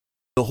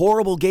The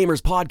Horrible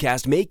Gamers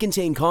podcast may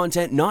contain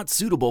content not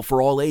suitable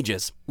for all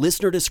ages.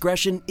 Listener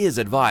discretion is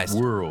advised.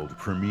 World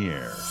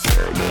premiere.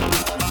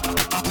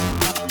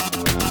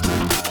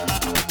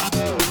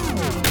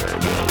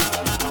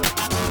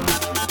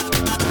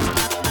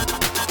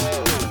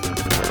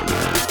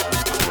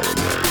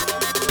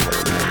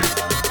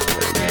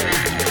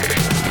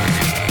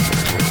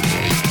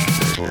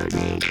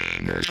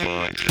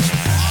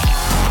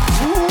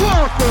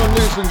 Welcome,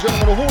 ladies and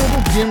gentlemen, to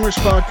Horrible Gamers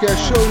Podcast,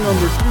 show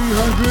number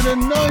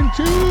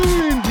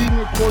 319, being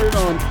recorded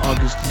on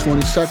August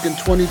 22nd,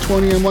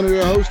 2020. I'm one of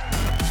your hosts,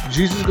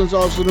 Jesus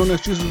Gonzalez, known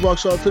as Jesus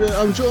Walks Out. Today,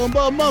 I'm joined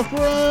by my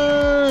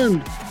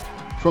friend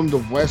from the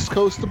West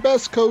Coast, the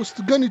best coast,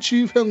 the Gunny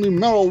Chief, Henley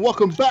Merrill.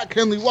 Welcome back,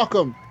 Henley.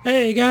 Welcome.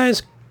 Hey,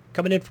 guys.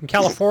 Coming in from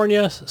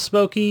California,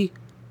 Smoky,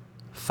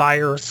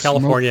 Fire,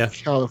 California.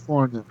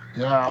 California.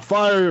 Yeah,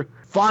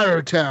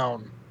 Fire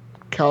Town,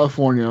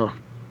 California.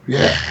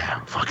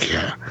 Yeah, fuck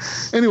yeah.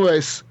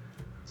 Anyways,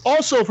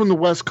 also from the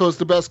West Coast,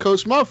 the best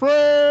coast, my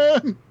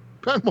friend,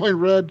 Penboy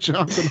Red,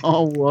 Jonathan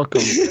Hall,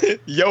 welcome.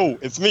 Yo,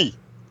 it's me,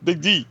 Big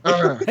D.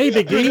 Hey,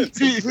 Big D. Big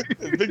D.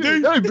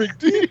 Hey, Big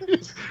D.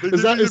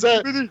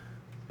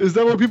 Is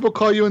that what people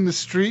call you in the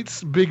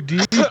streets, Big D?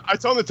 I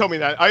told them to tell me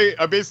that. I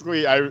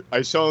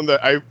showed them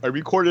that I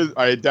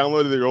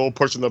downloaded the old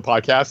portion of the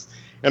podcast,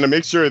 and I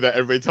make sure that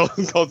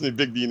everybody calls me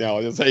Big D now.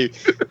 I just say,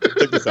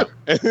 check this out.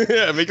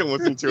 I make them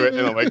listen to it,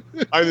 and I'm like,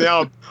 I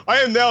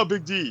am now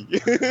Big D.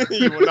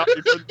 You will not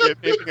be forget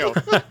anything else.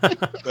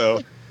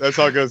 So that's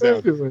how it goes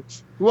down.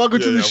 Anyways, welcome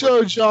to the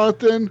show,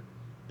 Jonathan.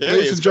 Yeah,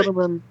 ladies and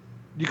gentlemen,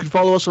 you can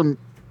follow us on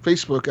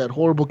Facebook at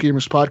Horrible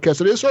Gamers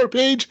Podcast. It is our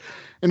page,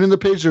 and in the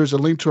page there is a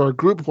link to our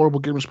group, Horrible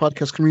Gamers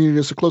Podcast Community.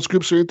 It's a closed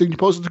group, so anything you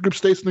post in the group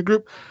stays in the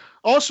group.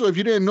 Also, if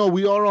you didn't know,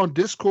 we are on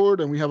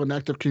Discord, and we have an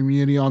active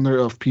community on there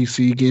of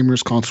PC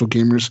gamers, console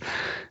gamers,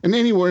 and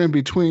anywhere in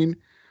between.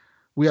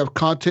 We have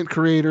content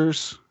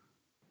creators,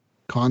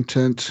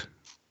 content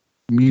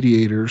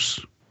mediators,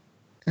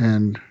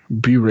 and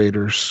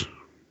B-raters.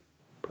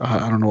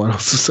 I don't know what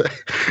else to say.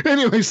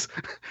 Anyways,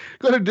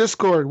 go to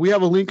Discord. We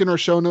have a link in our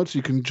show notes.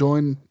 You can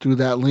join through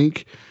that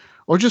link,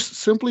 or just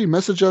simply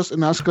message us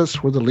and ask us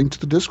for the link to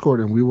the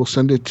Discord, and we will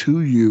send it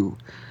to you.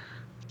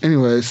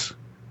 Anyways,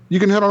 you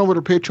can head on over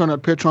to Patreon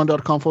at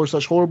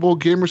patreon.com/horrible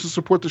gamers to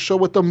support the show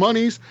with the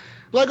monies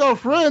like our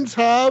friends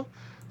have,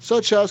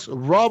 such as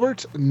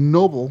Robert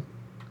Noble,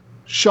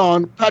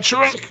 Sean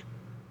Patrick,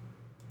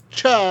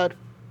 Chad,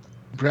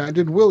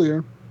 Brandon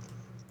William,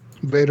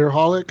 Vader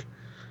Holic,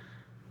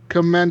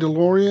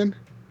 Commandalorian,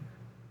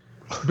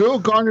 Bill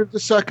Garner II,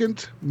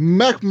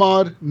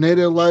 MechMod,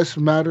 Native Lives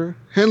Matter,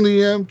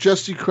 Henley M,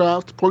 Jesse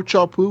Kraft, Pork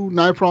Chop Poo,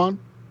 Nipron,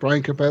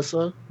 Brian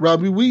Capessa,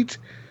 Robbie Wheat,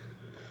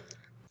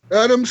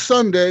 Adam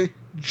Sunday,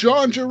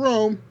 John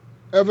Jerome,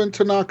 Evan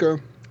Tanaka,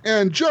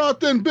 and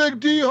Jonathan Big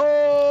D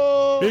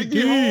Ho! Big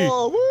D!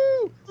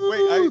 Woo!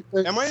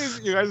 Wait, am I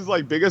you guys'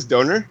 biggest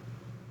donor?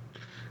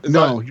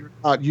 No, you're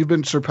not. You've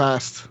been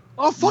surpassed.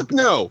 Oh, fuck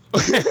no.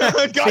 So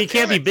you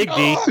can't be Big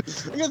D.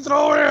 I'm going to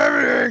throw away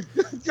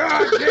everything.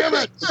 God damn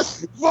it.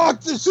 Fuck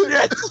this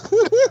shit.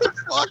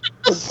 Fuck.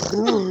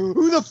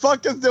 Who the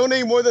fuck is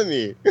donating more than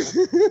me?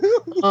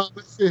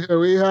 Let's see here.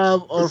 We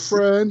have our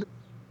friend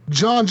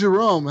John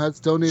Jerome has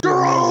donated.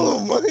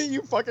 Jerome!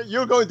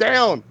 You're going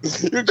down.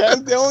 You're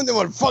down,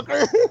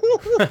 motherfucker.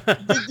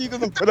 Big D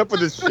doesn't put up with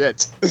this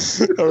shit.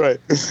 All right.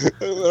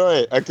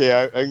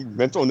 Okay, I'm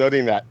mental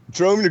noting that.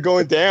 Jerome, you're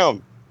going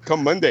down.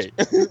 Come Monday,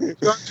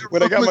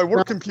 when I got my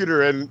work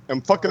computer and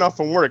I'm fucking off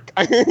from work,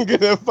 I'm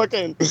gonna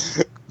fucking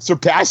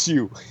surpass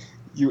you,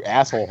 you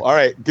asshole. All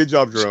right, good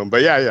job, Jerome.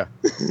 But yeah.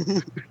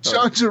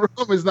 John Jerome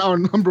is now our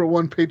number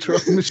one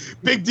patron.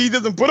 Big D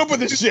doesn't put up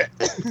with this shit.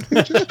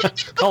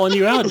 Calling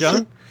you out,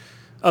 John.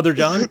 Other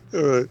John.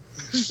 All right.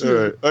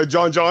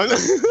 John.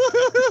 That's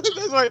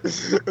right.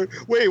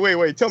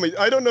 Wait. Tell me.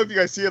 I don't know if you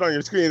guys see it on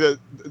your screen.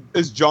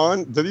 Is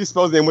John? Did he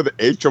spell his name with an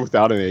H or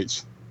without an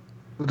H?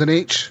 With an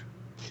H.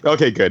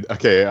 Okay, good.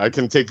 Okay, I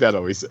can take that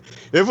always.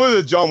 If it was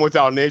a John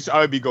without an H, I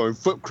would be going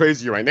foot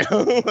crazy right now.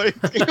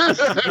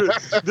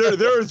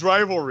 There is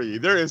rivalry.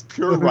 There is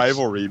pure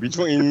rivalry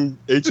between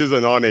H's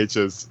and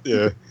non-H's.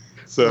 Yeah.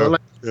 So.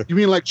 You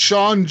mean like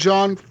Sean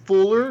John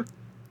Fuller?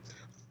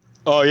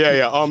 Oh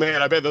yeah. Oh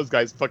man, I bet those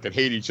guys fucking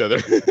hate each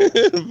other.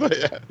 But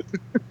yeah.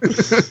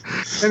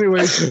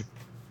 Anyways,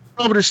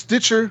 over to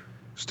Stitcher.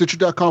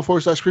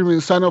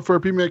 Stitcher.com/premium. Sign up for a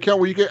premium account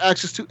where you get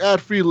access to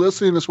ad-free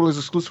listening as well as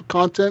exclusive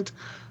content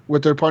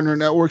with their partner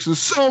networks and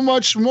so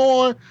much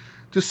more.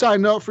 To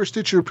sign up for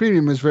Stitcher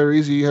Premium is very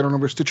easy. You head on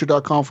over to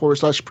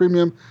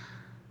Stitcher.com/premium.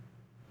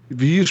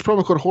 If you use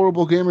promo code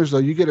Horrible Gamers, though,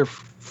 you get a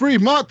free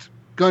month,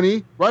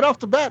 Gunny, right off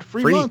the bat.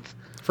 Free month.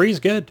 Free's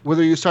good.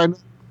 Whether you sign up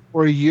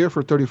for a year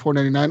for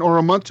 $34.99 or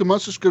a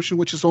month-to-month subscription,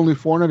 which is only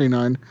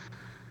 $4.99,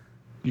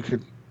 you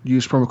could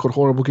use promo code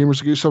Horrible Gamers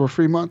to get yourself a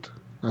free month.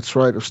 That's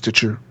right, of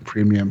Stitcher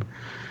Premium.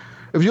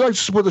 If you'd like to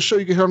support the show,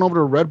 you can head on over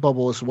to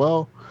Redbubble as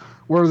well,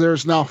 where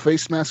there's now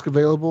face mask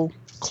available,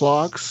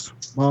 clocks,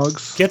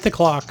 mugs. Get the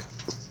clock.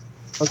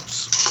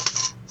 Mugs.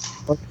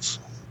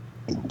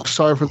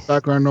 Sorry for the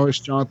background noise.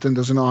 Jonathan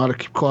doesn't know how to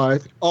keep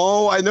quiet.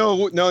 Oh, I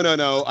know.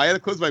 No. I had to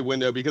close my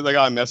window because I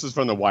got a message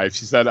from the wife.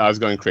 She said I was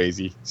going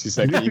crazy. She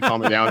said, "Can you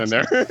calm it down in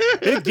there?"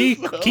 Big D,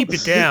 keep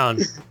it down.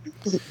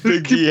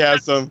 Big D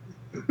has some.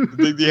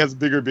 Big D has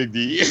bigger Big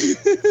D.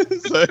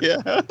 So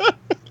yeah.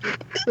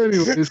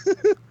 Anyways,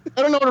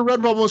 I don't know what a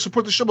Redbubble will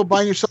support the show by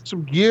buying yourself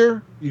some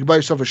gear. You can buy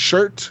yourself a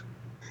shirt,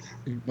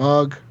 a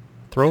mug,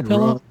 Throw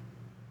pillow. rug,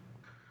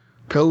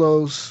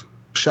 pillows,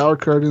 shower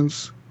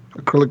curtains,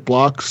 acrylic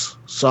blocks,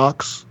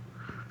 socks,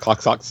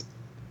 Clock socks.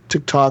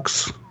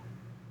 TikToks, Rock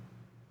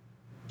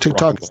and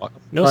TikTok block.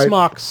 No Right.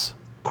 smocks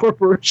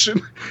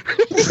Corporation.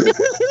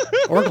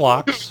 or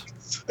Glocks.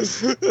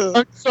 There's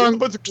a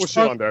bunch of cool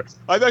shit on there.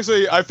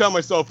 I found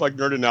myself like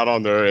nerding out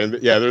on there,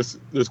 and yeah, there's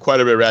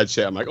quite a bit of rad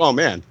shit. I'm like, oh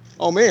man,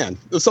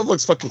 this stuff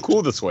looks fucking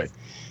cool this way.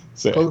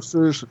 So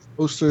posters,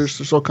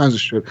 there's all kinds of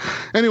shit.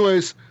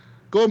 Anyways,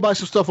 go and buy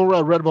some stuff over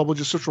at Redbubble.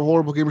 Just search for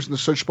Horrible Gamers in the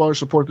search bar.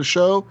 Support the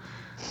show.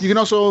 You can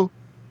also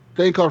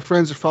thank our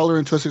friends at Fowler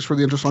and Twistics for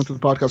the intro song to the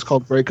podcast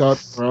called Breakout.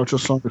 Our outro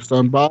song is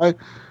done by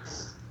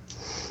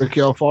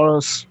Ricky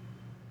Alfaras,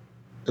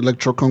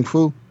 Electro Kung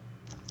Fu.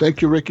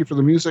 Thank you, Ricky, for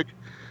the music.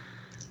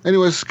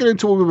 Anyways, let's get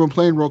into what we've been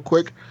playing real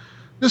quick.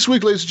 This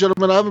week, ladies and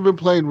gentlemen, I haven't been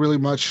playing really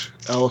much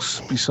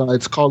else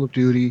besides Call of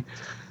Duty.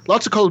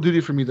 Lots of Call of Duty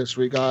for me this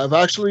week. I've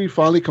actually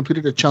finally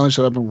completed a challenge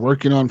that I've been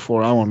working on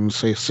for, I want to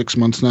say, 6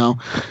 months now.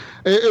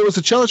 It was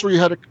a challenge where you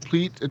had to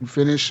complete and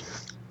finish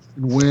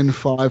and win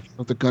 5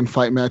 of the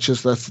gunfight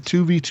matches. That's the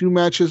 2v2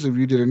 matches, if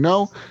you didn't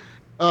know.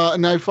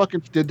 And I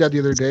fucking did that the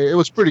other day. It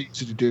was pretty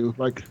easy to do.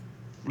 Like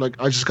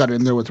I just got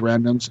in there with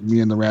randoms, and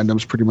me and the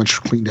randoms pretty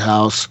much cleaned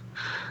house.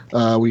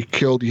 We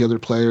killed the other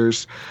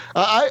players.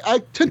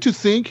 I tend to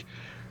think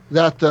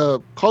that the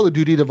Call of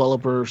Duty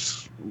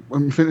developers,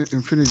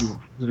 Infinity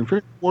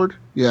Ward,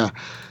 yeah,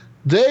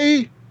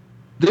 they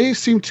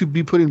seem to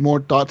be putting more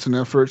thoughts and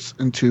efforts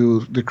into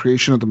the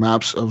creation of the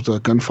maps of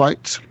the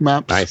gunfight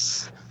maps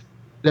nice.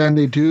 than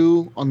they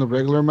do on the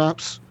regular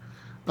maps.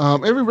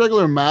 Every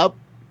regular map,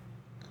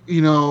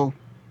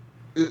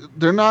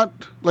 they're not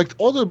like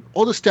all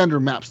the standard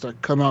maps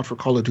that come out for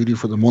Call of Duty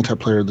for the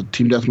multiplayer, the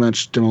team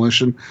deathmatch,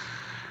 demolition.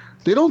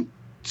 They don't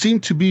seem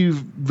to be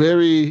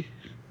very,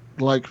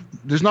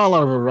 there's not a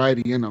lot of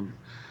variety in them.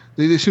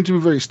 They seem to be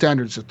very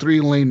standard. It's a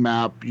 3-lane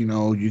map. You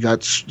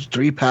got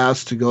 3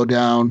 paths to go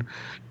down.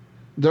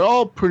 They're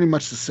all pretty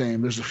much the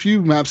same. There's a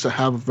few maps that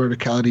have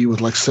verticality with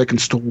like second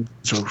stories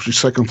or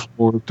second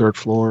floor, third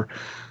floor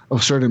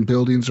of certain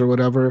buildings or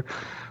whatever.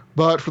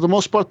 But for the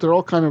most part, they're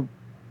all kind of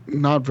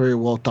not very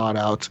well thought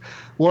out.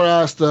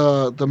 Whereas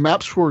the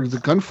maps for the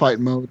gunfight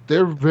mode,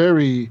 they're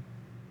very...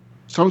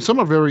 Some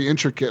are very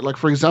intricate. Like,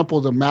 for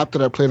example, the map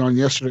that I played on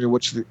yesterday,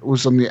 which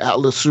was on the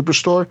Atlas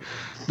Superstore,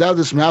 they have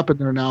this map in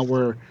there now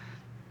where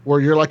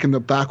you're like in the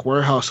back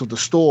warehouse of the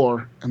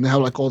store, and they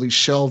have like all these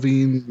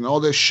shelving and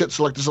all this shit.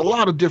 So like, there's a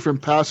lot of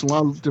different paths and a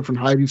lot of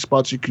different hiding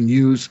spots you can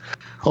use,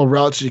 or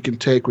routes you can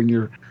take when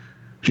you're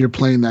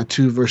playing that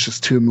 2 versus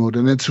 2 mode,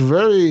 and it's just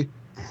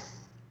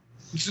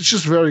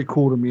very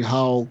cool to me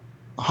how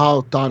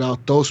thought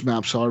out those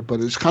maps are.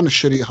 But it's kind of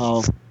shitty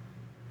how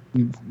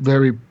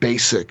very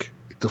basic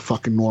the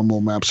fucking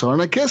normal maps are.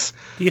 And I guess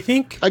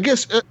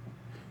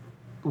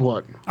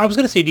what I was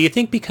going to say, do you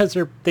think because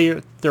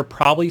they're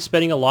probably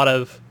spending a lot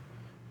of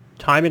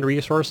time and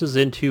resources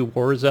into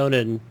Warzone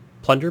and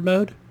Plunder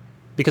mode,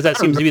 because that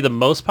seems to be the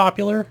most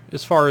popular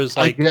as far as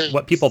like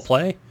what people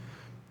play?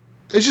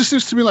 It just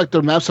seems to me like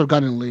their maps have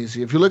gotten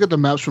lazy. If you look at the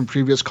maps from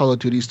previous Call of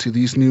Duties to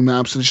these new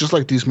maps, it's just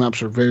like these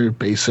maps are very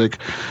basic.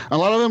 A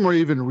lot of them are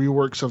even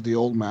reworks of the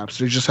old maps.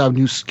 They just have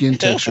new skin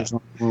textures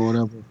or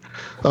whatever.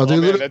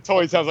 That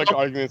totally sounds like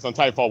arguments on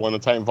Titanfall 1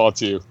 and Titanfall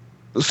 2.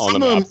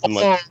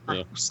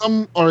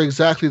 Some are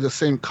exactly the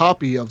same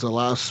copy of the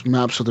last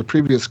maps of the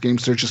previous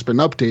games. They've just been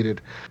updated.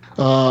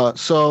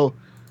 So,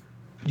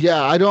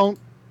 yeah, I don't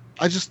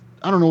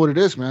know what it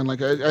is, man.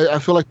 Like, I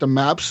feel like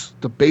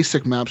the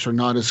basic maps are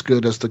not as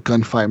good as the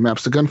gunfight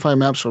maps. The gunfight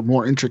maps are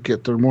more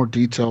intricate, they're more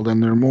detailed,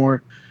 and they're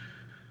more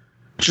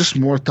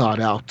thought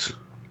out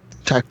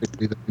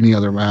tactically than any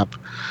other map.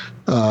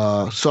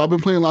 So I've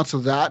been playing lots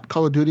of that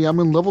Call of Duty.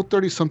 I'm in level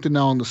 30-something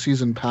now on the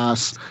season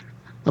pass.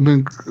 I've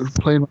been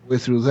playing my way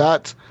through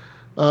that.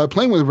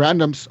 Playing with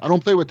randoms. I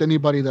don't play with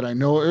anybody that I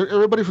know.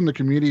 Everybody from the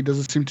community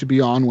doesn't seem to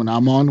be on when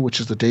I'm on, which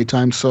is the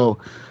daytime, so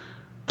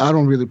I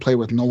don't really play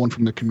with no one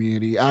from the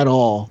community at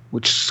all,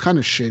 which is kind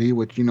of shitty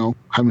with,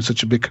 having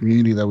such a big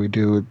community that we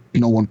do.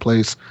 No one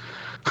plays.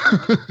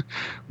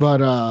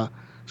 But,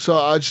 so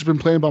I've just been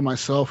playing by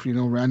myself,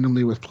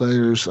 randomly with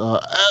players.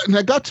 And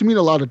I got to meet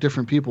a lot of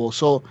different people.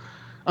 So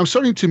I'm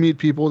starting to meet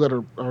people that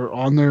are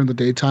on there in the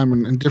daytime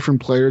and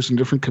different players in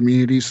different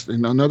communities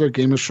and other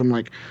gamers from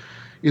like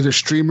either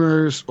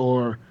streamers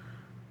or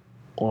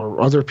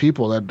other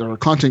people that are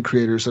content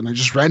creators, and I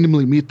just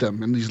randomly meet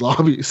them in these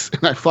lobbies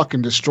and I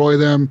fucking destroy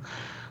them,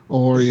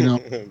 or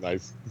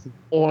nice.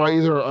 Or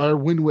I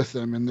win with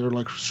them and they're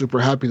like super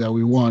happy that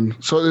we won.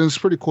 So it's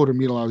pretty cool to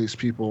meet a lot of these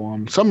people.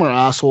 Some are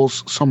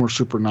assholes, some are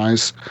super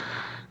nice,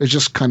 it's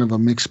just kind of a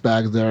mixed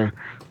bag there.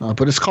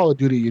 But it's Call of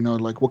Duty, you know,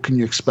 like what can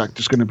you expect?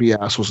 There's going to be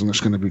assholes and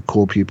there's going to be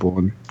cool people,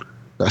 and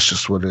that's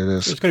just what it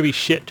is. There's going to be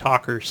shit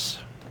talkers.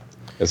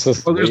 It's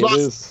just there's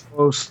lots of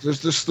those.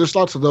 There's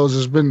lots of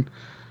those.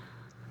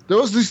 There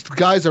was these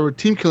guys that were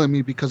team killing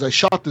me because I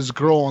shot this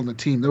girl on the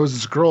team. There was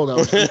this girl that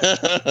was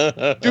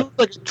she was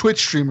like a Twitch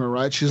streamer,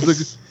 right? She's like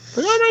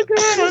oh my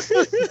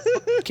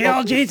god,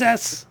 kill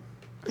Jesus.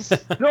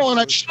 No, and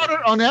I shot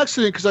her on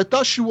accident because I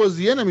thought she was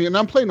the enemy, and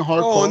I'm playing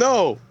hardcore.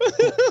 Oh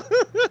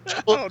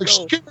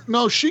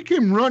no! She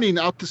came running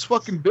out this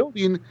fucking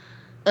building,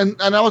 and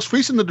I was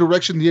facing the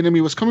direction the enemy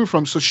was coming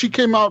from. So she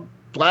came out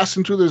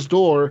blasting through this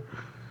door,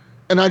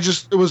 and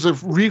it was a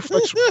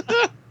reflex.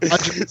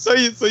 So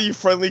you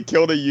friendly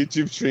killed a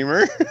YouTube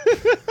streamer?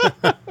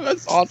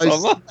 That's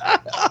awesome.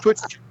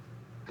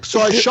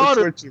 So I shot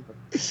her.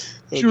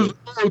 She was,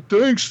 oh,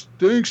 thanks,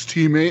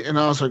 teammate. And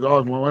I was like,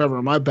 oh, well, whatever,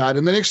 my bad.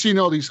 And the next thing you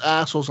know, these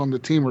assholes on the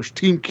team were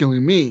team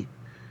killing me.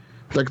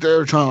 Like, they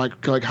were trying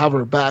to, like have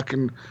her back.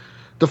 And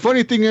the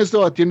funny thing is,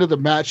 though, at the end of the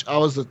match, I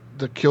was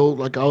the kill,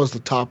 like, I was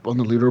the top on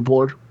the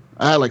leaderboard.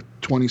 I had, like,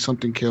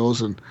 20-something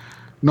kills, and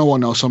no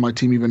one else on my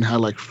team even had,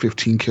 like,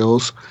 15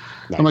 kills.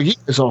 Nice. I'm like, you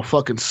guys all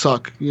fucking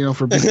suck, you know,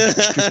 for being 10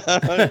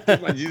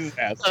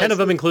 of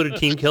them included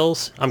team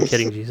kills. I'm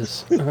kidding,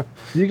 Jesus.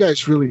 You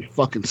guys really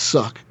fucking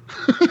suck.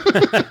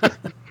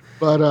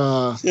 But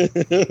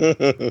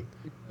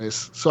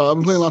anyways, so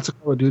I'm playing lots of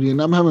Call of Duty,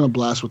 and I'm having a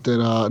blast with it.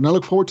 And I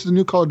look forward to the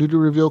new Call of Duty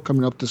reveal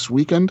coming up this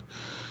weekend,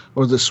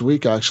 or this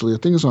week actually. I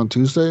think it's on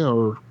Tuesday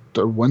or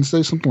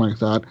Wednesday, something like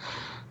that.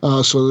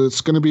 So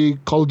it's going to be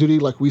Call of Duty,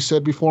 like we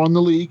said before on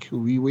the leak.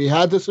 We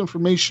had this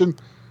information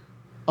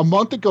a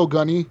month ago,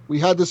 Gunny. We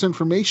had this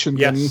information,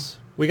 Gunny. Yes,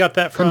 we got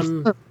that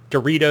from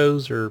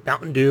Doritos or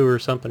Mountain Dew or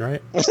something,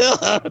 right?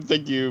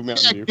 Thank you,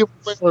 Mountain Dew.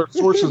 Our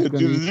sources,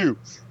 Gunny.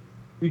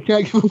 You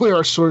can't give away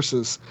our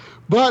sources.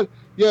 But,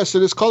 yes,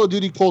 it is Call of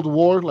Duty Cold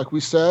War, like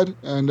we said.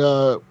 And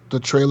the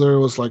trailer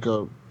was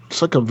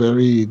it's like a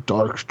very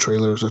dark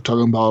trailer. So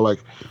talking about, like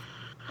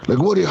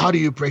how do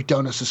you break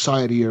down a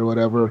society or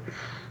whatever.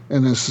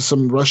 And there's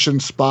some Russian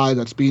spy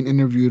that's being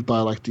interviewed by,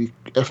 like, the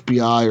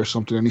FBI or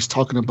something. And he's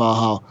talking about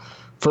how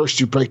first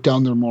you break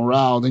down their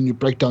morale, then you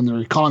break down their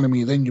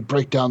economy, then you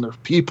break down their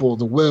people,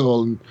 the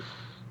will, and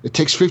it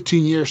takes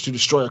 15 years to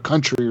destroy a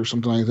country or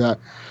something like that.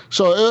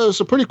 So it was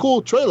a pretty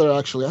cool trailer,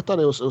 actually. I thought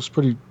it was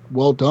pretty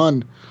well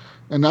done.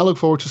 And I look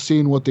forward to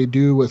seeing what they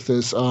do with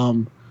this.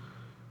 And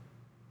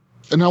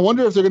I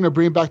wonder if they're going to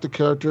bring back the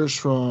characters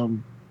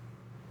from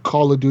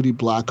Call of Duty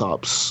Black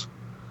Ops.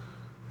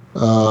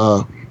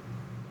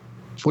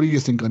 What do you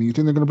think, Gunny? You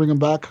think they're going to bring them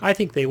back? I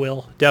think they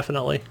will,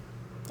 definitely.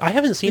 I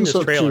haven't seen this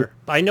trailer. Too.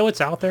 I know it's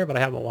out there, but I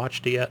haven't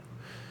watched it yet.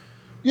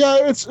 Yeah,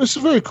 it's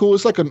very cool.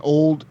 It's like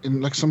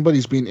like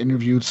somebody's being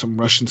interviewed, some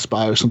Russian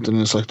spy or something,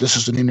 and it's like, this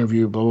is an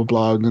interview, blah, blah,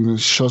 blah. And then it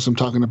shows them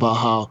talking about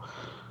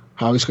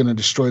how he's going to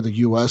destroy the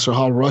U.S. or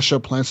how Russia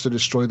plans to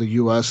destroy the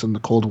U.S. in the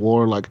Cold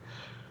War, like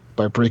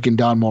by breaking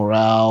down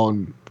morale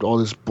and all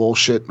this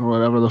bullshit or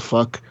whatever the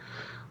fuck.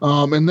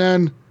 And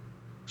then,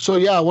 so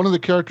yeah, one of the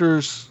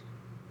characters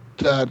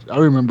that I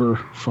remember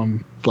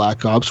from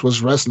Black Ops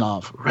was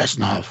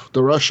Reznov,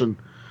 the Russian.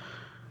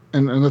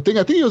 And the thing,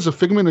 I think it was a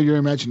figment of your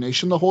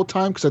imagination the whole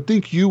time, because I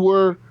think you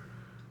were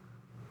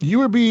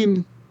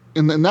being,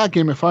 in that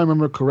game, if I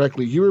remember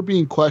correctly, you were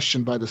being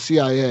questioned by the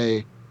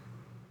CIA.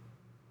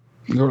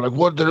 And they were like,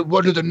 what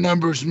do the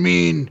numbers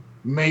mean,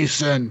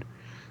 Mason?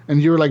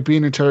 And you were like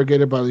being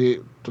interrogated by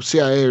the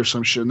CIA or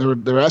some shit.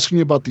 And they were asking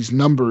you about these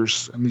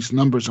numbers and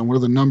what do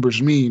the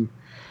numbers mean.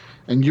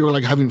 And you were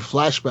like having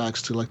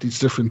flashbacks to like these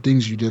different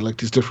things you did, like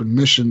these different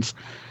missions.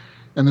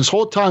 And this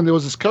whole time there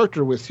was this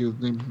character with you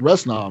named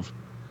Reznov.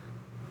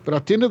 But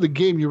at the end of the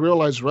game, you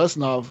realize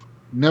Reznov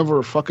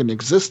never fucking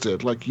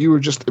existed. Like, you were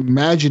just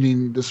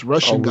imagining this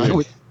Russian guy.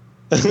 Really?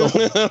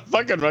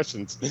 Fucking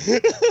Russians.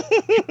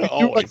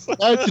 Always.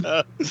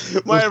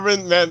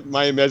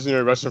 My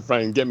imaginary Russian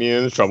friend get me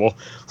into trouble.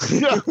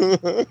 Yeah.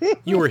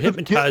 You were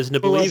hypnotized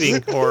into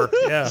believing, or,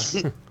 yeah.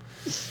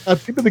 At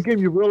the end of the game,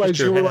 you realize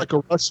you were like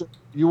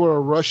you were a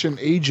Russian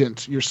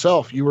agent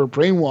yourself. You were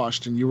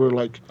brainwashed, and you were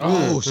like,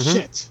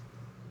 shit.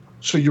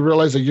 So you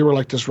realize that you were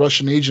like this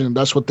Russian agent, and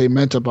that's what they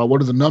meant about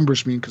what do the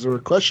numbers mean, because they were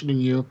questioning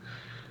you,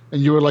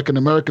 and you were like an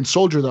American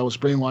soldier that was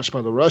brainwashed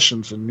by the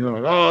Russians, and you're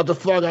like, oh, the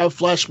fuck, I have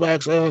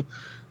flashbacks,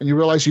 and you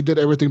realize you did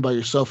everything by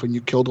yourself, and you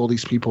killed all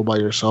these people by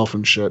yourself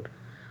and shit.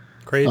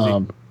 Crazy.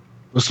 It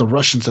was the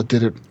Russians that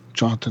did it,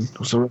 Jonathan. It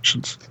was the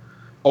Russians.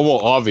 Oh, well,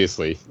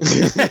 obviously.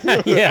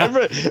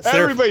 Yeah.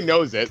 Everybody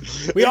knows it.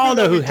 We all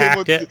know who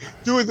hacked it.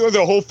 Doing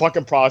the whole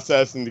fucking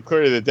process and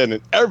declaring it dead,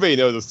 and everybody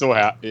knows it's still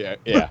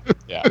yeah,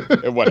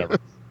 whatever.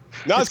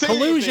 Not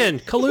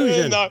collusion.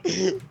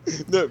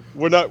 No,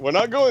 we're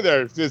not going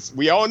there.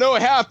 We all know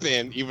it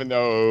happened, even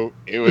though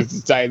it was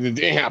decided it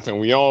didn't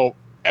happen.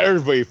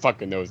 Everybody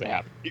fucking knows it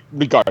happened,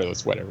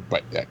 regardless, whatever.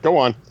 But yeah, go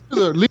on.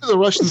 Leave the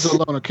Russians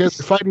alone, okay? They're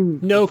fighting.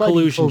 No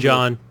collusion,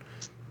 John.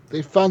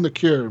 They found the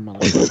cure,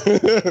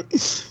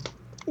 motherfucker.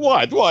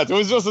 What? It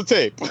was just a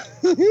tape.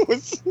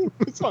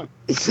 It's fine.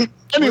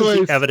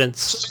 Anyways,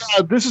 evidence.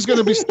 This is going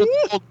to be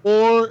Cold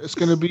War. It's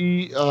going to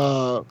be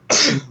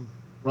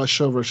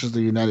Russia versus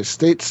the United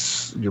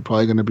States. You're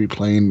probably going to be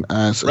playing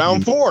as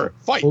round 4.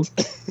 Fight.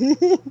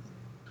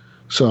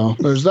 So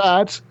there's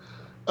that.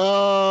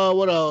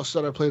 What else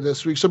did I play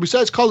this week? So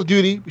besides Call of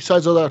Duty,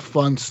 besides all that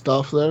fun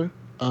stuff there,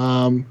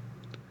 one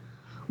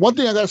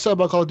thing I got to say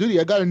about Call of Duty,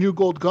 I got a new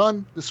gold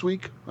gun this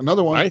week.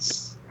 Another one.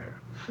 Nice.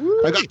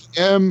 I got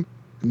the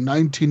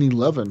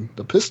M1911,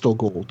 the pistol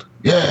gold.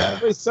 Yeah.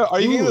 Wait, so are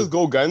you getting those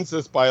gold guns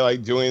just by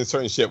like doing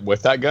certain shit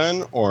with that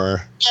gun,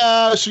 or?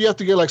 Yeah, so you have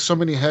to get like so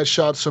many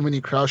headshots, so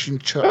many crouching.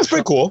 That's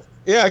pretty cool.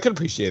 Yeah, I can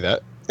appreciate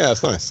that. Yeah,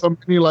 that's nice.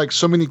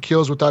 So many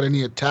kills without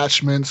any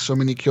attachments, so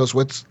many kills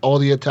with all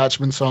the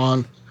attachments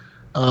on.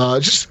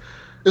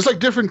 It's like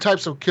different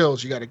types of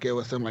kills you got to get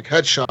with them, like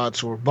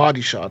headshots or body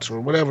shots or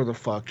whatever the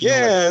fuck.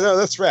 No,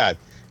 that's rad.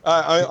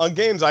 On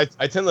games, I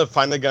tend to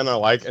find the gun I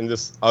like and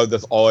that's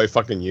all I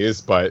fucking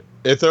use. But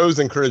if there was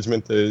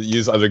encouragement to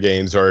use other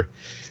games, or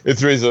if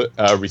there is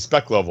a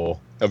respect level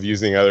of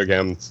using other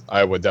games,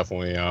 I would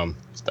definitely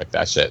respect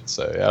that shit.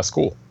 So yeah, that's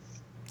cool.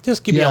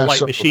 Just give me a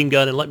light machine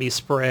gun and let me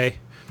spray.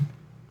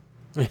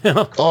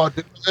 Oh,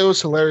 it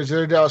was hilarious. The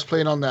other day I was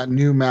playing on that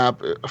new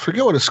map. I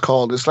forget what it's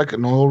called. It's like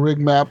an oil rig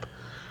map.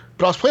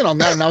 But I was playing on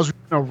that, and I was using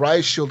a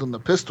riot shield in the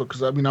pistol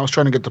because I was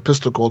trying to get the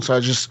pistol gold. So I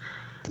just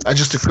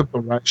equipped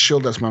the riot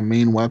shield as my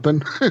main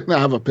weapon. And I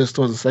have a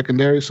pistol as a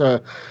secondary. So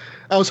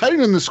I was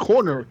hiding in this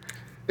corner,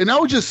 and I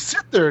would just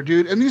sit there,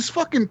 dude. And these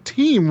fucking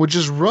team would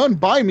just run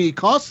by me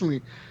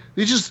constantly.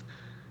 It's just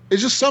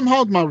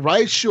somehow my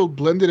riot shield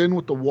blended in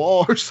with the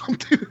wall or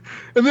something,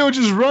 and they would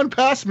just run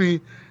past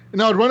me.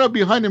 And I would run up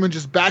behind him and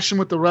just bash him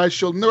with the riot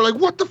shield. And they were like,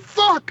 what the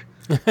fuck?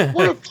 Where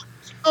the fuck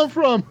did you come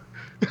from?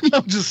 And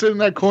I'm just sitting in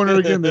that corner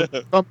again. They'd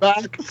come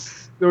back.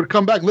 They would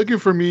come back looking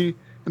for me.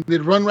 And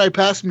they'd run right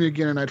past me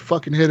again. And I'd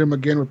fucking hit him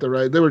again with the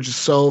riot. They were just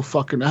so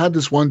fucking... I had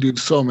this one dude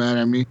so mad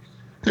at me.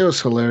 It was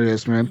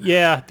hilarious, man.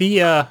 Yeah.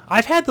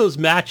 I've had those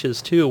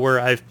matches, too, where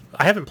I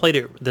haven't played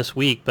it this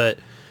week. But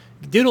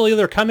dude will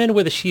either come in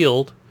with a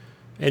shield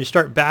and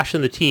start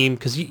bashing the team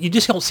because you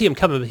just don't see him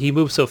coming. He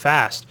moves so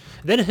fast.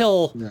 Then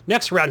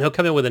next round, he'll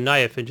come in with a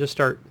knife and just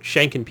start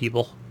shanking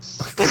people.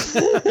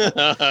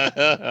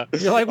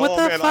 You're like, what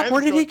the fuck?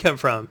 Where did he come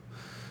from?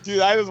 Dude,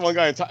 I was one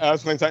guy I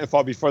was playing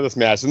Titanfall before this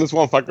match, and this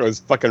one fucker was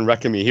fucking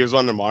wrecking me. He was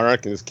on the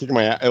Monarch and was kicking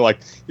my ass. Like,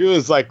 he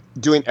was like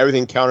doing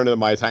everything counter to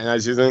my Titan I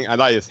was using,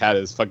 and I just had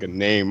his fucking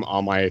name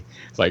on my.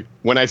 It's like,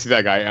 when I see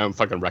that guy, I'm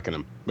fucking wrecking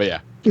him. But yeah.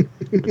 I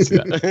see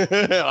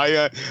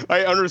that.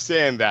 I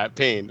understand that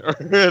pain or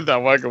that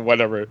fucking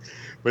whatever.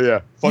 But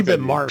yeah, you've been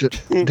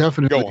marked.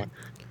 Definitely. Go on.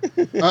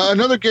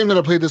 Another game that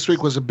I played this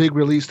week was a big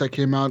release that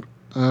came out,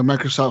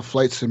 Microsoft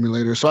Flight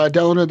Simulator. So I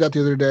downloaded that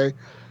the other day.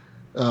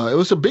 It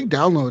was a big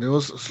download. It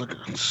was like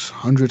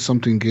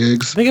 100-something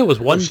gigs. I think it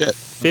was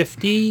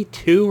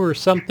 152 or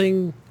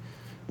something.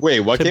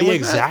 Wait, what to game be was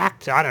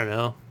exact? That? I don't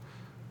know.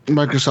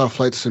 Microsoft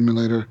Flight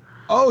Simulator.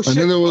 Oh shit!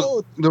 And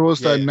then there was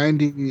that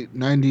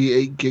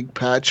 98 gig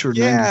patch or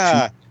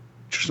 92.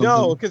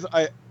 No, because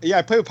I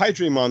played with Pipe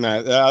Dream on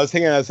that. I was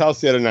hanging at his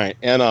house the other night,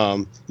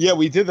 and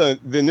we did the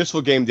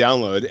initial game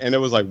download, and it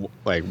was like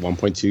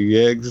 1.2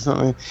 gigs or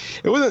something.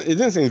 It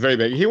didn't seem very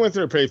big. He went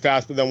through it pretty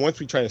fast, but then once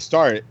we tried to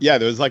start it, there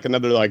was like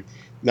another like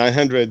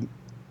 900,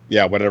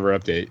 whatever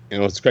update,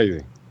 and it was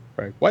crazy.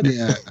 Right? What?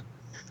 Yeah.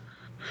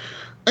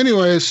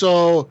 Anyway,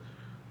 so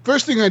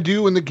first thing I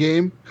do in the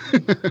game,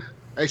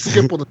 I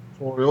skip all the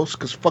tutorials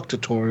because fuck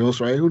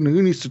tutorials, right? Who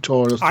needs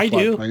tutorials? I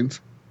do.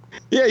 Planes?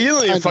 Yeah, you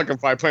don't need fucking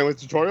fly plane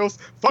with tutorials.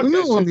 Fuck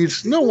no one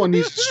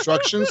needs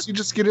instructions. You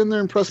just get in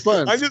there and press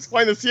buttons. I'm just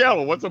flying to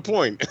Seattle. What's the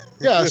point?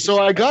 Yeah, so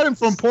I got him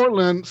from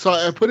Portland. So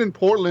I put in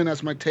Portland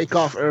as my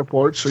takeoff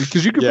airport. So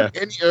because you can put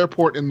any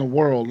airport in the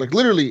world, like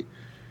literally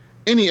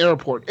any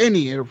airport,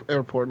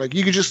 airport. Like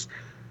you could just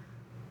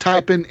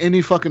type in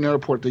any fucking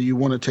airport that you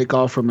want to take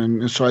off from,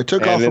 and so I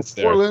took off from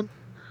Portland.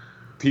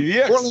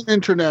 PDX. Portland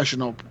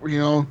International.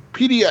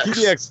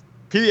 PDX.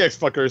 PDX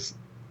fuckers.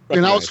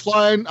 And I was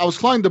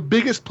flying the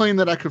biggest plane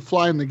that I could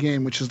fly in the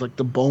game, which is like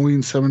the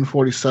Boeing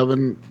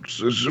 747.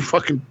 It's a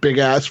fucking big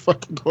ass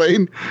fucking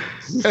plane.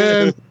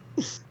 And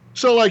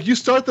so like you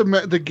start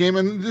the game,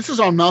 and this is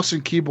on mouse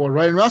and keyboard,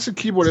 right? And mouse and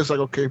keyboard is like,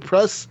 okay,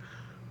 press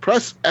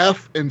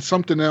F and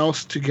something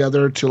else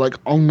together to like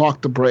unlock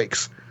the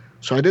brakes.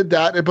 So I did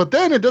that, but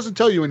then it doesn't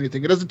tell you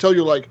anything. It doesn't tell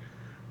you like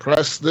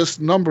press this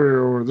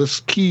number or this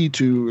key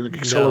to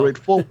accelerate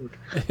forward.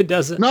 It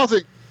doesn't.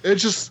 Nothing.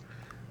 It's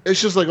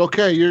just like,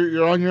 okay,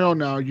 you're on your own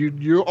now.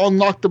 You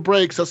unlock the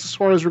brakes. That's as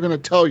far as we're gonna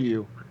tell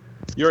you.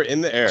 You're in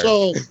the air.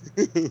 So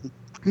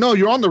no,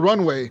 you're on the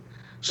runway.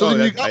 So then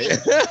you're not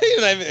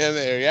even in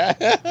the air.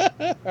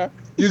 Yeah.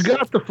 you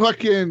got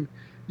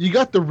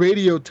the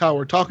radio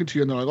tower talking to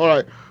you, and they're like, all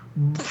right,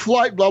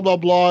 flight blah blah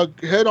blah,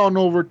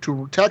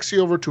 taxi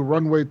over to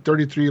runway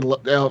 33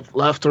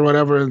 left or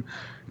whatever, and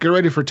get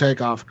ready for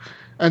takeoff.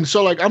 And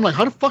so like I'm like,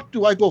 how the fuck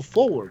do I go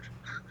forward?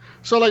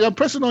 So like I'm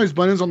pressing all these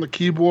buttons on the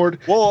keyboard.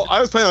 Well, I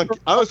was playing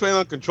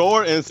on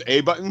controller and it's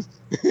A button.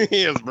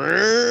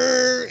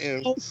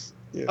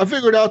 I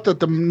figured out that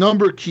the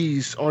number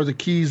keys are the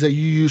keys that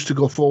you use to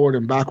go forward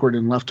and backward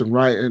and left and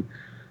right, and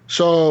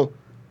so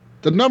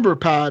the number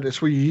pad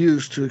is where you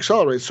use to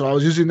accelerate. So I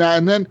was using that,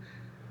 and then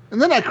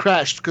I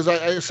crashed because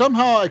I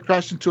somehow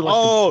crashed into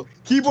like.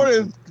 Keyboard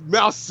and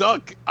mouse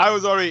suck. I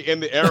was already in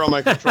the air on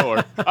my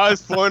controller. I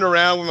was flying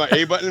around with my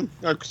A button.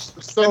 And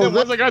then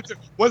once I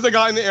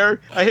got in the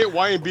air, I hit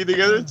Y and B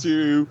together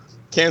to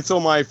cancel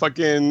my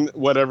fucking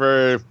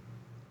whatever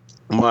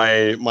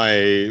my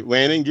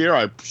landing gear.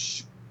 I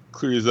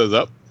cruise those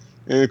up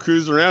and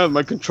cruise around with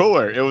my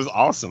controller. It was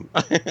awesome.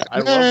 I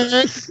loved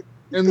it.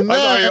 And then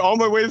I was on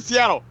my way to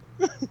Seattle.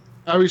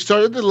 I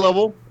restarted the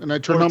level and I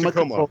turned on my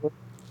controller.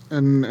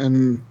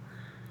 And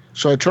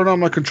so I turned on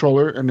my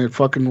controller and it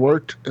fucking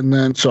worked. And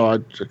then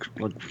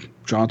like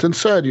Jonathan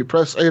said, you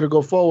press A to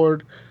go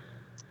forward.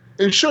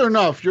 And sure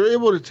enough, you're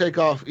able to take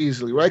off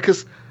easily, right?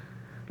 Because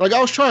like I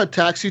was trying to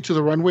taxi to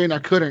the runway and I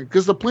couldn't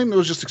because the plane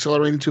was just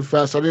accelerating too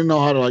fast. I didn't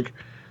know how to like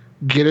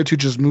get it to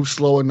just move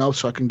slow enough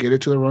so I can get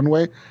it to the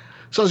runway.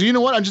 So I was like, you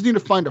know what? I just need to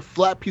find a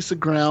flat piece of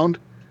ground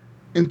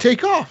and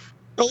take off.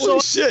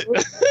 Holy shit.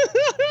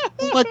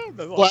 Like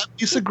flat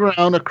piece of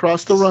ground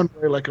across the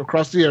runway, like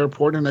across the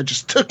airport, and I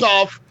just took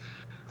off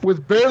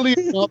with barely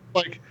enough,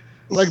 like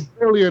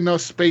barely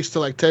enough space to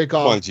like take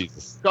off. Oh,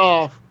 Jesus.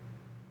 Off.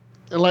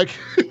 And like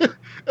and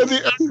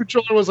the air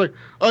controller was like,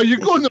 "Oh, you're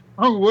going the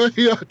wrong way.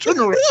 Turn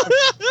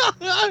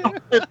around."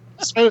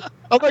 So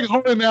I'm like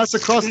hauling ass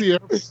across the air,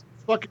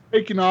 fucking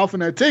taking off,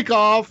 and I take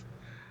off,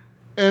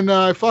 and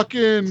I'm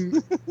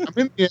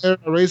in the air.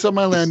 I raise up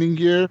my landing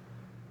gear.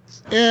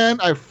 And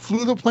I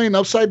flew the plane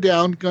upside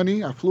down,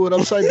 Gunny. I flew it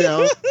upside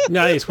down.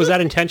 Nice. Was that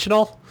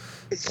intentional?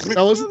 That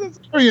was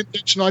very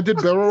intentional. I did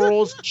barrel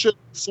rolls and shit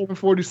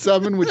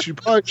 747, which you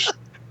probably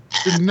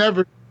should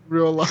never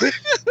realize.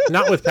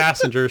 Not with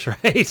passengers,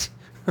 right?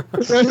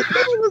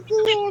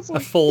 A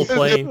full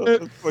plane.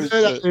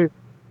 And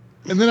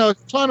then I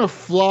was trying to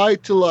fly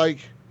to like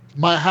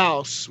my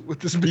house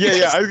with this.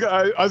 Yeah.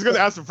 I was going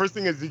to ask the first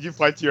thing is, did you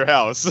fly to your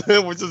house?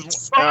 Which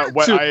is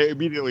what I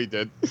immediately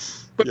did.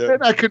 But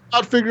then I could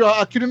not figure out.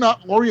 I could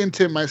not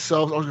orientate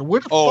myself. I was like, "Where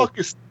the fuck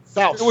is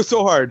south?" It was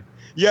so hard.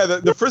 Yeah,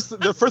 the first time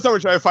I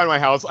tried to find my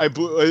house, I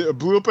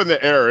blew up in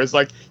the air. It's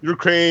like your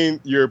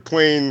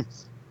plane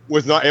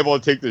was not able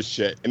to take this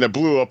shit, and it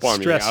blew up on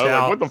me. I was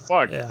like, "What the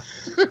fuck?" Yeah.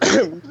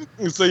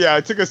 So yeah,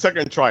 I took a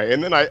second try,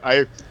 and then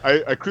I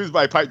cruised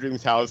by Pipe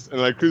Dream's house,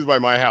 and I cruised by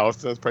my house.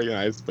 That was pretty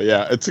nice. But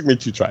yeah, it took me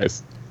 2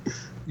 tries.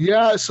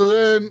 Yeah.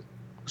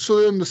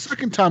 So then the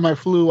second time I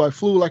flew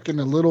like in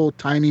a little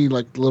tiny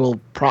like little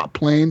prop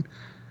plane,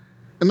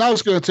 and that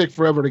was going to take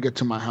forever to get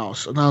to my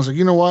house. And I was like,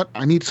 you know what?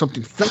 I need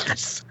something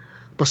fast,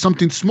 but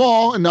something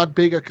small and not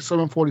big like a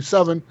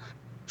 747.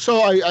 So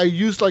I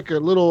used like a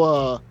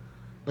little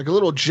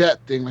jet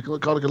thing, like a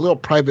little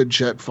private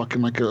jet,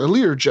 fucking like a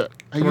Lear jet.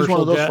 I used one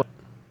of those.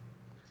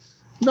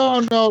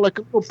 No, like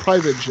a little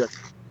private jet.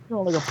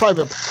 Like a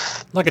private.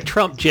 Like a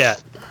Trump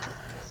jet.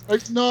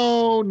 Like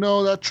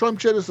no, that Trump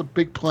jet is a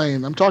big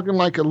plane. I'm talking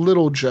like a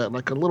little jet,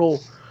 like a little.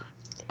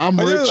 I'm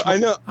rich. I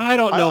know. I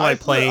don't know my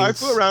planes. I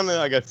flew around in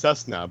like a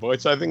Cessna,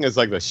 which I think is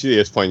like the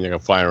shittiest plane you can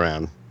fly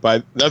around.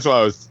 But that's what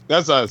I was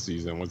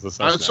using was the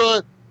Cessna.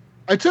 So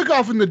I took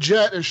off in the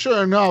jet, and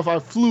sure enough, I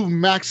flew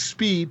max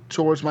speed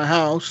towards my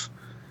house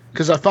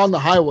because I found the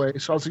highway.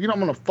 So I was like,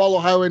 I'm gonna follow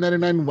Highway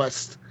 99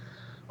 West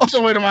all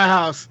the way to my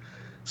house.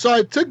 So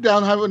I took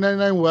down Highway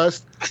 99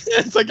 West.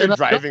 It's like you're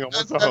driving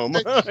almost home.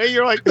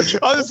 You're like,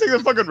 I'll just take the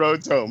fucking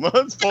roads home.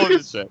 Let's follow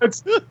this shit.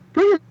 That's what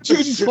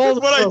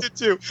I did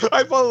too.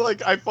 I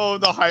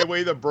followed the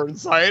highway to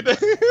Burnside.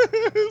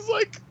 It's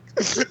like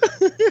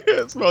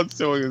it's about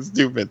so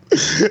stupid.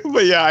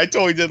 But yeah, I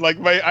totally did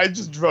I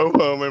just drove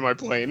home in my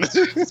plane.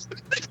 This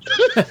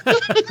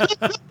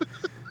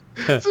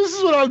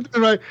is what I'm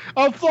doing, right?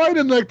 I'm flying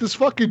in like this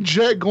fucking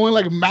jet going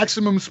like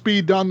maximum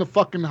speed down the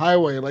fucking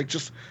highway, like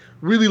just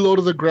really low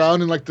to the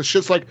ground, and like the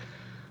shit's like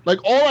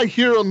all I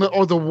hear on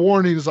the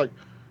warning is like,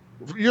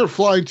 you're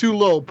flying too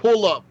low,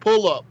 pull up, too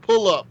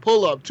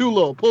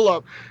low, pull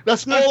up.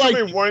 That's all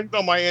like warnings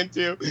on my end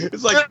too.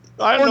 It's like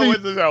I don't know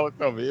what the hell it's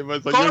telling me.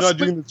 It's like you're not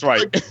doing this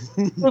right.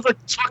 There's like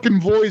a fucking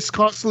voice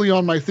constantly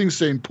on my thing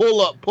saying pull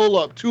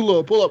up, too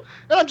low, pull up,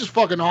 and I'm just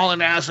fucking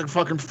hauling ass and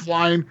fucking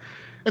flying,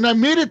 and I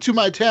made it to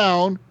my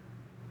town,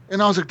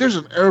 and I was like, there's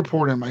an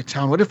airport in my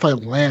town. What if I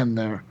land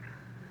there?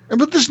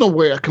 But there's no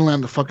way I can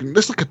land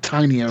there's like a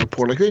tiny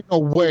airport. Like there's no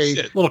way.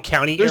 Little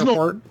county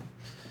airport.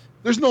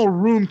 There's no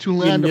room to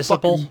land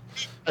municipal a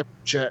fucking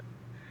jet.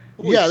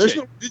 Holy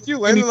shit. Did you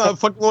land on a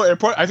fucking little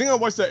airport? I think I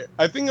watched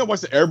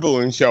the air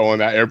balloon show on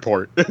that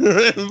airport.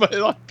 But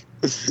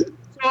so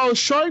I was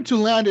trying to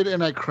land it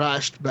and I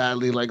crashed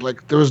badly.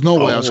 Like there was no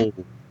way I was going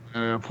to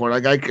an airport.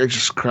 Like I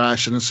just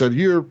crashed and it said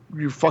you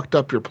fucked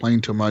up your plane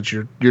too much.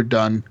 You're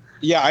done.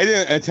 Yeah, I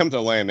didn't attempt a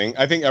landing.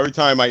 I think every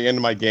time I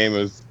ended my game it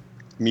was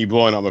me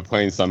blowing up my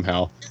plane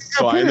somehow.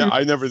 So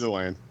I never did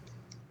land.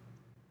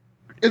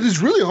 it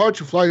is really hard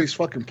to fly these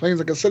fucking planes.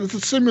 Like I said, it's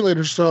a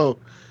simulator, so.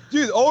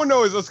 Dude,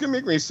 it's gonna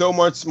make me so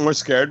much more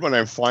scared when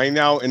I'm flying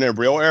now in a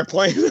real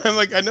airplane. I'm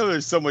like, I know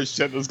there's so much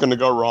shit that's gonna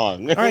go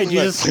wrong. All right,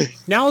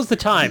 Jesus. Now is the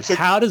time.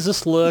 How does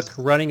this look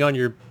running on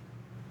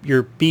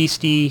your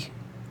beastie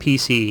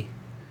PC?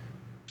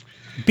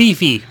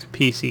 Beefy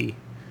PC.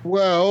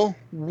 Well.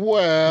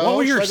 What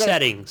were your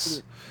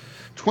settings?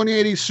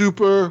 2080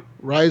 Super,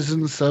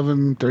 Ryzen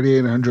 7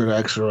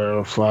 3800X or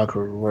whatever fuck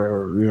or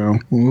whatever,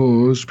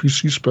 those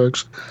PC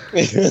specs.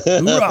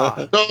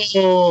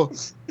 So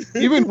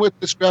even with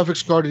this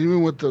graphics card,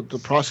 even with the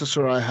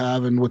processor I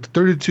have, and with the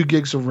 32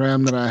 gigs of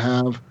RAM that I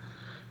have,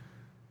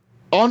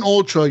 on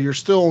Ultra, you're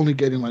still only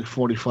getting like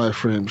 45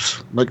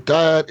 frames. Like,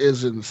 that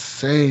is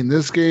insane.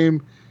 This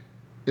game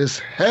is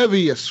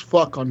heavy as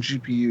fuck on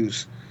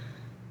GPUs.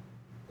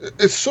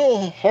 It's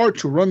so hard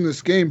to run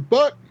this game,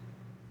 but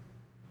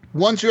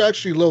once you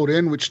actually load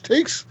in, which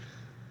takes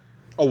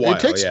a while,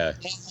 a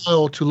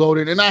while to load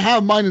in. And I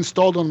have mine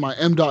installed on my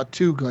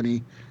M.2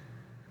 Gunny.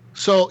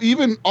 So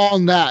even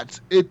on that,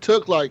 it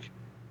took like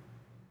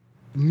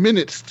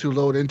minutes to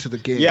load into the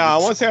game. Yeah, I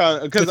want to say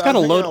because it's got to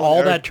load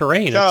all that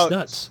terrain. It's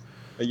nuts.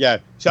 Yeah,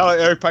 shout out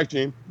Eric Pike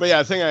Dream. But yeah, I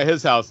was thinking at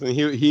his house, and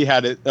he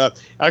had it.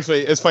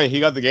 Actually, it's funny. He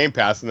got the Game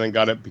Pass and then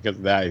got it because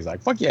of that. He's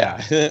like, fuck yeah.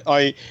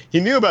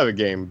 He knew about the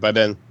game, but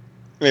then,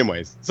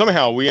 anyways,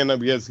 somehow we end up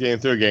getting this game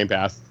through a Game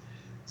Pass.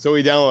 So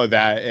we downloaded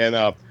that, and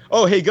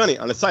oh, hey, Gunny,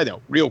 on a side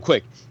note, real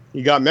quick,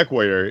 he got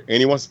MechWarrior, and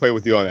he wants to play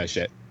with you on that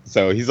shit.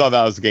 So he saw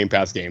that was a Game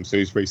Pass game, so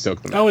he's pretty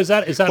stoked on that. Oh, is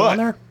that on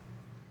there?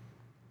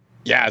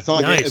 Yeah, it's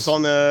on. Nice. It's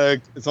on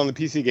the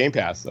PC Game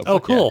Pass. So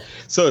cool.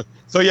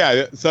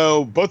 Yeah.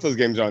 So both those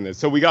games are on this.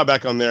 So we got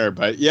back on there,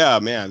 but yeah,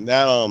 man,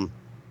 that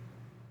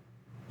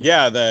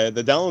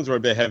the downloads were a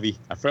bit heavy.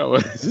 I forgot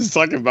what I was just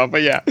talking about,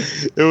 but yeah,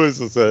 it was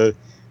just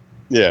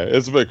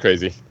it's a bit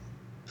crazy.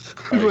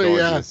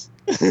 Anyways,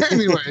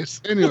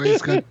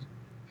 good.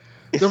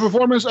 The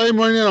performance, I'm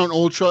running it on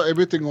Ultra,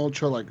 everything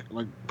Ultra, like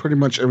pretty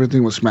much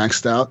everything was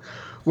maxed out.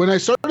 When I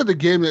started the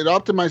game, it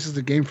optimizes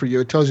the game for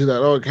you. It tells you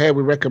that, okay,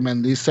 we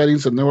recommend these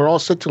settings, and they were all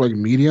set to like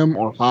medium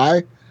or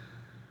high.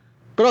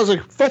 But I was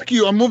like, fuck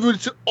you, I'm moving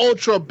to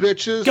Ultra,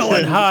 bitches.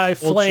 Going high,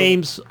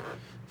 flames,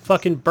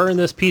 fucking burn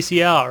this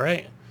PC out,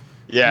 right?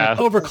 Yeah.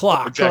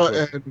 Overclock.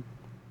 Exactly.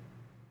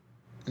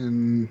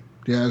 And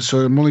yeah, so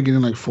I'm only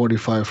getting like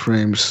 45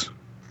 frames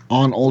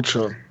on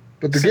Ultra.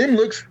 But the game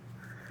looks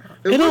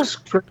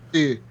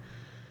crazy.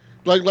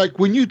 Like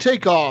when you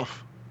take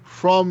off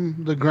from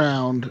the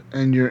ground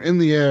and you're in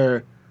the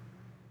air,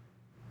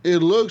 it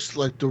looks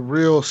like the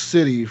real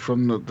city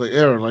from the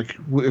air. Like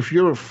if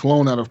you're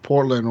flown out of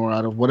Portland or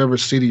out of whatever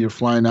city you're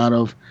flying out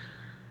of,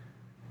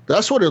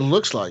 that's what it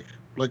looks like.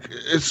 Like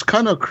it's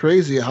kind of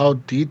crazy how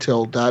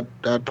detailed that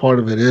part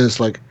of it is.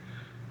 Like,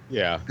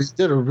 yeah, they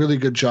did a really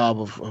good job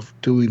of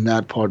doing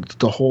that part.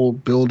 The whole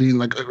building,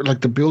 like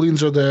the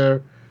buildings are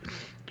there.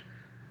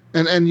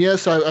 And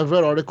yes, I've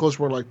read articles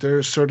where like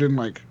there's certain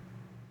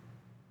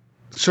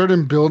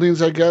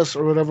buildings, I guess,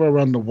 or whatever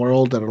around the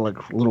world that are like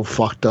a little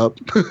fucked up.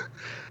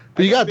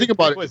 But you gotta think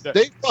about it. I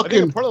think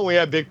in Portland we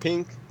had Big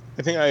Pink.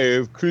 I think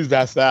I cruised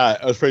past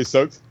that. I was pretty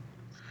stoked.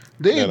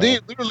 They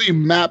literally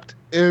mapped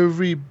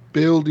every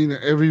building,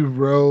 every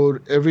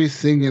road,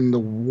 everything in the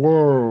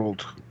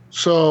world.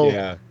 So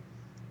yeah,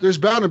 there's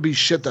bound to be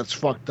shit that's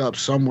fucked up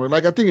somewhere.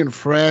 Like I think in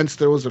France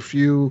there was a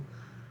few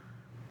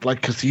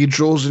like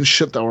cathedrals and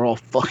shit that were all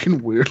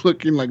fucking weird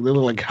looking, like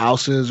little like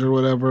houses or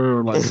whatever,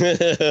 or like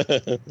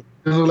they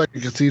look like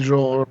a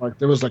cathedral, or like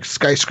there was like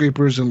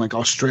skyscrapers in like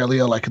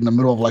Australia, like in the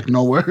middle of like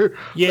nowhere.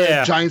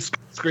 Yeah, giant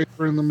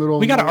skyscraper in the middle.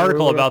 We got an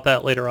article about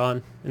that later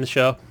on in the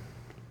show.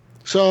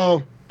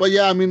 So, but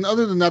yeah, I mean,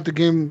 other than that, the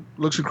game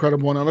looks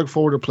incredible, and I look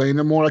forward to playing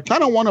it more. I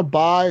kind of want to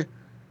buy.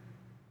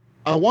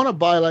 I want to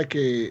buy like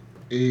a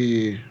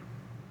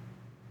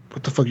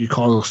what the fuck you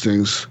call those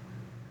things?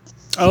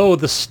 Oh,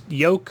 the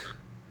yoke.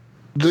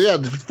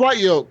 The flight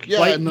yoke. Yeah,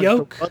 flight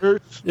yoke.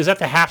 Is that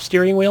the half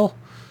steering wheel?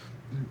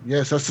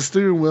 Yes, that's the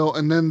steering wheel,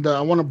 and then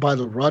I want to buy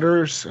the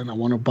rudders, and I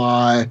want to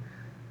buy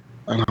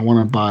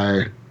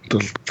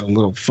the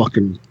little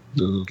fucking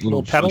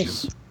little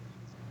pedals.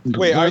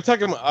 Wait, are you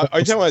talking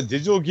about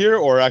digital gear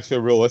or actually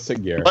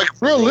realistic gear?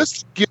 Like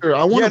realistic gear.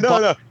 I want to buy.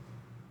 No.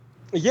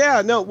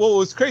 Yeah, no. Well, what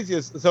was crazy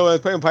is so I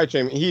was playing Pipe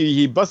Dream.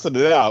 He busted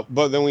it out,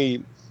 but then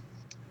we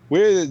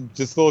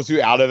just throw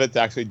you out of it to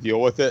actually deal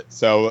with it.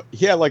 So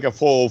he had like a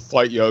full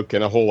flight yoke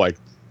and a whole like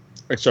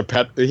extra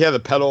he had the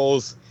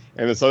pedals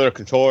and this other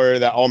controller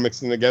that all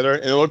mixed in together,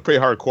 and it looked pretty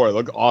hardcore. It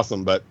looked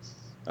awesome, but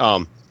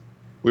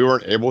we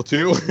weren't able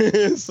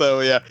to.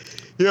 So yeah.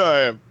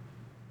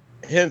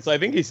 Hence, I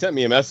think he sent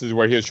me a message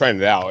where he was trying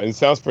it out, and it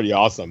sounds pretty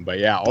awesome. But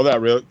yeah, all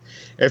that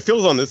it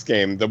feels on this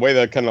game, the way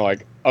that kind of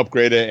like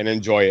upgrade it and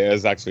enjoy it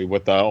is actually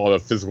with all the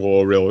physical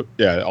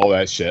all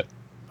that shit.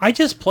 I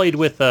just played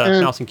with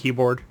mouse and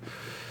keyboard.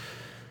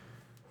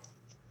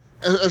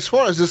 As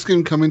far as this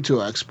game coming to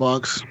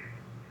Xbox,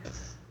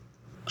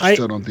 I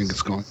still don't think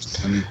it's going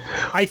to.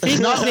 I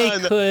think they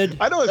could.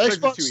 I don't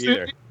expect it to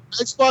either.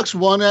 Xbox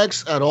One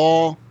X at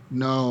all?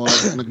 No,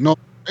 no.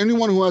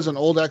 anyone who has an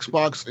old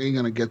Xbox ain't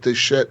gonna get this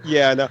shit.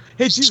 Yeah, no.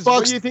 Hey, Jesus,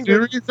 what Xbox do you think?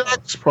 Series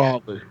X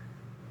probably.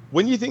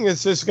 When do you think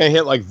it's just gonna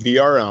hit like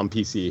VR on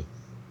PC?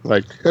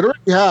 Like It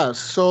already has.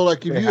 So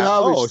like if you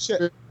have oh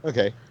shit.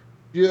 Okay.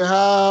 you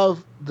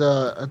have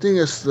I think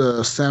it's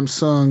the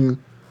Samsung,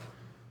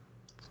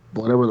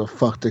 whatever the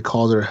fuck they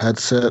call their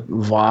headset,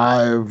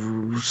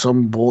 Vive,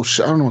 some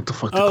bullshit. I don't know what the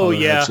fuck they call their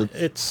headset.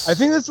 It's. I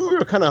think that's what we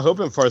were kind of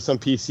hoping for, some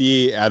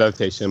PC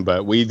adaptation,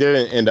 but we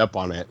didn't end up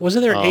on it.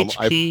 Wasn't there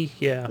HP?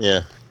 Yeah.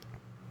 Yeah.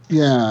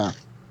 Yeah.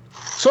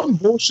 Some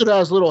bullshit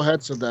ass little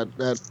headset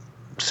that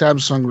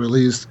Samsung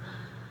released.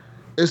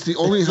 It's the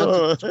only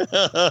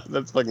headset,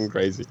 That's fucking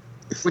crazy.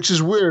 which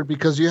is weird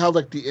because you have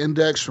like the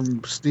Index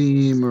from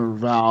Steam or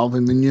Valve,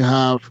 and then you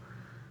have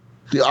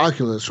the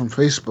Oculus from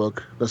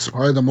Facebook. That's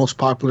probably the most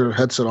popular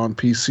headset on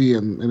PC,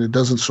 and it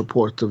doesn't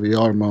support the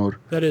VR mode.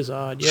 That is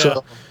odd. Yeah.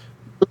 So,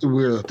 it's really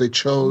weird that they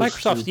chose.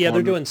 Microsoft, to they're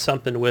fund it. doing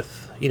something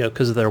with,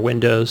 because of their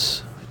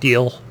Windows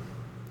deal.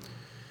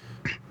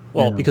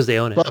 Well, Yeah. because they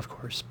own it, But- of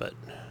course, but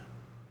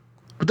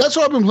But that's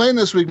what I've been playing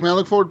this week, man. I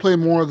look forward to playing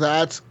more of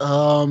that.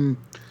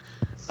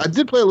 I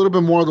did play a little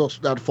bit more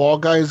of that Fall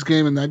Guys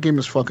game, and that game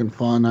is fucking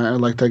fun. I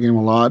like that game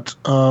a lot.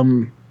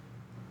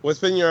 What's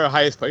been your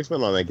highest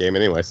placement on that game,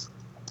 anyways?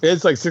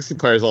 It's like 60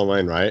 players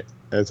online, right?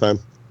 At a time.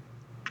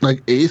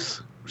 Like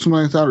 8th, something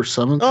like that, or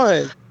 7th. Oh,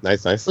 hey.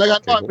 Nice. Like I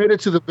Okay, thought I cool. made it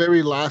to the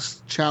very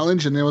last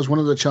challenge, and there was one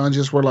of the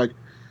challenges where like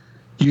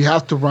you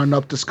have to run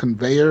up this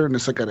conveyor, and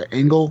it's like at an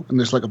angle, and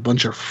there's like a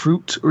bunch of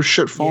fruit or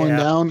shit falling Yeah.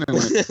 down, and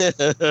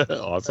like,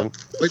 Awesome.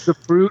 like the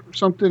fruit or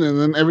something, and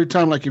then every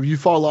time like if you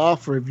fall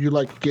off or if you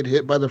like get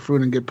hit by the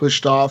fruit and get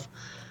pushed off,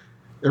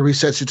 it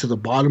resets you to the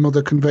bottom of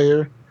the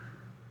conveyor.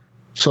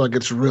 So like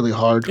it's really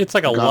hard. it's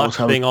like a God, I luck was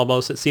having- thing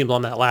almost, it seems,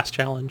 on that last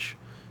challenge.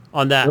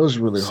 On that It was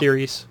really hard.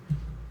 series.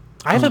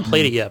 I haven't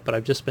played it yet, but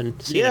I've just been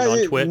seeing it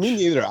on Twitch. Me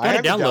neither. I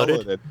Got it haven't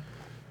downloaded.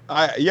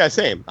 downloaded.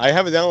 Same. I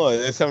have it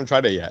downloaded. I just haven't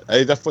tried it yet.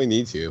 I definitely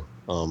need to.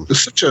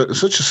 It's such a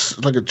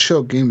like a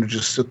chill game to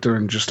just sit there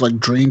and just like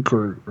drink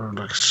or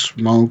like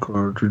smoke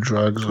or do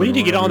drugs. We need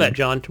to get on whatever. that,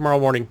 John, tomorrow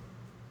morning.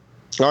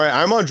 All right,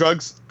 I'm on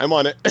drugs. I'm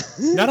on it.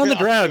 Not on the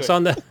drugs,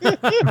 on the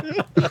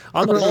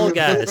on the Fall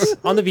Guys,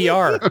 on the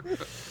VR.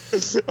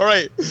 All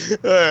right,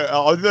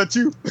 I'll do that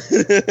too.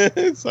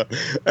 So,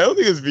 I don't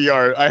think it's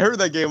VR. I heard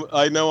that game.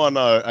 I know on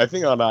I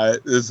think on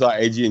this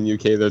AG in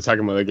UK they're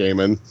talking about the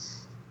game and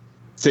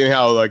seeing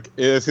how like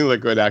it seems like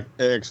it would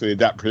actually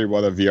adapt pretty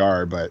well to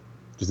VR, but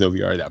there's no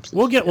VR adaptation.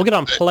 We'll get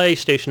on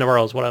PlayStation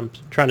tomorrow is what I'm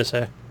trying to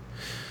say.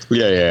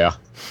 Yeah.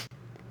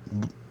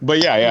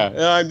 But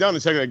yeah, I'm down to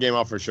check that game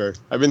out for sure.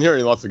 I've been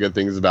hearing lots of good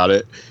things about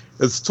it.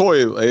 It's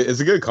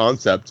a good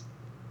concept.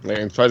 Like,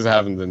 I'm surprised it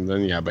haven't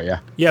then yeah, but yeah.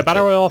 Yeah,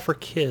 Battle Royale for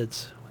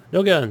kids.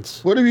 No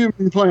guns. What have you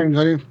been playing,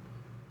 honey?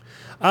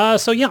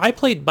 So yeah, I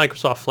played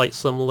Microsoft Flight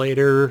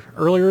Simulator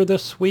earlier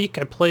this week.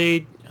 I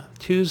played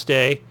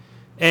Tuesday.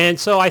 And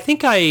so I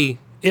think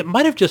it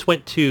might have just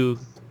went to,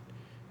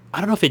 I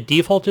don't know if it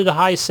defaulted to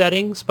high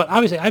settings, but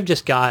obviously I've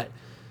just got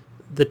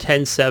the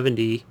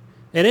 1070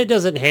 and it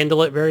doesn't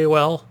handle it very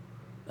well.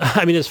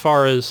 I mean, as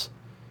far as,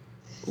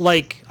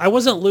 like, I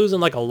wasn't losing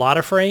like a lot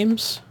of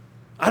frames.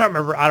 I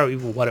don't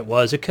even what it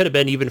was. It could have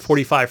been even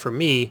 45 for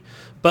me,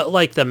 but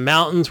like the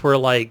mountains were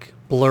like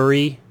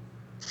blurry.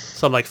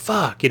 So I'm like,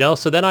 fuck,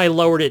 So then I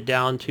lowered it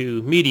down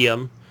to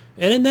medium,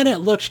 and then it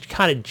looked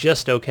kind of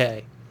just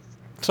okay.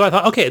 So I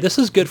thought, okay, this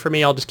is good for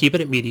me. I'll just keep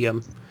it at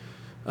medium.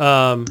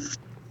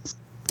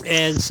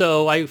 And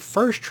so I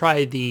first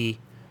tried the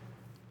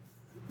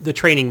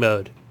training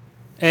mode.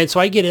 And so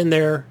I get in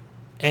there,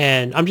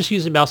 and I'm just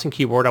using mouse and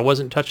keyboard. I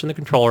wasn't touching the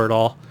controller at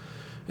all.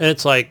 And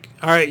it's like,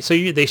 all right, so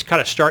they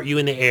kind of start you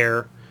in the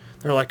air.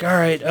 They're like, all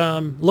right,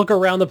 look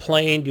around the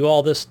plane, do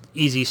all this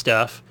easy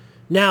stuff.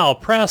 Now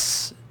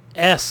press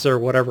S or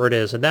whatever it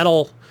is, and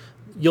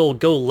you'll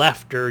go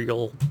left or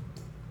you'll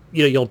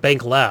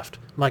bank left.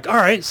 I'm like, all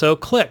right, so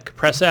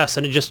press S,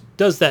 and it just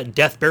does that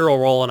death barrel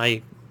roll, and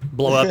I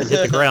blow up and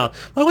hit the ground.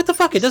 Well, what the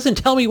fuck? It doesn't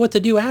tell me what to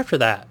do after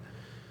that.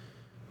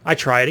 I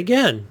try it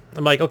again.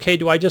 I'm like, okay,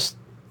 do I just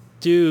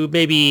do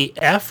maybe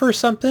F or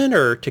something,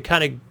 or to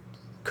kind of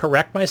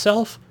correct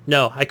myself?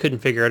 No, I couldn't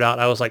figure it out.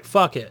 I was like,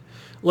 fuck it.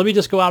 Let me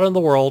just go out in the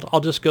world. I'll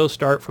just go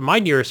start from my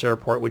nearest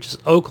airport, which is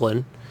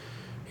Oakland,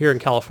 here in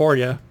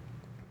California.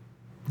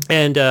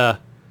 And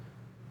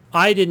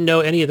I didn't know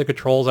any of the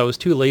controls. I was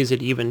too lazy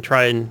to even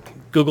try and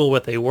Google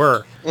what they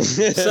were.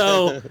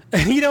 So,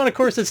 and of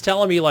course it's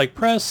telling me like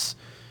press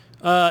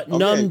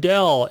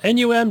NumDel,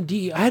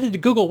 N-U-M-D. I had to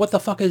Google what the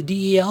fuck a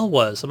DEL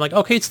was. I'm like,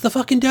 okay, it's the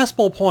fucking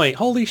decimal point.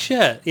 Holy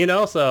shit.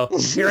 So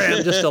here I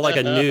am just like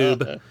a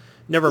noob.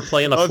 Never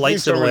playing a flight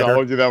simulator.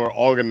 Terminology that we're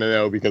all gonna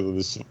know because of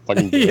this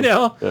fucking game.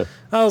 Yeah.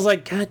 I was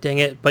like, God dang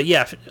it. But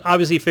yeah,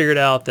 obviously figured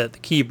out that the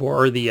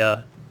keyboard or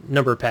the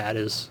number pad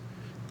is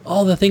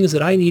all the things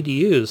that I need to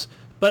use.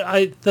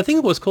 But the thing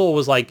that was cool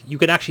was like you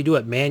can actually do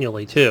it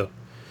manually too.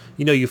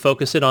 You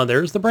focus it on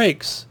there's the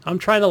brakes. I'm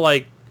trying to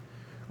like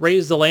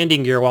raise the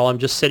landing gear while I'm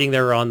just sitting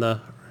there on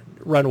the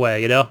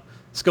runway,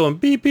 It's going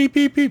beep, beep,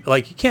 beep, beep.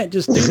 Like, you can't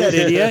just do that,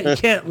 idiot. You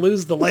can't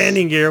lose the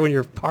landing gear when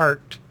you're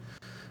parked.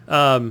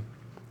 But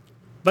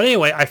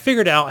anyway, I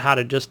figured out how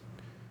to just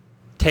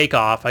take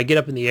off. I get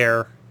up in the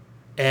air,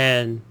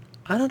 and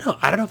I don't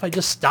know if I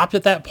just stopped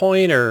at that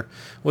point or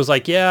was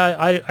like,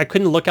 yeah, I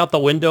couldn't look out the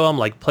window. I'm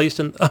like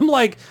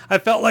I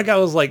felt like I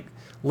was like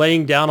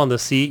laying down on the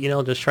seat,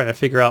 just trying to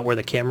figure out where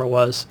the camera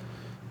was.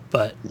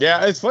 But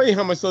yeah, it's funny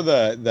how much of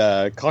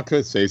the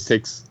cockpit space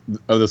takes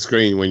of the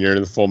screen when you're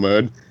in the full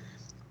mode.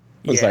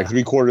 It's like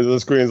 3/4 of the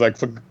screen is like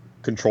for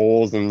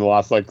controls, and the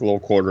last like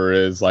little quarter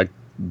is like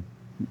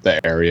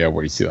the area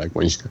where you see like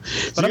when you.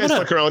 So you guys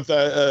fuck around with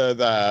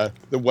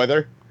the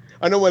weather.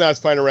 I know when I was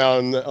flying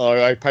around,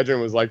 like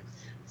Pedro was like,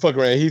 "Fuck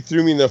around." He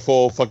threw me in the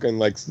full fucking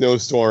like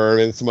snowstorm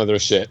and some other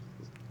shit.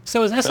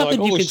 So is that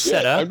something you can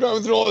set up? I'm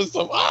driving through all this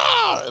stuff.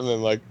 And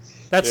then like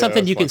that's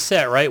something you can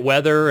set, right?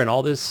 Weather and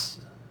all this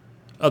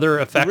other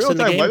effects in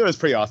the game. Weather is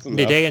pretty awesome.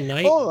 Day and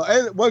night. Oh,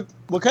 and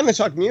what kind of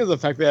shocked me is the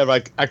fact they have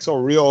like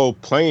actual real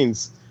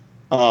planes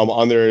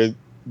on their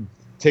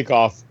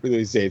takeoff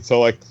release date. So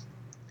like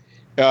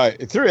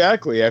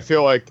theoretically, I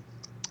feel like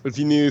if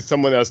you knew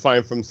someone that was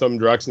flying from some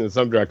direction to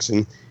some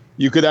direction,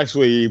 you could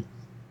actually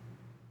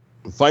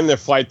find their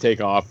flight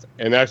takeoff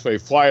and actually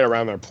fly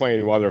around their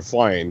plane while they're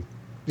flying.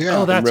 Yeah,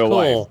 oh, that's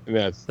cool.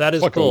 That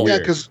is cool.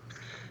 Weird. Yeah,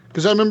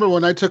 because I remember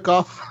when I took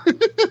off,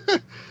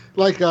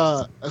 like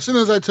as soon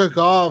as I took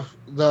off,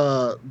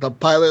 the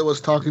pilot was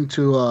talking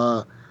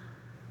to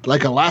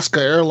like Alaska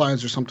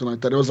Airlines or something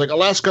like that. It was like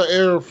Alaska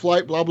Air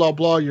flight, blah blah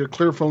blah. You're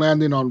clear for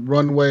landing on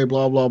runway,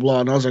 blah blah blah.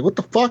 And I was like, what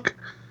the fuck?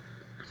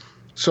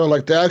 So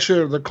like they're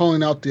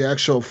calling out the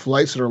actual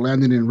flights that are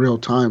landing in real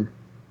time.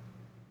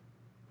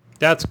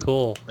 That's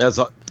cool. That's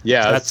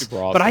super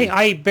awesome. But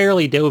I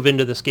barely dove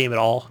into this game at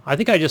all. I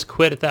think I just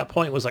quit at that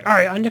point. Was like, all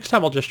right, next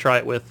time I'll just try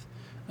it with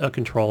a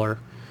controller,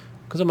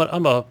 because I'm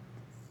a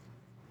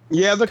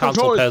the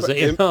controller peasant,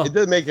 it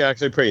did make it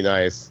actually pretty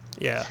nice.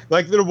 Yeah,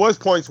 like there was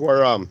points where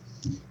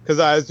because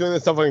I was doing the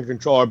stuff on the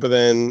controller, but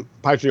then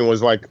Patreon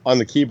was like on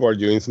the keyboard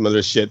doing some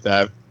other shit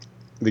that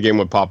the game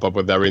would pop up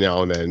with every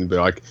now and then and be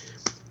like,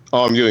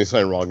 oh, I'm doing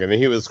something wrong, and then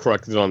he was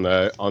corrected on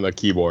the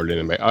keyboard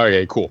and I'm like,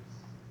 okay, cool.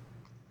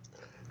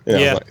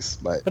 Yeah, nice,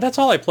 but that's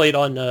all I played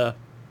on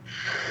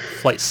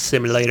Flight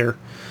Simulator.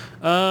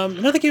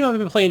 Another game I've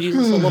been playing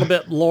Jesus a little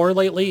bit more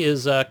lately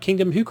is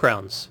Kingdom Who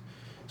Crowns.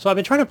 So I've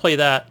been trying to play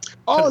that.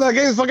 Oh, that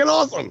game's fucking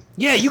awesome!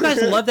 Yeah, you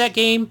guys love that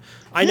game.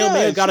 I know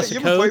Mayo got us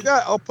a code. Played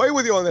that? I'll play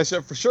with you on that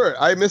shit for sure.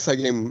 I miss that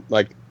game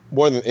like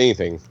more than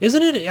anything.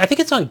 Isn't it? I think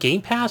it's on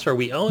Game Pass or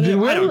we own it.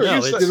 I don't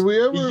know. Did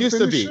we ever it used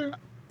to be. it?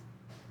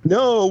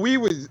 No,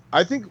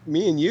 I think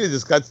me and you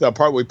just got to the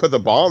part where we put the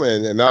bomb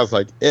in, and that was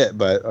like it.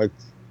 But like,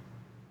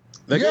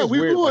 yeah, we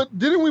blew it.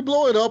 Didn't we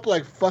blow it up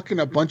like fucking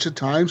a bunch of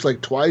times,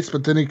 like twice?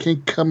 But then it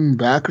can't come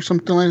back or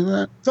something like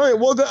that. Sorry,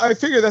 well, I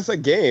figure that's a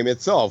game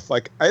itself.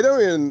 Like, I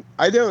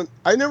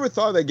never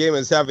thought of that game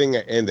as having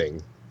an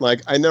ending.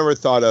 Like, I never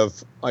thought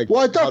of like.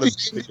 Well, I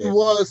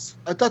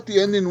thought the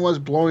ending was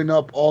blowing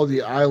up all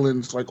the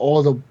islands, like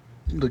all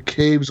the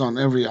caves on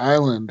every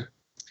island.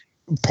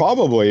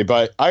 Probably,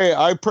 but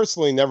I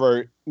personally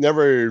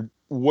never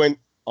went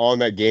on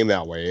that game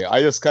that way.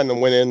 I just kind of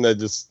went in to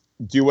just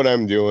do what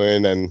I'm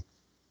doing and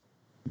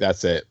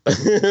that's it.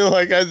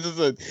 Like, I just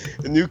a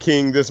new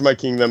king. This is my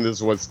kingdom. This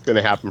is what's going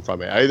to happen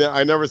from it.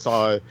 I never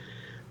saw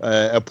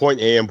a point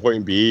A and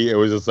point B. It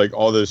was just like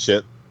all this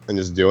shit and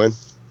just doing.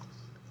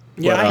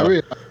 Yeah,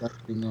 but,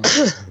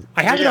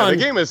 I have it on. The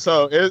game is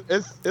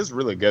it's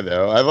really good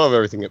though. I love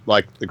everything,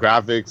 like the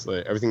graphics,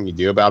 like everything you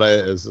do about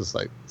it is just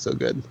like so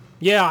good.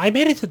 Yeah, I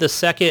made it to the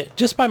second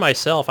just by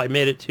myself. I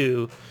made it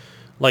to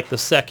like the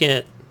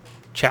second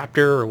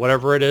chapter or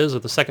whatever it is, or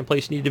the second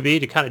place you need to be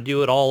to kind of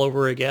do it all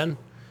over again.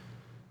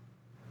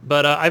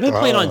 But I've been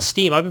playing on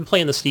Steam. I've been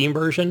playing the Steam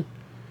version,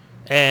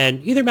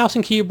 and either mouse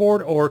and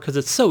keyboard, or because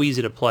it's so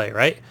easy to play,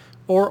 right?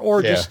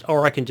 Or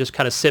I can just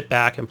kind of sit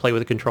back and play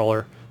with a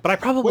controller. But I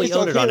probably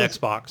own it on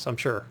Xbox, I'm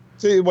sure.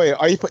 So wait,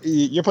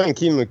 you're playing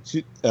Kingdom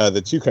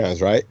the Two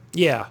Crowns, right?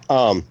 Yeah.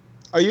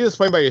 Are you just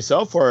playing by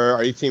yourself, or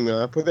are you teaming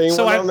up with anyone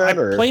on that?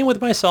 I'm playing with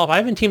myself. I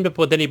haven't teamed up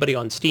with anybody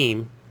on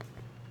Steam.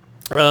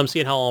 I'm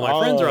seeing how all my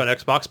friends are on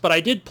Xbox, but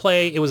I did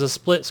play. It was a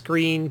split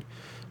screen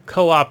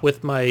co-op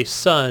with my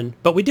son,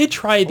 but we did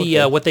try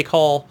the what they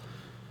call,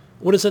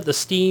 what is it, the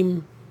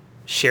Steam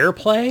share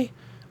play.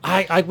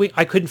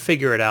 I couldn't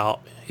figure it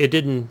out. It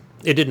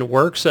didn't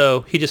work,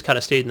 so he just kind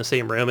of stayed in the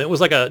same room. It was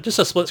like just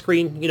a split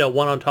screen,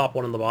 one on top,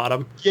 one on the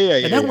bottom.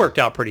 And that worked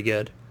out pretty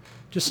good.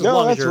 Just as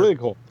long as you're, really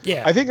cool.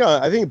 Yeah, I think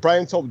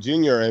Brian Tulp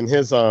Jr. and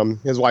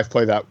his wife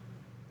play that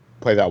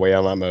way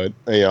on that mode,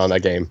 on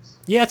that game.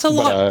 Yeah, it's a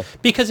lot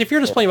because if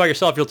you're just playing by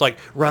yourself, you'll like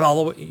run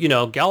all the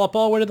way, gallop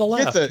all the way to the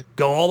left,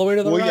 go all the way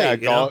to the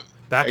right,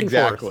 back and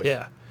forth.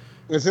 Yeah.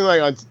 It seemed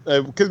like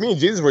because me and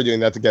Jesus were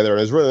doing that together, and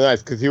it was really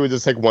nice because he would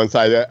just take one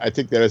side, I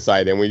take the other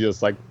side, and we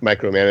just like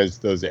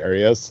micromanage those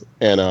areas,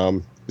 and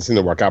it seemed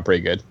to work out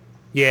pretty good.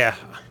 Yeah,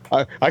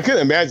 I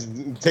couldn't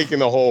imagine taking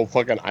the whole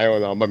fucking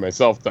island on by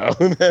myself though.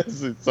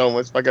 There's so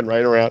much fucking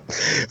right around.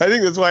 I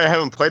think that's why I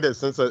haven't played it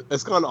since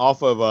it's gone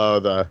off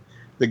of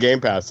the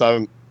Game Pass.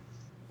 So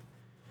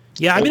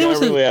yeah, I mean,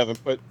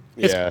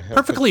 it's yeah,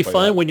 perfectly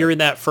fun when you're in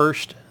that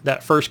first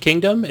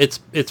kingdom.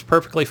 It's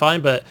perfectly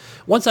fine, but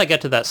once I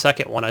get to that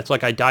second one, it's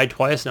like I died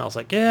twice, and I was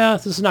like, yeah,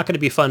 this is not going to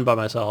be fun by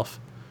myself.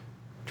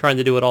 Trying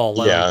to do it all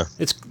alone. Yeah,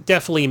 it's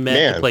definitely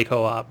meant to play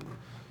co-op.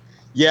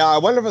 Yeah, I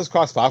wonder if it's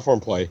cross-platform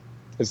play.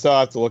 I still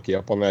have to look you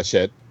up on that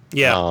shit.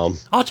 Yeah,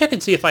 I'll check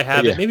and see if I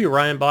have it. Maybe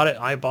Ryan bought it.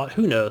 I bought.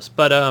 Who knows?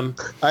 But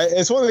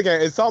it's one of the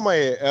games. It's on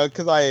my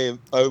because I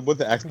with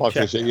the Xbox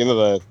and shit. You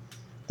know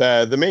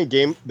the main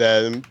game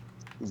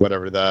what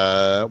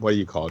do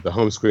you call it? The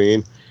home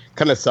screen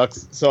kind of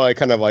sucks. So I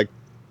kind of like.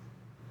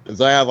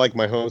 So I have like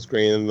my home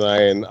screen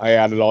and I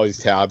added all these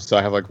tabs. So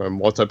I have like my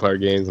multiplayer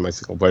games and my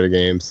single player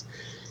games.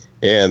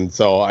 And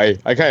so I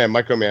kind of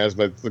micromanage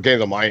the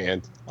games on my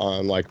end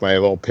on like my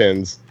little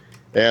pins.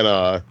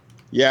 And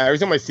yeah, every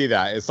time I see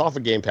that, it's off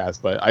of Game Pass,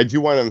 but I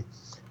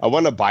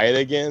want to buy it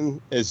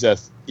again. It's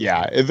just,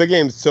 the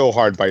game's so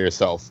hard by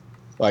yourself.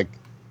 Like,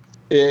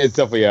 it's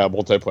definitely a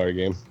multiplayer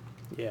game.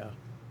 Yeah.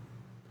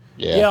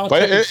 Yeah,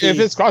 but if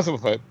it's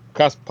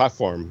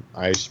cross-platform,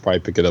 I should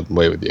probably pick it up and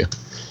play with you.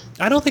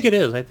 I don't think it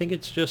is. I think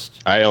it's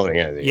just... I don't think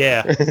it is.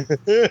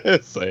 Yeah.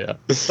 So, yeah.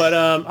 But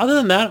other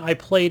than that, I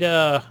played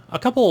a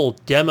couple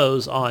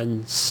demos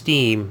on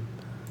Steam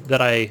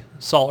that I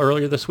saw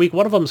earlier this week.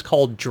 One of them is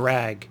called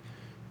Drag,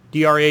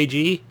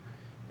 D-R-A-G.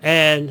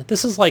 And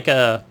this is like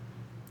a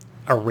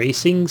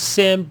racing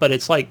sim, but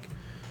it's like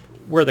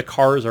where the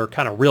cars are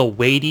kind of real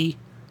weighty.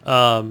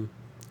 And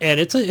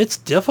it's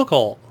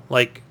difficult.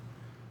 Like,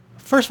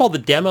 first of all, the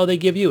demo they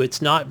give you,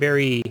 it's not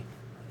very...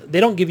 They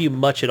don't give you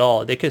much at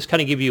all. They just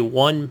kind of give you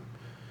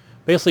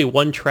basically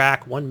one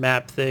track, one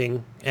map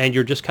thing, and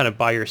you're just kind of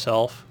by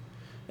yourself.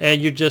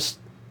 And it just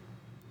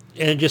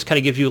kind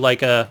of gives you like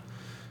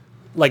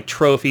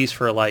trophies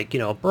for like,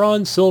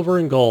 bronze, silver,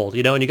 and gold,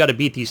 and you got to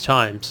beat these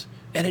times.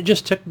 And it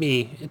took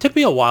me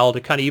a while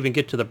to kind of even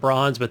get to the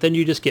bronze, but then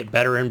you just get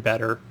better and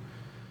better.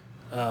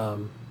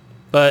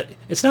 But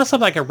it's not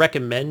something I can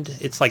recommend.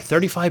 It's like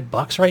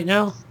 $35 right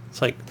now.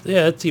 It's like,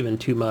 yeah, it's even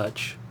too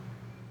much.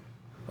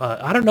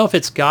 I don't know if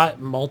it's got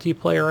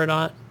multiplayer or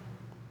not.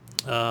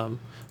 But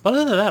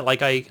other than that,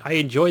 like I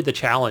enjoyed the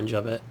challenge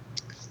of it.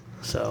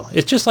 So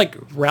it's just like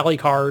rally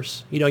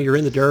cars. You're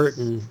in the dirt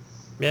and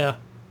yeah.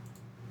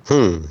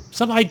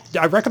 Something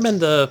I recommend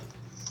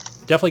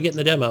definitely getting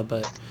the demo,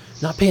 but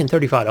not paying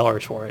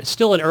 $35 for it. It's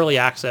still in early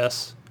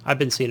access. I've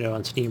been seeing it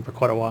on Steam for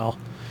quite a while.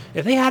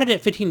 If they had it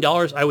at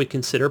 $15, I would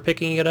consider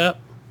picking it up.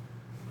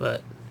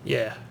 But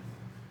yeah,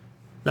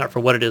 not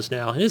for what it is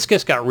now. And it's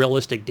just got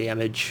realistic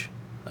damage.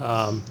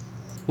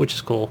 Which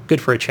is cool. Good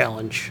for a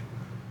challenge.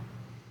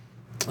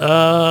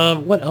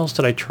 What else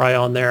did I try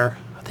on there?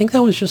 I think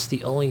that was just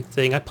the only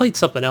thing. I played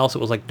something else. It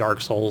was like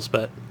Dark Souls,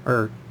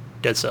 or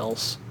Dead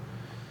Cells.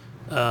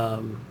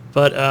 Over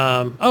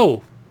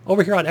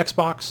here on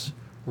Xbox,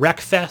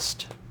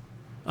 Wreckfest.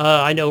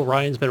 I know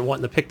Ryan's been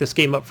wanting to pick this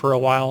game up for a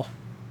while.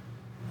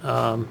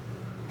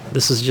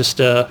 This is just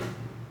what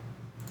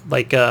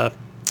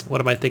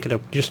am I thinking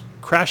of? Just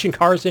crashing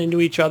cars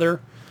into each other.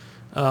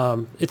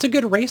 It's a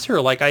good racer.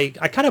 Like I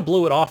kind of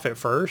blew it off at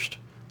first,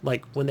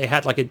 like when they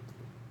had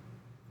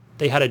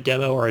a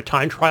demo or a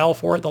time trial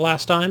for it the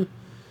last time,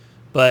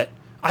 but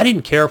I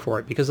didn't care for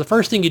it because the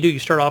first thing you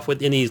start off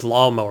with in these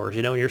lawnmowers,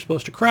 and you're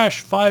supposed to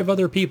crash 5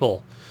 other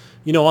people,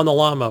 on the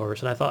lawnmowers.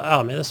 And I thought,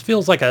 oh man, this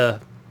feels like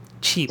a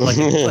cheap, like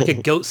a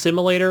goat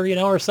simulator,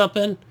 or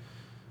something.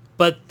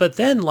 But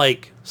then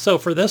so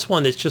for this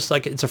one, it's just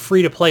like, it's a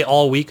free to play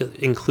all week,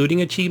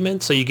 including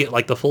achievements. So you get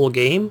like the full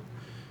game.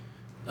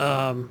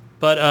 I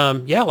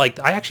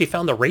actually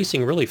found the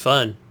racing really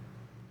fun.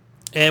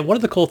 And one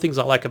of the cool things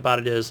I like about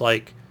it is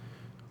like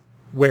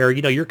where,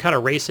 you're kind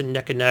of racing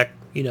neck and neck,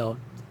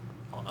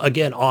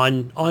 again,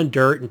 on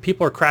dirt, and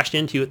people are crashing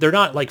into you. They're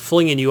not like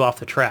flinging you off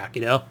the track,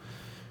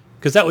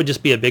 because that would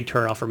just be a big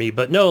turnoff for me.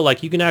 But no,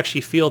 like you can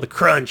actually feel the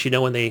crunch,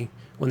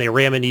 when they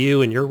ram into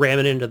you and you're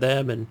ramming into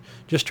them and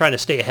just trying to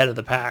stay ahead of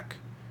the pack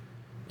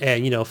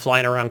and,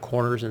 flying around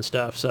corners and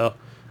stuff. So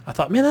I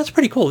thought, man, that's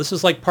pretty cool. This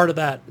is like part of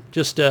that,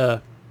 just,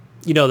 the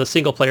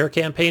single player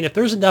campaign. If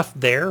there's enough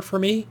there for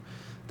me,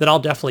 then I'll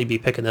definitely be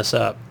picking this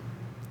up.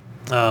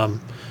 A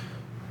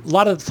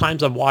lot of the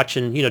times I'm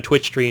watching,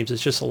 Twitch streams,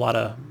 it's just a lot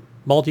of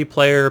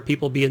multiplayer,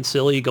 people being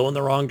silly, going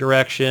the wrong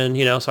direction,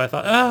 so I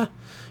thought,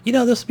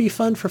 this would be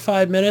fun for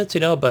 5 minutes,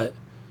 but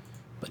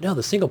no,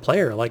 the single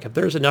player, like if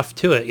there's enough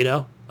to it,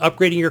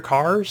 upgrading your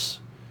cars,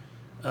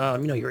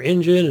 your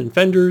engine and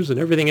fenders and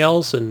everything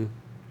else. And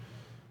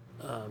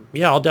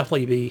I'll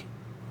definitely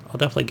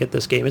get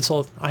this game.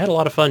 I had a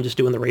lot of fun just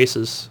doing the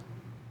races.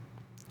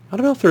 I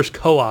don't know if there's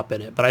co-op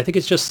in it, but I think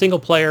it's just single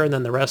player, and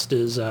then the rest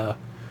is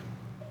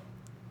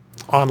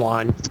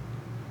online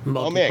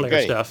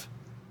multiplayer stuff.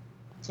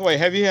 So wait,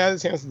 have you had a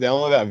chance to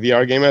download that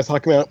VR game I was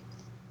talking about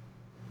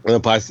on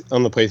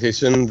the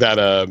PlayStation,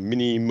 that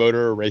Mini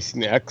Motor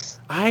Racing X?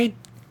 I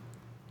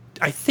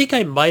I think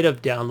I might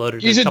have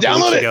downloaded You it should a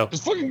couple download weeks it. ago.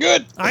 It's fucking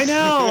good. I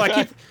know.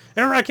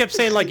 I kept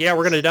saying like, yeah,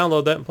 we're gonna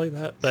download that and play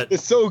that, but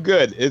It's so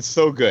good. It's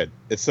so good.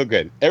 It's so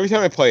good. Every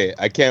time I play it,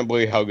 I can't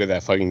believe how good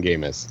that fucking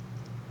game is.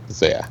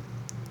 So yeah,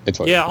 it's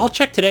fun. yeah, I'll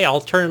check today. I'll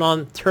turn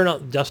on,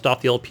 dust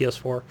off the old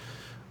PS4.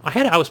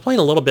 I was playing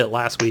a little bit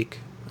last week.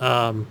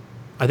 I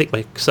think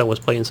my son was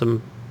playing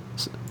some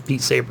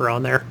Beat Saber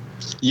on there.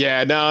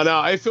 Yeah, no,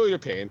 I feel your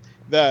pain.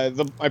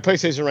 My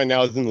PlayStation right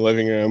now is in the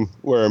living room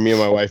where me and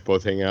my wife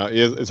both hang out.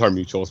 It's our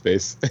mutual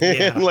space.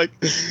 Yeah. And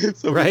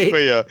so right.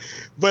 Yeah.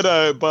 But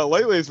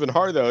lately it's been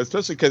hard though,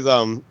 especially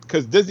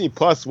because Disney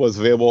Plus was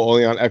available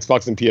only on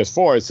Xbox and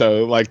PS4.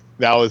 So like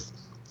that was,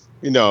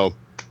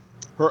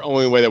 her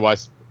only way to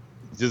watch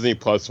Disney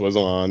Plus was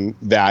on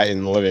that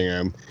in the living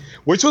room,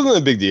 which wasn't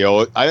a big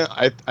deal.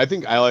 I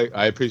think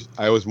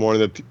I was more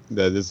in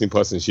the Disney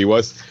Plus than she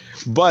was.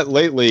 But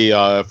lately,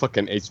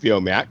 fucking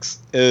HBO Max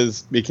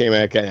became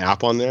like an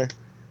app on there.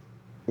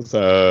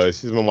 So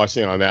she's been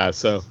watching on that.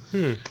 So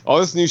all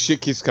this new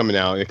shit keeps coming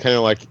out. It kind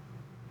of like,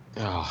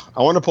 I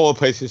want to pull a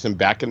PlayStation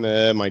back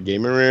into my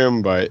gaming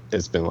room, but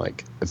it's been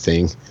like a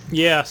thing.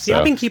 Yeah, see,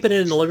 I've been keeping it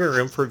in the living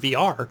room for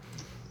VR.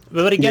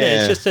 But again,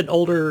 It's just an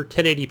older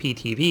 1080p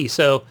TV.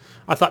 So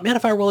I thought, man,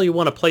 if I really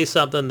want to play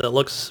something that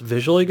looks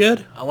visually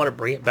good, I want to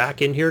bring it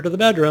back in here to the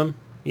bedroom,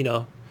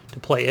 to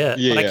play it.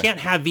 Yeah. But I can't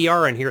have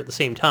VR in here at the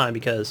same time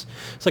because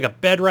it's like a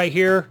bed right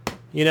here,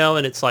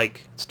 and it's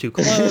like, it's too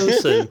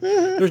close and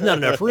there's not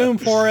enough room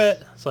for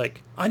it. It's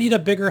like, I need a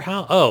bigger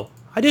house. Oh,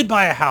 I did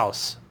buy a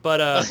house, but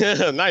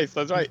nice,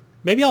 that's right.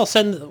 Maybe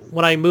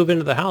when I move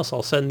into the house,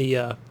 I'll send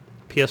the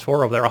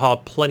PS4 over there. I'll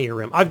have plenty of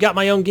room. I've got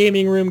my own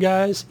gaming room,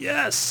 guys.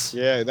 Yes.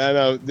 Yeah,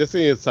 no, this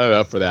thing is set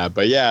up for that.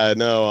 But yeah,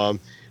 no,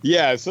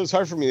 so it's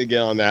hard for me to get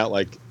on that,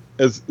 like,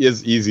 as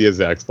easy as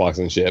the Xbox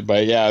and shit.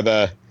 But yeah,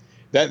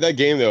 that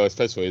game, though,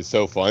 especially, is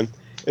so fun.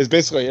 It's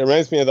basically, it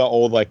reminds me of the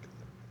old, like,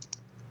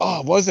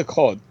 what is it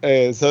called?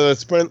 So the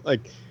Sprint,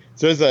 like,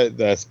 so there's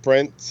the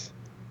Sprint,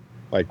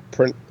 like,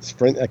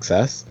 Sprint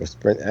XS or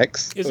Sprint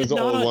X. Is it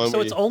not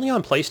so it's only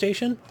on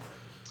PlayStation?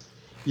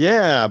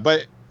 Yeah,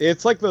 but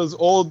it's like those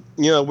old,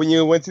 when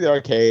you went to the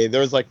arcade,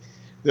 there's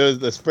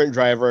the Sprint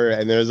driver,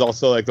 and there's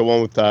also, like, the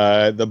one with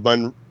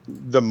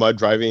the mud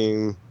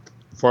driving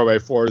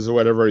 4x4s or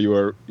whatever you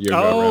were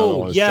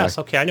Oh, yes.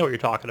 Okay, I know what you're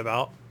talking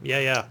about.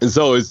 Yeah. And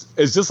so it's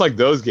just like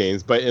those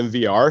games, but in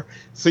VR.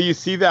 So you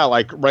see that,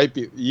 like,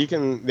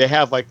 they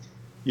have, like,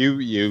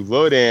 you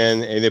load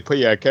in and they put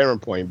you at a camera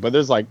point, but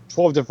there's like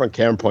 12 different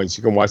camera points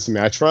you can watch the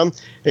match from,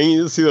 and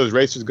you just see those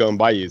racers going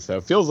by you. So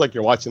it feels like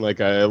you're watching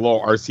like a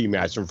little RC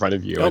match in front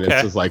of you. Okay. And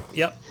it's just like,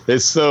 yep.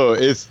 It's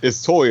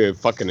totally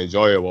fucking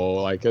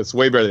enjoyable. Like, it's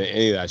way better than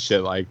any of that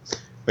shit. Like,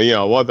 I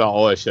loved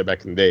all that shit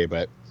back in the day,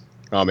 but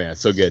oh man,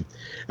 it's so good.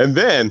 And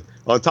then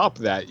on top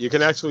of that, you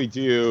can actually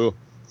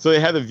so they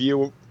have a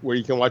view where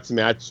you can watch the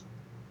match,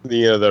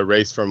 the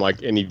race from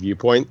like any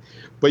viewpoint,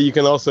 but you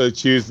can also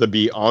choose to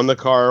be on the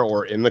car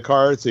or in the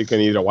car. So you can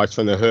either watch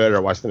from the hood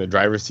or watch from the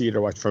driver's seat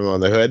or watch from on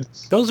the hood.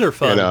 Those are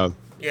fun. And,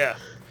 yeah.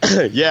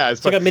 Yeah.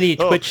 It's like a mini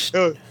Twitch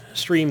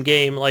stream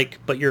game,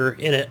 but you're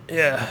in it.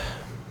 Yeah.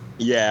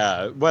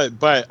 Yeah,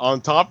 but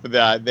on top of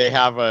that, they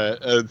have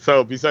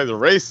so besides the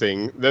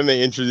racing, then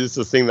they introduced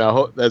this thing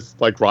that's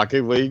like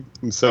Rocket League.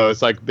 So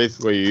it's like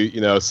basically,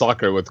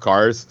 soccer with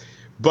cars.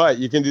 But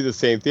you can do the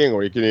same thing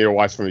where you can either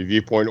watch from a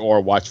viewpoint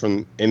or watch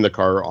from in the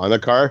car or on the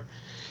car.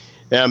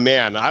 And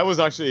man, I was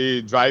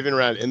actually driving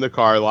around in the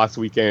car last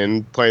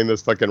weekend playing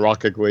this fucking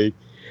Rocket League.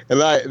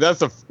 And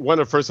that's one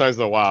of the first times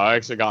in a while I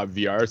actually got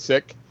VR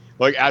sick.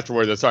 Like,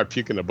 afterwards, I started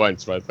puking a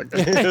bunch. But I was like,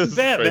 I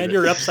bet, man,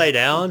 you're upside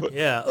down.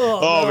 Yeah.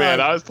 Oh man,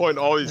 I was playing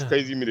all these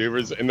crazy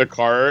maneuvers in the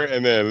car.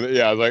 And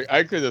then, I was like,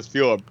 I could just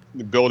feel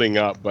it building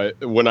up. But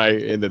when I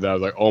ended, I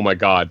was like, oh my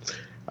God,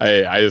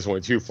 I just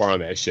went too far on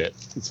that shit.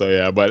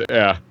 So,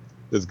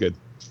 it's good.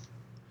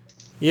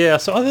 Yeah,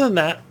 so other than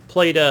that,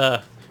 played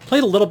a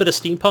little bit of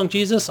Steampunk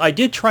Jesus. I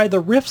did try the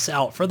rifts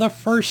out for the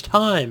first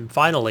time,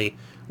 finally,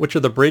 which are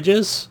the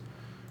bridges.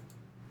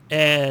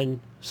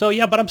 And so,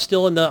 yeah, but I'm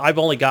still I've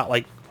only got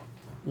like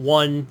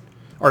 1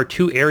 or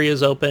 2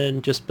 areas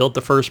open, just built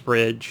the first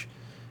bridge.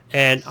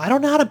 And I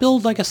don't know how to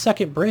build like a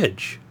second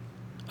bridge.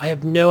 I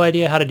have no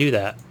idea how to do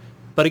that.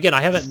 But again,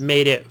 I haven't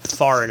made it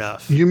far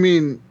enough. You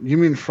mean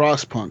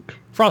Frostpunk?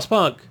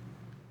 Frostpunk.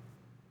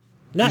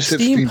 Not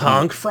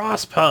Steampunk,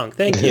 Frostpunk.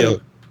 Thank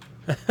you.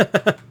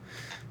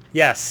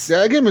 Yes. Yeah,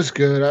 that game is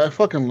good. I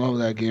fucking love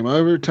that game.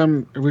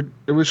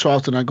 Every so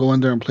often I go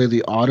in there and play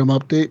the Autumn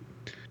update.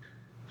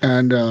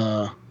 And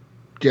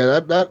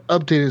that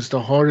update is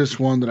the hardest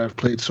one that I've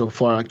played so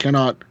far. I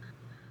cannot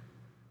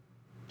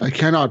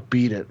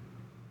beat it.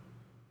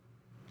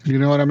 You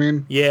know what I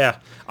mean? Yeah.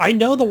 I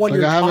know the one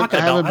you're talking about.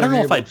 I don't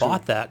know if I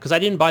bought to. that because I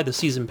didn't buy the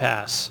season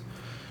pass.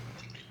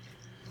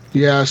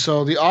 Yeah,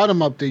 so the Autumn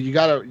update,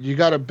 you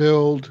gotta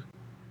build.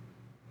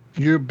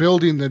 You're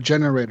building the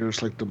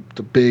generators, like the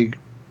big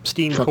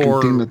Steam fucking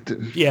core. thing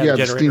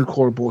the Steam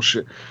core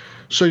bullshit.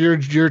 So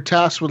you're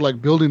tasked with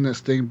like building this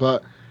thing,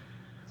 but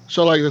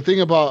so like the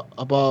thing about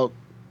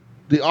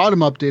the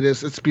autumn update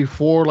is it's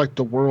before like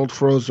the world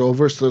froze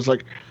over, so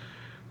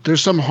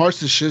there's some harsh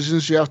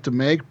decisions you have to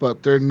make,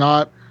 but they're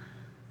not.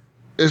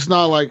 It's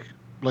not like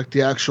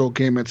the actual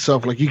game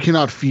itself. Like you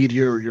cannot feed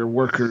your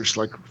workers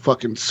like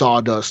fucking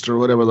sawdust or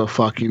whatever the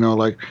fuck, you know,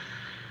 like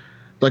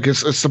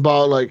it's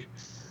about like,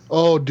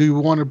 oh, do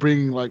we want to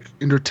bring like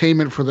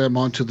entertainment for them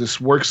onto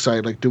this work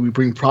site? Like, do we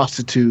bring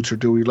prostitutes, or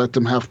do we let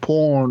them have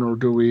porn, or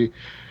do we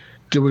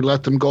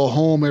let them go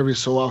home every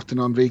so often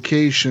on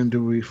vacation?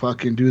 Do we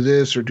fucking do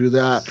this or do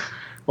that?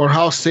 Or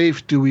how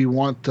safe do we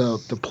want the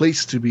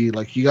place to be?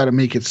 Like, you got to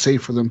make it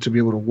safe for them to be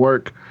able to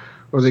work,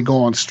 or they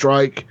go on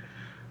strike.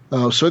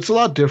 So it's a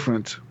lot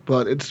different,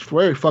 but it's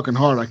very fucking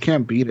hard. I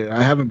can't beat it.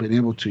 I haven't been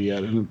able to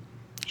yet.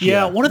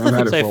 Yeah, one of the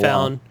things I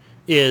found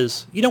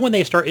is, you know, when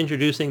they start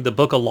introducing the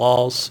Book of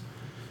Laws,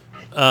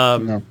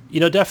 you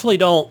know, definitely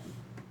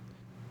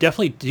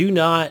do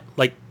not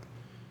like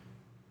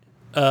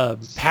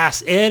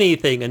pass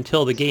anything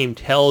until the game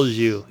tells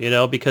you, you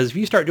know, because if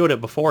you start doing it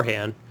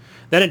beforehand,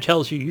 then it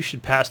tells you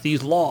should pass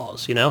these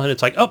laws, you know, and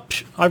it's like, oh,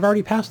 I've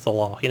already passed the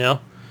law, you know,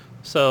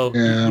 so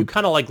you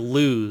kind of like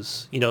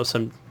lose, you know,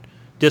 some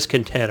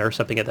discontent or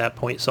something at that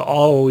point. So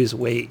always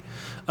wait.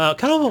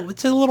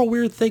 It's a little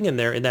weird thing in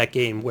there in that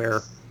game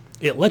where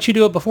it lets you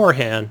do it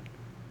beforehand.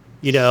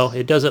 You know,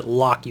 it doesn't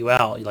lock you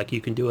out. Like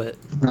you can do it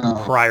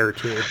prior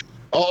to.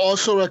 I'll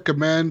also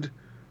recommend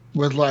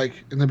with like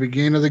in the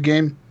beginning of the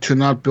game to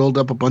not build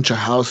up a bunch of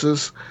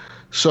houses.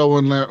 So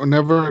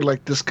whenever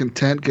like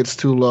discontent gets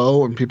too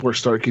low and people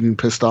start getting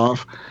pissed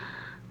off,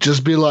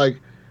 just be like,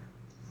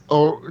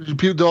 or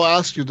people, they'll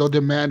ask you, they'll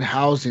demand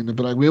housing. They'll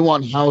be like, we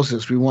want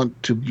houses. We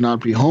want to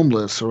not be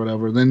homeless or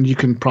whatever. Then you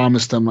can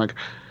promise them like,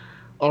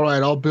 all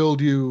right, I'll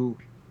build you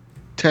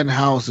 10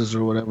 houses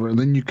or whatever. And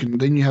then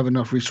you have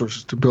enough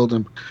resources to build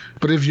them.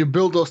 But if you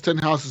build those 10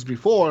 houses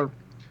before,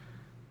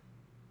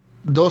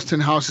 those 10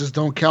 houses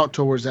don't count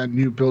towards that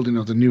new building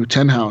of the new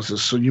 10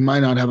 houses. So you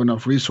might not have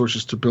enough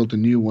resources to build the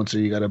new ones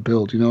that you got to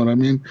build. You know what I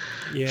mean?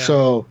 Yeah.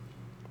 So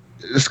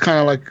it's kind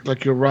of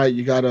like you're right.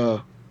 You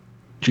gotta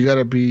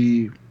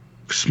be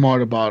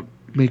smart about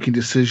making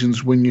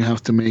decisions when you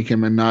have to make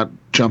them and not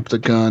jump the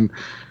gun,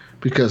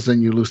 because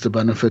then you lose the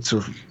benefits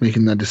of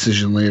making that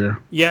decision later.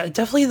 Yeah,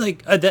 definitely.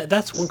 Like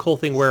that's one cool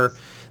thing where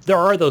there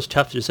are those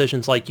tough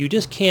decisions. Like you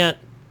just can't.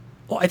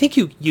 Well, I think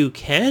you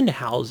can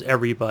house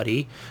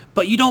everybody,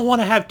 but you don't want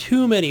to have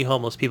too many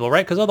homeless people,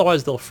 right? Because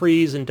otherwise they'll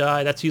freeze and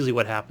die. That's usually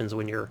what happens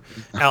when you're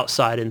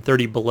outside in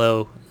 30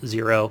 below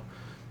zero.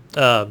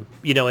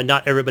 You know, and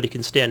not everybody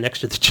can stand next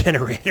to the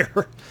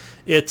generator.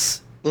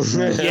 It's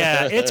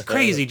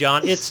crazy,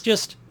 John. It's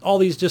just all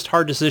these just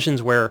hard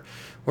decisions where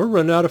we're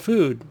running out of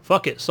food.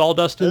 Fuck it,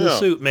 sawdust in the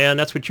soup, man.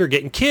 That's what you're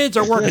getting. Kids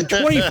are working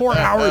 24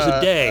 hours a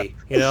day.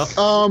 You know.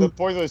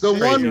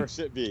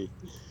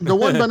 The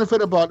one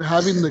benefit about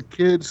having the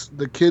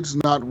kids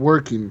not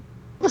working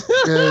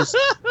is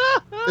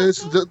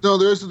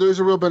there's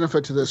a real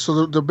benefit to this.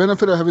 So the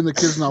benefit of having the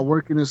kids not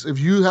working is if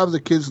you have the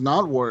kids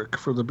not work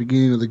for the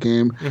beginning of the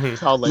game,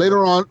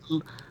 later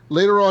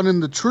on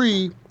in the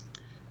tree,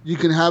 you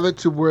can have it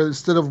to where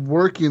instead of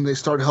working, they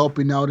start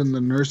helping out in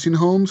the nursing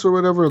homes or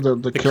whatever,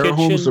 the care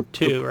homes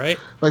too, right?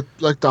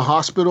 Like the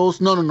hospitals.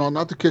 No,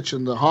 not the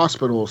kitchen, the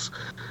hospitals.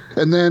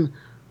 And then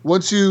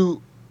once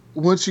you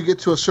get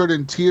to a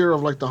certain tier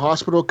of like the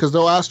hospital, because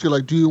they'll ask you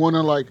like, do you want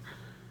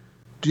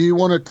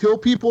to kill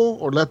people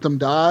or let them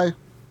die,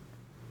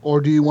 or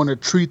do you want to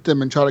treat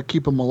them and try to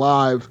keep them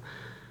alive?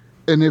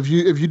 And if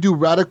you do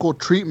radical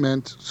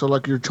treatment, so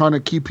like you're trying to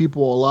keep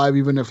people alive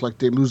even if like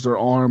they lose their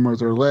arm or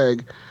their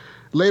leg,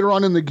 later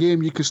on in the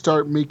game you can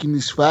start making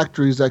these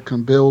factories that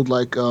can build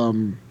like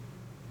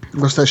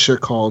what's that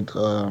shit called?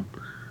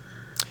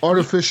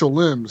 Artificial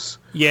limbs.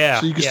 Yeah.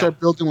 So you can start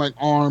building like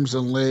arms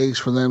and legs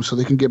for them so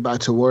they can get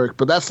back to work.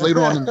 But that's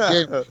later on in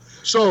the game.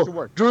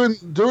 So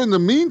during the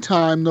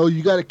meantime, though,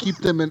 you got to keep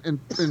them in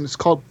it's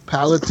called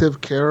palliative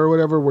care or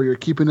whatever, where you're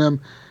keeping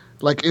them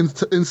like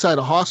inside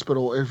a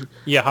hospital.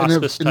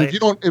 Hospice type. If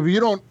you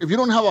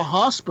don't have a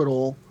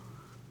hospital,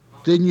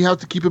 then you have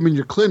to keep them in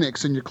your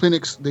clinics. And your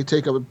clinics, they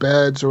take up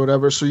beds or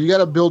whatever. So you got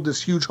to build this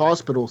huge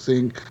hospital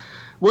thing.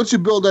 Once you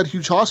build that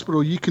huge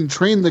hospital, you can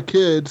train the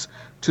kids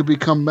to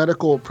become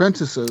medical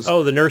apprentices.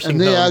 Oh, the nursing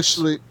homes.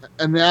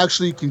 They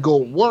actually can go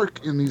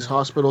work in these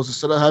hospitals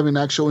instead of having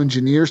actual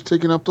engineers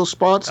taking up those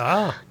spots.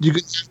 You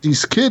can have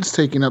these kids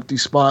taking up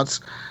these spots,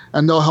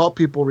 and they'll help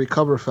people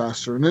recover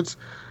faster. And it's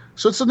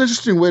an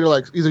interesting way to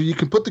like either you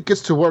can put the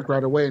kids to work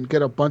right away and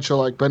get a bunch of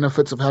like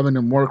benefits of having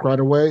them work right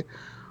away,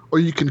 or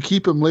you can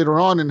keep them later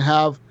on and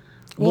have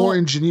more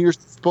engineers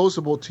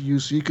disposable to you,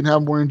 so you can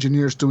have more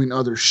engineers doing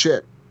other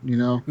shit. You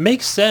know,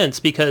 makes sense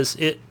because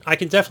I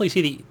can definitely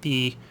see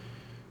the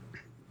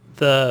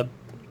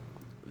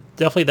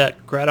definitely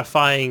that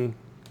gratifying,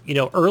 you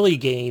know, early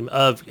game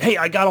of, hey,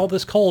 I got all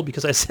this coal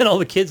because I sent all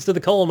the kids to the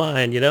coal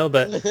mine, you know,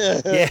 but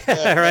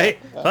yeah, right.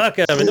 Fuck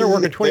them. And they're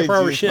working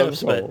 24-hour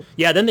shifts, but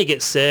yeah, then they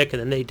get sick and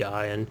then they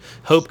die and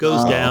hope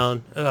goes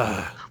down.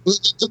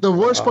 The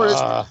worst part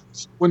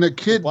is when a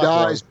kid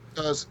dies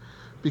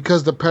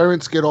because the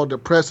parents get all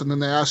depressed and then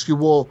they ask you,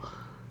 well,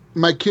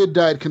 my kid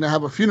died, can I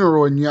have a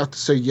funeral? And you have to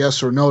say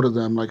yes or no to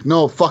them. Like,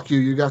 no, fuck you.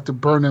 You got to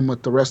burn him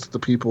with the rest of the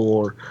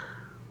people,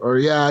 or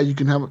yeah, you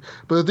can have.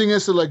 But the thing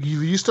is that, like, if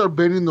you start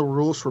bending the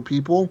rules for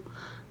people,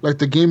 like,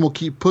 the game will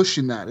keep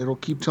pushing that. It'll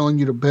keep telling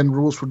you to bend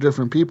rules for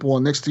different people,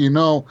 and next thing you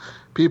know,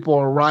 people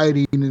are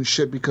rioting and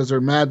shit because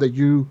they're mad that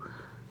you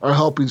are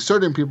helping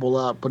certain people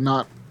out, but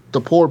not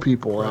the poor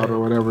people out or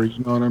whatever.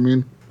 You know what I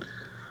mean?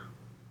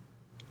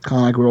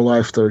 Kind of like real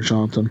life there,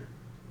 Jonathan.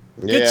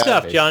 Good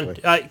stuff, basically. John.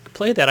 I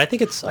played that. I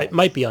think it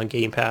might be on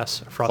Game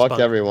Pass. Frostpunk. Fuck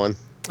everyone.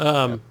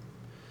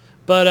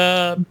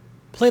 But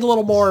played a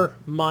little more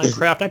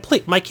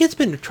Minecraft. My kid's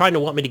been trying to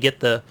want me to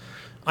get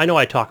I know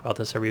I talk about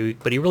this every week,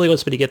 but he really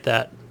wants me to get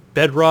that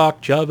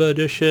Bedrock Java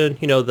edition.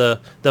 You know, the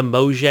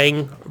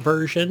Mojang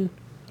version.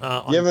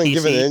 On you haven't PC.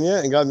 given in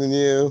yet and gotten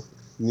the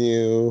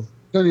new.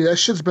 Tony, that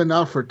shit's been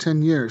out for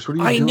 10 years. What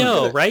are you doing? I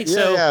know, right?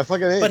 Yeah,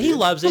 fucking. But he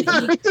loves it.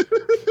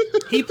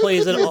 He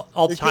plays it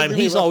all the time.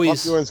 He's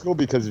always in school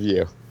because of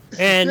you.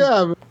 And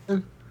yeah,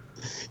 man.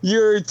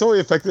 You're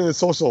totally affecting his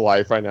social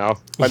life right now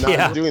by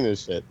not doing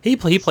this shit. He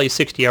plays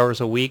 60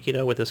 hours a week, you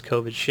know, with this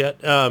COVID shit.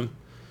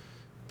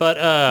 But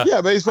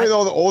he's playing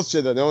all the old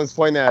shit that no one's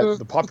playing at.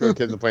 The popular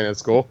kids are playing at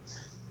school.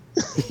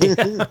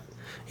 Yeah.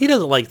 He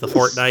doesn't like the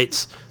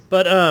Fortnites,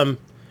 but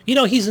you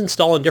know, he's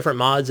installing different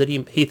mods that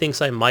he thinks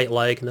I might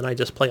like, and then I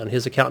just play on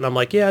his account, and I'm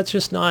like, yeah, it's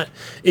just not.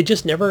 It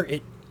just never.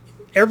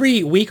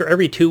 Every week or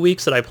every 2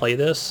 weeks that I play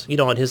this, you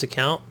know, on his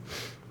account,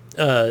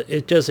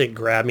 it doesn't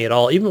grab me at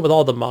all. Even with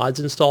all the mods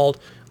installed,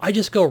 I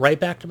just go right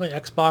back to my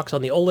Xbox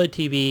on the OLED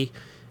TV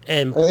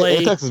and play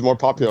is more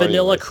popular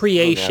vanilla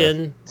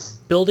creation,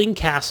 building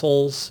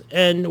castles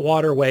and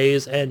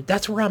waterways, and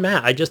that's where I'm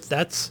at. I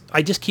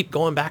just keep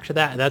going back to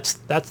that, and that's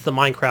the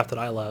Minecraft that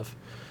I love.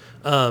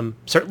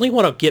 Certainly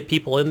want to get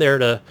people in there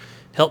to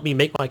help me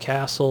make my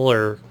castle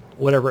or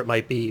whatever it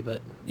might be,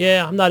 but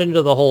yeah, I'm not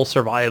into the whole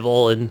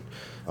survival and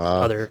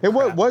other. Hey,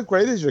 what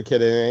grade is your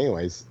kid in,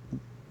 anyways?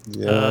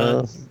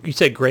 Yeah. You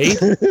said grade?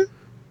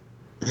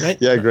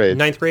 Yeah, grade.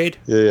 9th grade?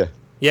 Yeah.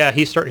 Yeah,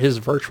 he started his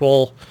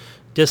virtual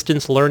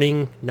distance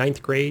learning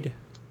 9th grade.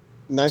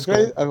 9th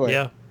grade? Oh, wait.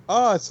 Yeah.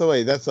 Oh, so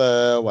wait, that's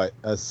a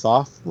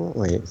sophomore?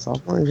 Wait,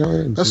 sophomore?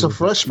 That's a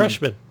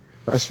freshman.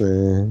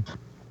 Freshman.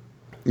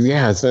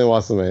 Yeah, it's been a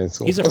while since I've been in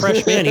school. He's a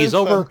freshman. He's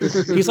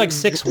like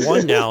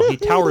 6'1" now. He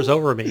towers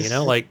over me, you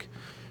know, like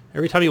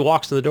every time he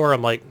walks to the door,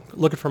 I'm like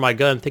looking for my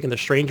gun, thinking the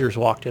strangers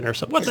walked in or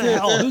something. What the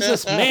hell? Who's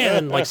this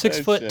man? Like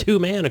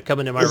 6'2" man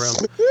coming in my room.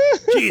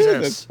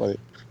 Jesus. That's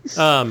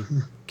funny.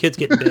 Kid's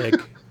getting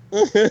big.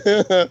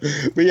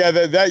 But yeah,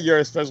 that year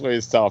especially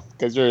is tough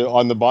because you're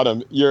on the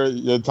bottom. You're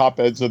the top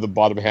edge of the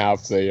bottom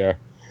half, so yeah.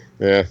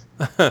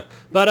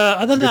 But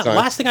other than that,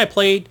 last thing I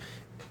played,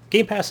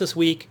 Game Pass this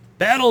week,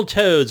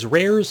 Battletoads,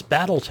 Rare's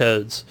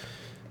Battletoads.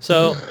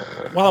 So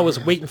while I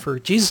was waiting for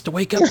Jesus to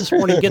wake up this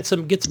morning and get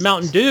some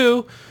Mountain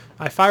Dew,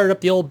 I fired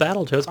up the old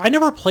Battletoads. I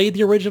never played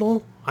the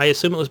original. I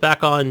assume it was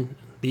back on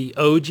the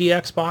OG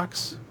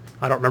Xbox.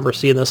 I don't remember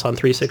seeing this on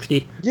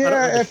 360.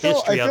 Yeah, I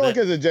feel like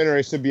as a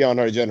generation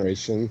beyond our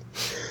generation.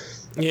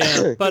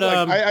 Yeah, but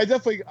I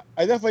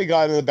definitely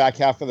got in the back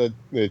half of the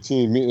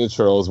Teenage Mutant Ninja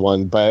Turtles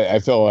one, but I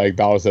feel like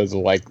Battletoads was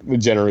like the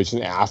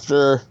generation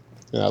after,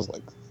 and I was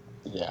like,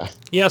 yeah.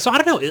 Yeah, so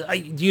I don't know.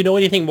 Do you know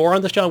anything more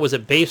on this, John? Was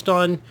it based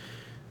on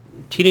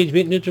Teenage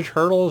Mutant Ninja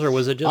Turtles, or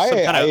was it just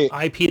some kind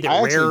of IP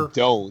that Rare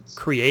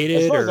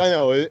created? As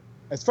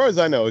far as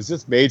I know, it's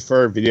just made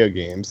for video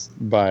games.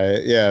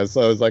 But yeah,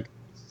 so it's like,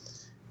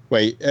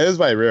 wait, it was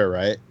by Rare,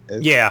 right?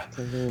 Yeah.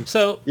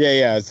 So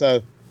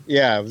they're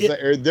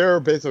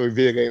basically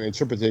video game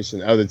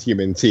interpretation of the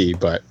TMNT,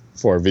 but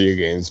for video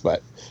games.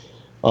 But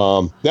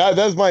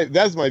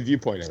that's my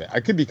viewpoint of it. I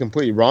could be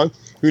completely wrong.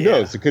 Who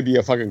knows? It could be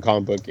a fucking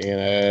comic book and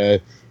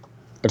a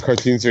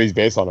cartoon series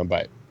based on them.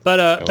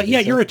 But yeah,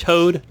 you're a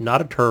toad,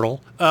 not a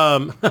turtle.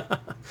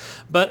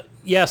 But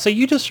yeah, so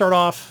you just start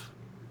off,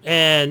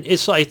 and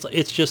it's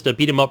just a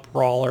beat 'em up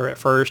brawler at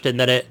first, and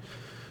then it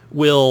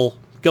will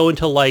go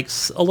into like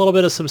a little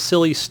bit of some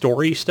silly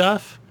story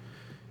stuff,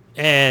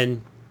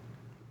 and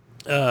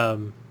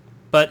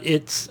but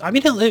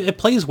it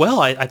plays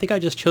well. I think I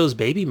just chose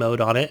baby mode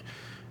on it,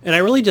 and I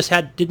really just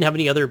didn't have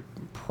any other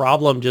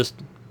problem just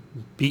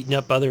beating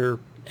up other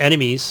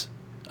enemies,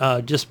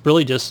 just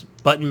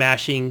button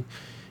mashing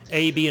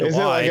A, B, and is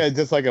Y. Is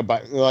it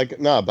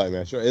not a button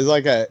masher? Is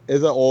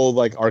it old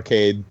like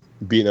arcade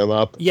beating them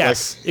up?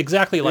 Yes,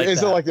 exactly like that.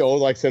 Is it like the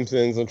old like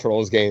Simpsons and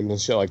Trolls games and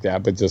shit like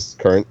that, but just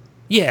current?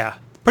 Yeah,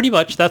 pretty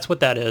much. That's what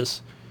that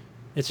is.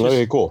 It's just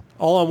really cool.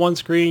 All on one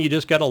screen. You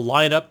just got to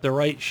line up the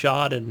right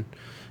shot and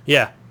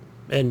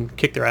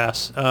kick their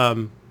ass.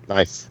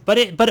 Nice. But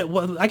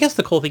I guess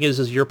the cool thing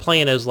is you're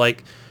playing as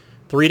like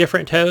 3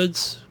 different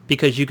toads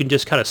because you can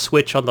just kind of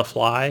switch on the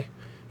fly.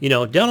 You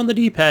know, down on the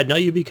D-pad, now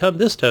you become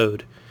this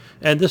toad.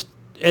 And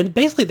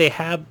basically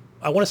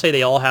I want to say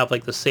they all have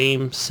like the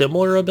same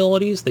similar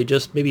abilities. They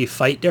just maybe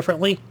fight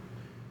differently.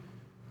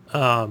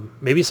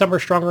 Maybe some are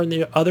stronger than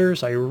the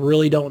others. I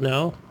really don't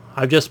know.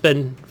 I've just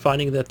been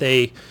finding that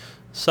they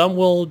Some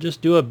will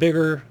just do a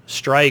bigger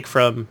strike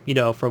from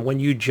when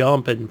you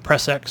jump and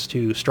press X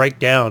to strike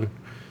down.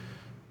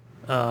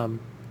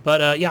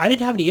 But yeah, I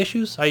didn't have any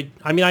issues. I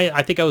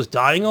think I was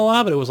dying a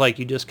lot, but it was like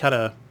you just kind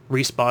of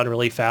respawn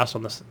really fast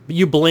on this.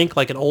 You blink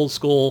like an old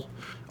school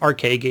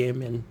arcade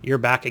game, and you're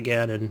back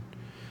again and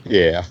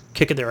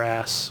kicking their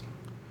ass.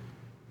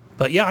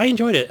 But yeah, I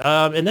enjoyed it.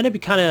 And then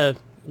it kind of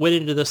went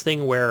into this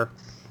thing where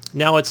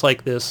now it's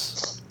like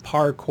this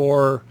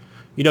parkour.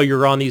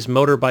 You're on these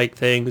motorbike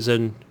things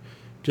and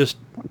just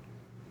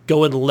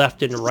going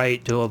left and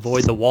right to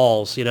avoid the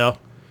walls. Where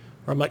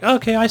I'm like,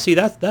 okay, I see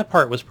that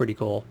part was pretty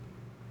cool.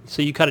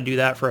 So you kind of do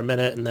that for a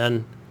minute, and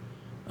then,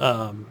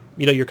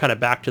 you're kind of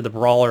back to the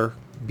brawler,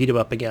 beat 'em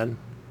up again.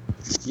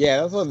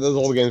 Yeah, that's what those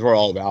old games were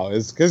all about.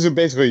 Is because you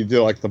basically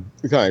do like the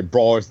kind of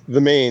brawlers. The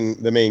main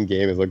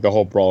game is like the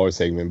whole brawler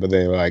segment, but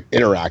then like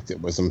interact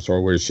it with some sort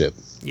of weird shit.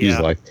 Yeah, he's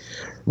like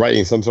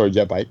riding some sort of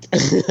jet bike.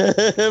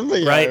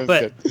 Right,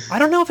 but good. I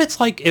don't know if it's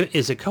like,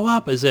 is it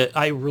co-op? Is it?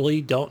 I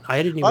really don't.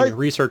 I didn't even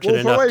research it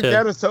enough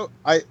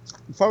to.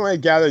 From what I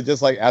gather,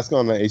 just like asking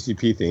on the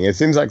HCP thing, it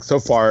seems like so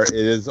far it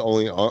is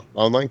only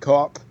online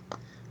co-op.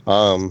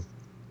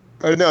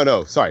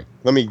 No, sorry.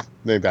 Let me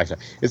backtrack.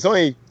 It's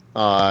only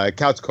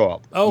couch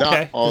co-op. Oh,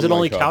 okay. Is it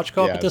only co-op. couch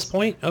co-op at this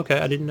point? Okay,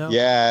 I didn't know.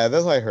 Yeah,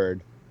 that's what I heard.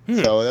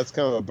 So that's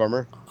kind of a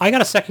bummer. I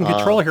got a second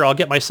controller here. I'll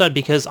get my son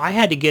because I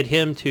had to get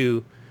him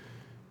to.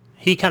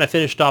 He kind of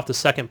finished off the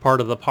second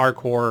part of the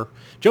parkour.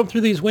 Jump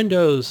through these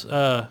windows.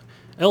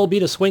 LB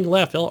to swing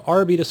left.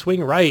 RB to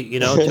swing right.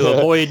 To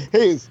avoid.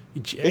 Hey, A to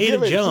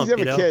jump. If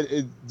you have a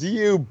kid, do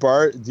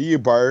you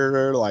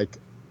barter like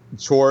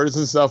chores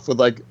and stuff with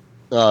like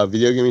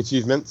video game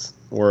achievements,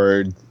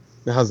 or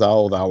how's that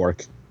all that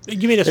work?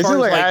 You mean as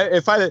far as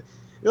if I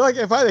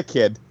had a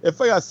kid,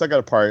 if I got stuck at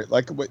a part,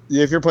 like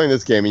if you're playing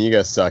this game and you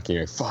get stuck and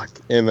you're like,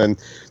 fuck, and then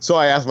so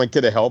I asked my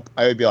kid to help,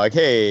 I would be like,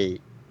 hey,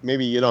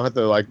 maybe you don't have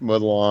to like mow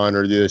the lawn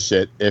or do this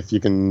shit if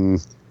you can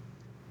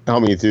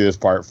help me through this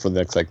part for the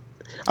next like.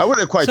 I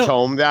wouldn't quite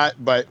tell him that,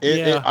 but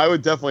I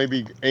would definitely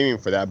be aiming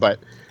for that. But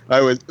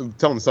I would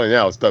tell him something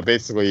else. But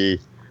basically,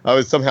 I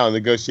would somehow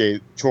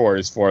negotiate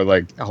chores for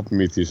like helping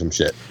me through some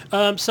shit.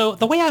 So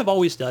the way I've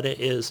always done it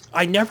is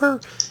I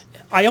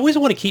always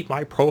want to keep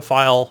my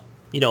profile,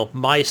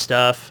 my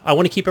stuff. I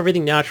want to keep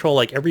everything natural.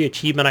 Like every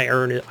achievement I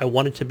earn, I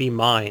want it to be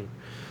mine.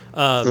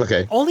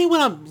 Okay. Only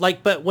when I'm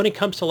like, but when it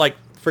comes to like,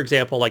 for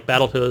example, like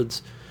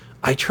Battletoads,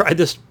 I tried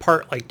this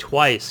part like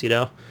twice, and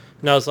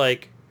I was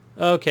like,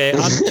 okay,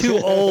 I'm too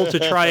old to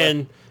try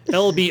and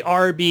LB,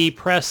 RB,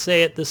 press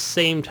A at the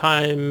same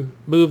time,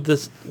 move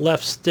this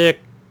left stick,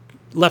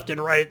 left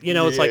and right. It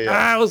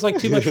was like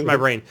too much for my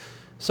brain.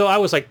 So I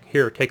was like,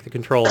 here, take the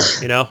controller,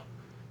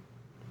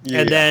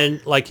 And then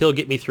like he'll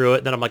get me through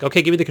it. Then I'm like,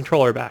 okay, give me the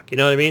controller back. You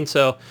know what I mean?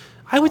 So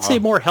I would say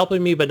more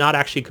helping me, but not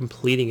actually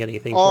completing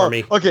anything for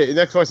me. Okay,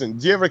 next question.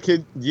 Do you ever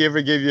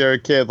give your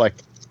kid like?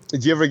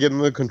 Did you ever give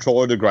them the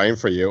controller to grind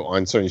for you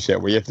on certain shit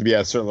where you have to be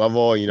at a certain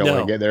level and you don't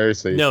want to get there?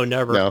 So no,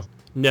 never.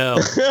 No.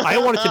 I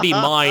want it to be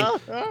mine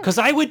because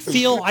I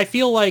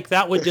feel like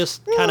that would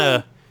just kind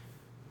of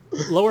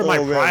lower my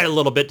pride a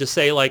little bit to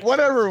say like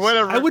whatever.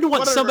 I wouldn't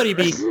want somebody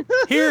to be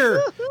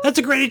here. That's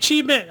a great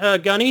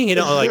achievement, Gunny.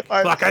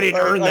 Fuck, I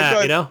didn't earn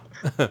that.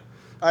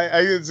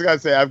 I just gotta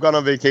say I've gone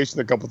on vacation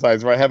a couple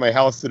times where I had my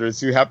house sitters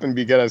who happen to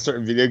be good at a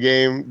certain video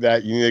game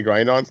that you need to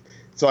grind on.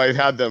 So I've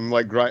had them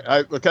like grind.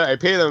 I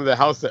pay them the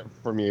house set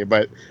for me,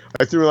 but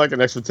I threw in like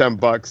an extra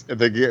 $10 if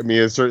they get me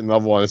a certain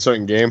level on a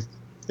certain game,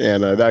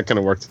 and that kind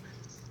of worked.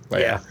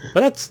 But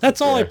but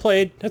that's all I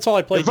played. That's all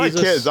I played. If my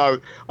kids, I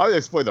would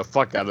exploit the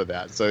fuck out of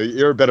that. So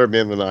you're a better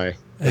man than I.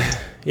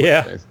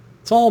 Yeah,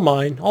 it's all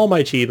mine. All my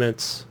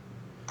achievements.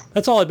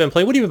 That's all I've been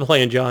playing. What have you been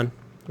playing, John?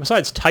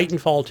 Besides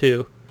Titanfall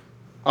 2.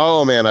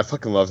 Oh man, I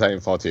fucking love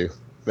Titanfall 2.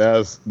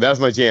 That's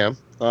my jam.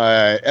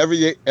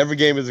 Every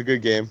game is a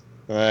good game.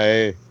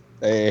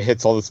 It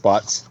hits all the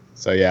spots.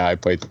 So yeah, I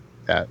played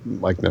that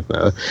like nothing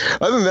else.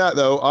 Other than that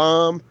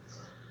though,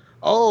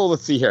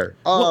 let's see here.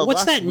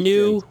 What's that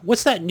new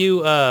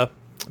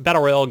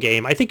Battle Royale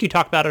game? I think you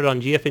talked about it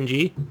on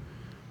GFNG.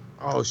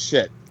 Oh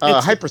shit.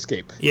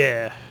 Hyperscape.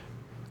 Yeah.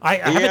 I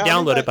haven't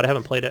downloaded it, but I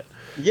haven't played it.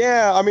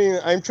 Yeah, I mean,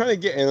 I'm trying to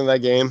get into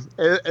that game.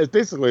 It's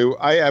basically,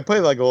 I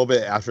played like a little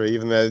bit after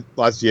even the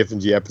last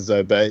GFNG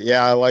episode, but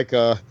yeah, I like,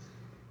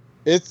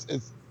 it's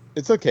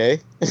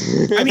okay.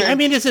 I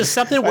mean, is this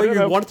something where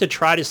you wanted to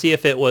try to see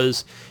if it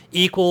was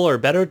equal or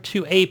better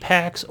to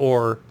Apex,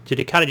 or did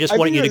it kind of just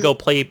want you to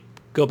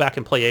go back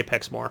and play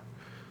Apex more?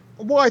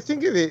 Well, I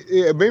think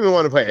it made me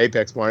want to play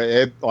Apex more.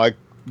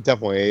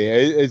 Definitely.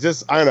 It's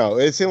just, I don't know.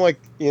 It seemed like,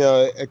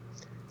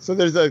 so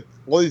there's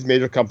all these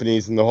major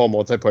companies in the whole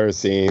multiplayer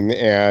scene,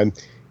 and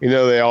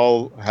they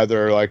all have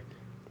their like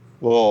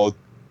little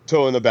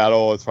toe in the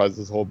battle as far as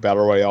this whole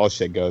battle royale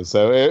shit goes.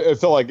 So it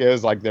felt like it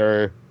was like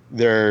their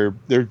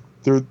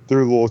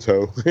little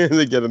toe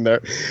to get in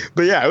there.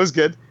 But yeah, it was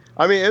good.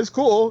 I mean, it's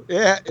cool.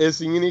 Yeah, it's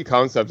a unique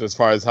concept as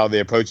far as how they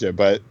approach it.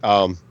 But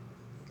I'm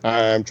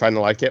trying to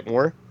like it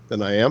more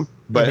than I am.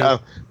 But I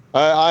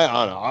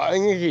don't know.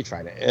 I'm gonna keep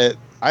trying it.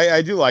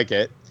 I do like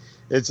it.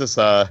 it's just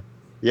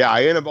yeah,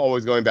 I end up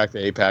always going back to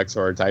Apex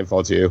or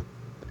Titanfall 2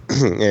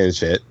 and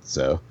shit.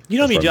 So you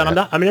know me, John.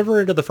 I'm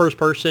never into the first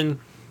person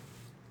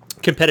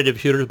competitive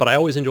shooters, but I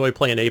always enjoy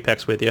playing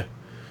Apex with you.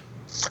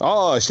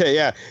 Oh shit,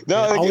 yeah.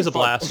 No, yeah, always a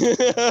blast.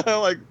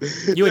 Like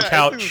you and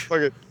Couch.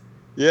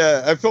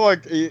 Yeah, I feel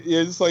like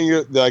it's just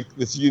like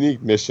this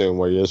unique mission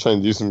where you're just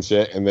trying to do some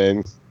shit and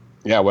then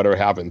whatever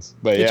happens.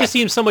 But it just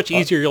seems so much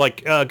easier. You're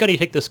like, Gunny,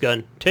 take this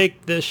gun,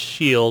 take this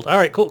shield. All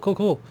right,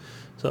 cool.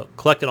 So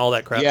collecting all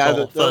that crap. Yeah,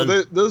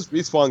 those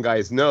Respawn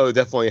guys know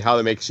definitely how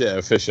to make shit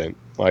efficient.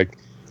 Like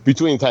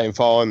between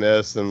Titanfall and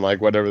this and like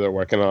whatever they're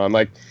working on,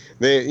 like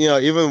they,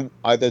 even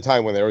at the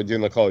time when they were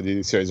doing the Call of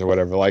Duty series or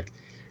whatever, like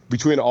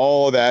between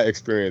all that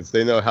experience,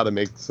 they know how to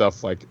make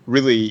stuff like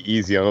really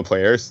easy on the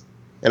players.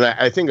 And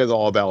I think it's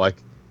all about like,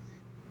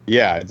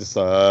 just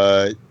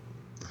what's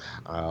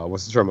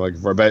the term I'm looking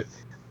for? But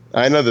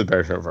I know the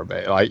better term for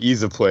it, like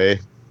ease of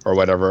play or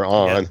whatever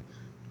on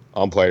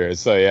players.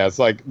 So yeah, it's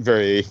like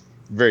very,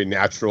 very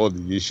natural to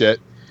do shit.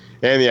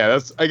 And yeah,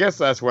 I guess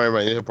that's where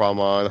my initial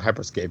problem on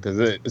Hyperscape is.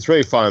 It's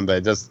really fun,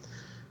 but it's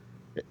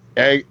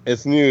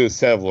a new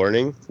set of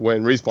learning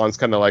when Respawn's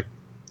kind of like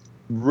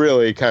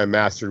really kind of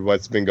mastered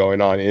what's been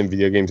going on in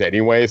video games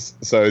anyways.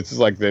 So it's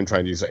just like them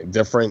trying to do something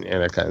different,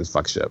 and it kind of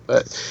fucks shit.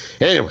 But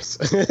anyways,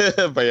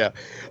 but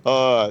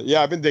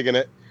I've been digging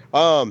it.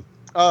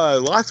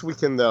 Last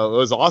weekend though, it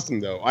was awesome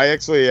though. I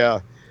actually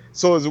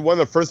so it was one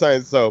of the first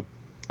times. So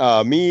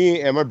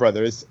me and my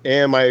brothers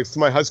and my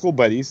high school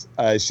buddies.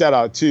 Shout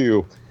out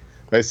to,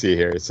 let's see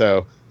here.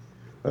 So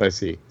let's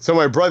see. So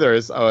my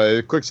brothers.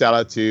 Quick shout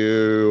out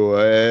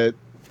to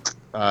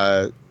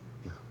what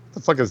the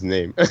fuck is his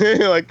name?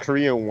 Like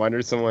Korean One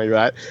or something like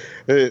that.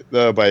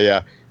 But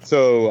yeah.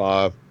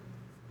 So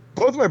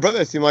both of my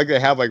brothers seem like they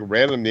have like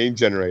random name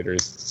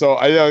generators. So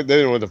they don't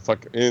know what the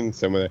fuck in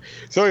some of that.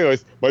 So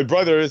anyways, my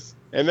brothers,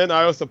 and then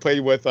I also played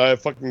with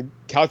fucking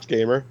Couch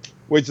Gamer,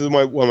 which is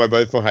one of my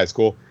buddies from high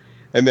school,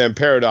 and then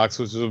Paradox,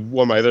 which is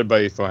one of my other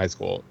buddies from high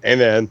school, and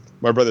then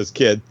my brother's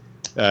kid.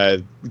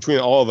 Between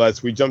all of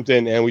us, we jumped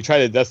in and we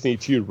tried a Destiny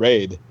 2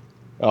 raid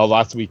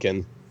last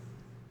weekend.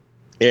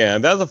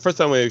 And that was the first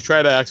time we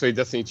tried to actually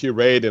Destiny 2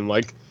 raid in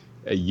like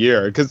a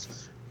year,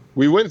 because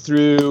we went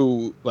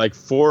through like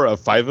 4 of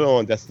 5 of them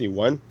on Destiny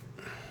 1,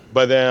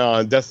 but then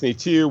on Destiny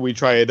 2 we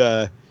tried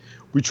it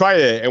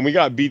and we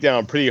got beat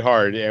down pretty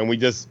hard, and we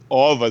just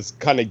all of us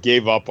kind of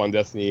gave up on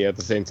Destiny at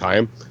the same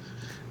time.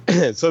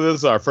 So this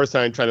is our first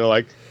time trying to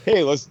like,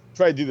 hey, let's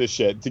try to do this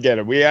shit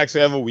together. We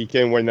actually have a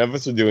weekend where none of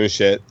us are doing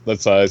shit.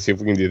 Let's see if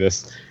we can do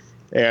this.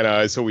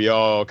 And so we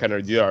all kind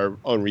of did our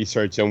own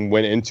research and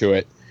went into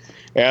it.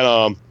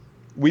 And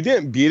we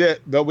didn't beat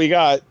it, but we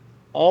got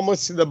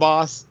almost to the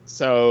boss,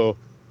 so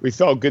we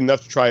felt good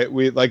enough to try it.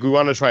 We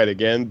want to try it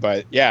again.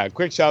 But yeah,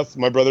 quick shouts to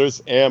my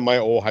brothers and my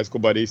old high school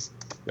buddies,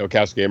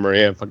 Couch Gamer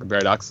and fucking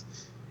Paradox,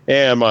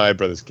 and my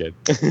brother's kid.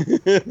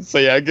 So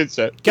yeah, good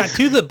shit. Got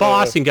to the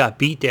boss and got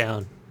beat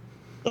down.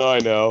 I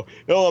know.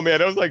 Oh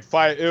man, it was like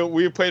 5.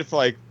 We played for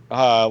like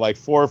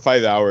 4 or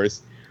 5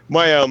 hours.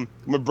 My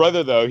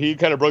brother though, he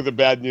kind of broke the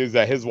bad news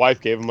that his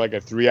wife gave him like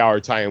a 3-hour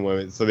time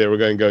limit, so they were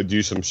going to go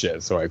do some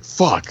shit. So like,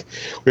 fuck,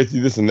 we have to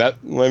do this and that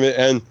limit,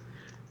 and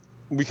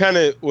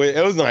it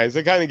was nice.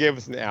 It kind of gave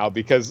us an out,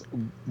 because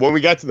when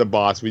we got to the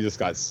boss, we just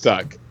got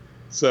stuck.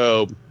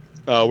 So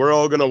we're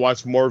all gonna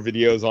watch more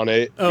videos on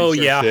it. Oh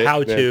yeah,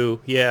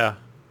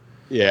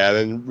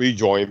 then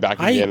rejoin back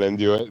again and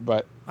do it.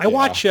 But I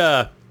watch.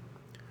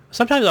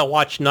 Sometimes I'll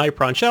watch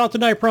Nipron. Shout out to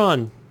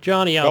Nipron.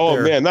 Johnny out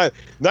there. Oh man,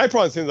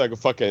 Nipron seems like a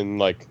fucking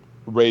like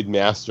raid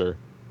master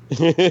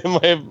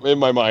in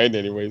my mind,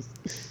 anyways.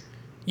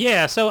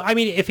 Yeah, so I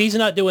mean, if he's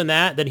not doing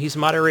that, then he's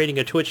moderating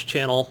a Twitch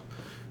channel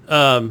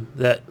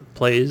that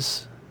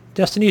plays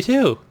Destiny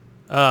 2,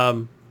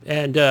 and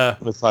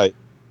that's like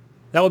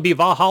that would be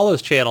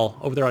Valhalla's channel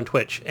over there on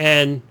Twitch,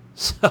 and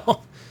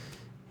so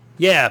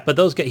yeah, but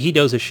he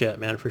does his shit,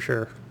 man, for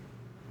sure.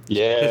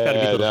 Yeah, there's got to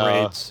be those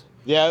raids.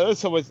 Yeah, there's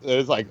so much.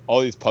 There's like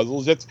all these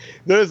puzzles.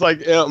 There's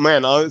like,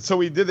 man. So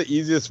we did the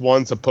easiest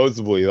one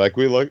supposedly. Like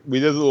we did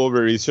a little bit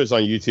of research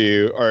on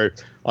YouTube or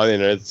on the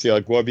internet to see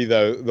like what would be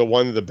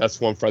the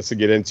best one for us to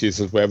get into,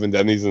 since we haven't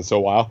done these in so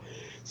while.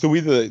 So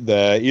we did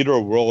the Eater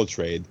World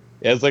trade.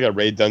 It's like a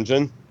raid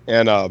dungeon,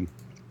 and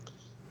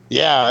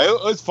yeah,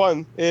 it was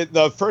fun.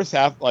 The first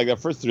half, like the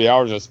first 3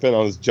 hours, I spent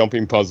on this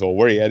jumping puzzle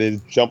where you had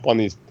to jump on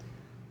these.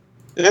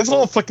 It's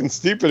all fucking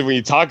stupid when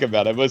you talk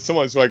about it, but so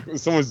much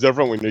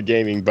different when you're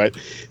gaming. But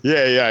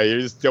yeah,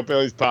 you're just jumping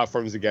on these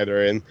platforms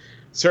together, and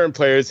certain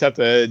players have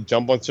to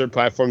jump on certain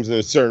platforms in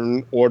a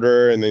certain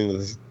order, and then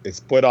they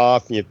split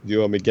off, and you have to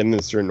do them again in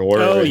a certain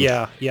order. Oh, and,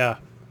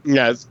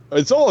 yeah.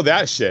 It's all of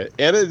that shit,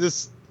 and it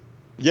just,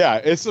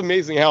 it's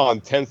amazing how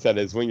intense that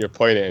is when you're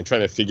playing it and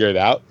trying to figure it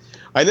out.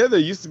 I know there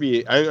used to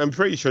be, I'm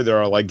pretty sure there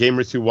are like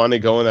gamers who want to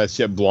go in that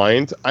shit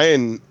blind,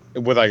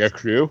 with like a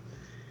crew.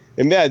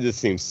 And that just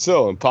seems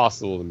so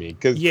impossible to me.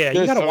 Cause you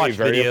gotta watch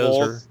videos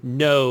or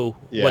know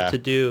what to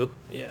do.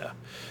 Yeah.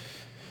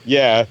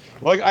 Yeah,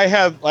 like I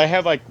have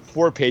like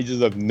 4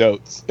 pages of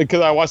notes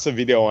because I watched a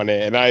video on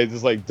it and I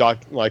just like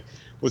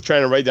was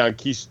trying to write down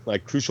key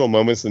like crucial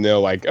moments to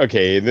know like,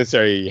 okay, in this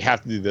area you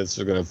have to do this,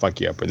 they're gonna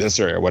fuck you up, or this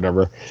area or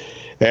whatever.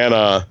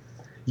 And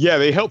yeah,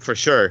 they help for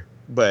sure,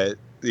 but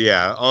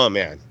yeah, oh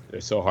man,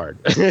 they're so hard.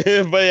 But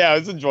yeah,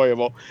 it's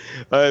enjoyable.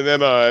 And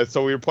then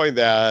so we were playing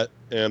that,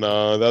 and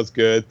that's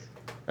good.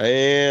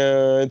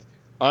 And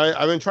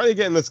I've been trying to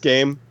get in this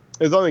game.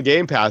 It's on the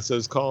Game Pass.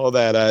 It's called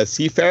that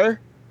Seafarer.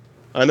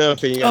 I don't know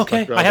if you guys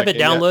okay, I haven't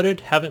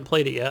downloaded, haven't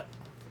played it yet.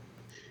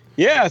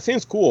 Yeah, it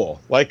seems cool.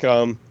 Like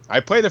I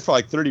played it for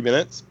like 30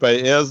 minutes, but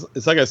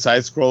it's like a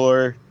side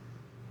scroller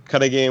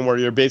kind of game where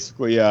you're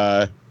basically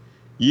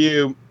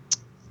you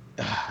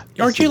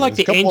aren't you like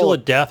the Angel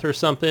of Death or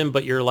something,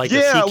 but you're like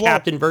a sea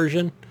captain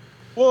version?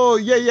 Well,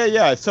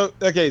 yeah. So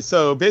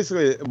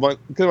basically, because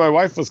my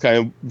wife was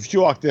she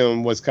walked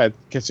in, was kind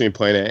of catching me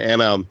playing it,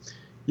 and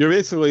you're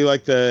basically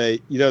like where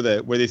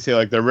they say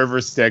like the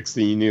river Styx,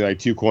 and you need like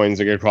 2 coins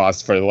to get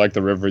across for like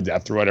the river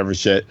depth or whatever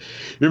shit.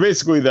 You're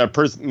basically the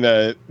person,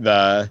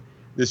 the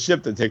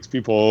ship that takes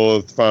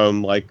people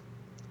from like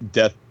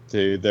death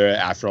to their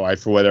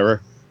afterlife or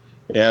whatever.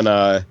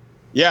 And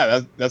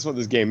yeah, that's what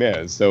this game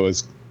is. So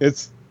it's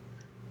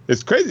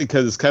crazy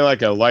because it's kind of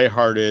like a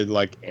lighthearted,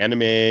 like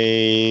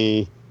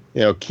anime,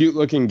 cute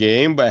looking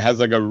game, but it has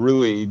like a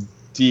really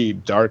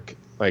deep, dark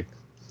like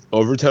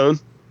overtone.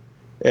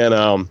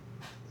 And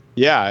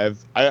yeah,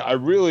 I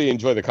really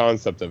enjoy the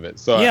concept of it.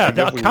 So yeah,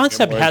 the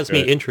concept has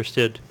me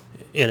interested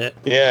in it.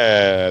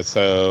 Yeah,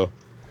 so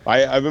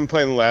I've been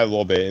playing that a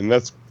little bit, and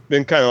that's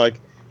been kind of like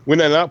when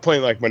I'm not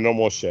playing like my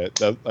normal shit.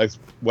 That's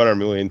what I'm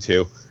really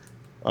into.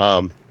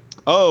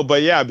 Oh,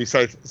 but yeah,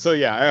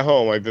 at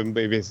home I've been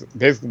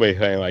basically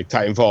playing like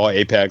Titanfall,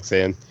 Apex,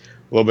 and a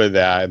little bit of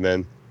that, and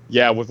then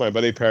yeah, with my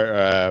buddy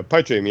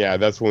Partream, yeah,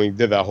 that's when we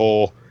did that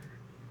whole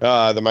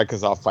the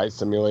Microsoft Flight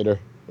Simulator,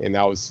 and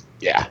that was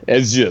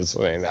it's just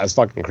that's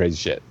fucking crazy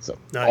shit. So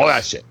nice. All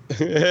that shit.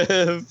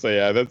 So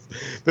yeah,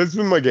 that's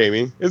been my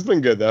gaming. It's been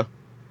good though.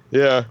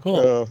 Yeah.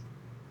 Cool.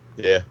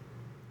 Yeah.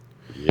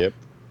 Yep.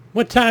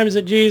 What time is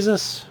it,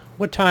 Jesus?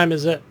 What time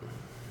is it?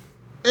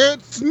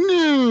 It's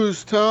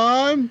news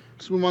time.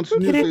 Let's move on to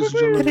news, ladies and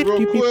gentlemen,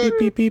 real quick.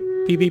 Beep, beep,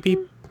 beep, beep,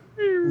 beep.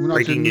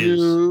 Breaking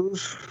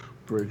news.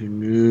 Breaking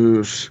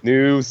news.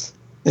 News.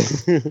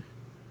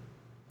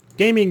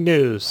 Gaming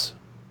news.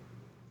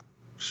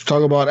 Let's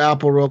talk about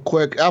Apple real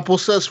quick. Apple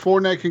says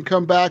Fortnite can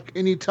come back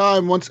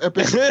anytime once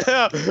Epic.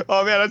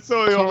 Oh man, that's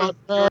so.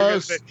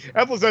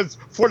 Apple says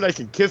Fortnite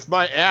can kiss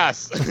my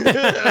ass.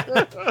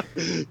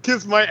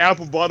 Kiss my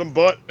apple bottom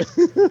butt.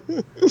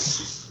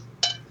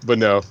 But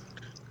no.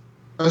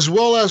 As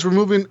well as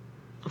removing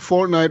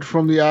Fortnite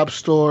from the App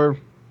Store,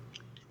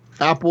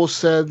 Apple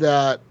said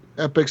that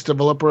Epic's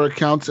developer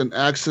accounts and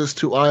access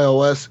to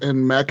iOS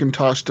and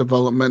Macintosh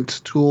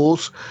development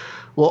tools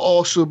will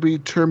also be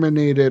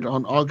terminated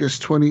on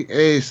August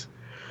 28th.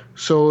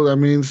 So that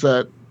means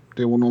that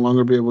they will no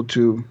longer be able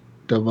to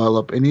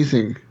develop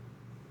anything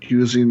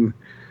using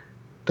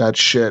that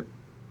shit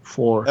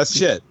for... That's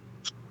shit.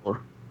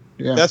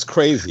 Yeah. That's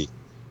crazy.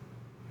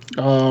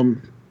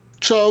 What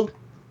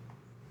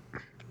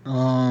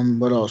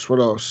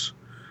else?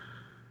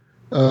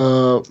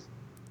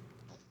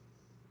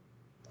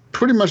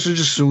 Pretty much they're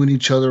just suing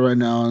each other right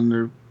now, and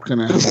they're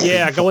gonna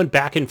have going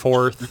back and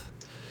forth.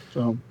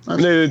 So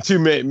the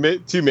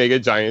two mega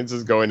giants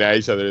is going at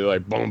each other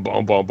like boom,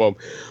 boom, boom, boom.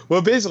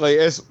 Well, basically,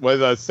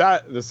 the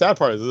sad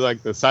part is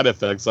like the side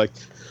effects. Like,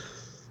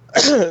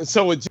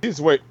 so what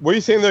are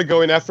you saying? They're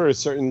going after a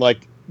certain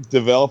like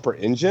developer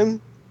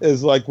engine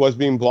is like what's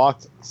being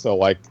blocked. So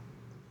like,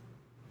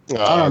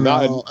 I don't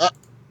know.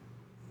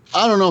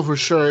 I don't know for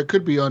sure. It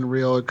could be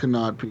Unreal. It could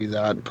not be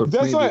that. But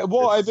that's why.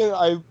 Well, I've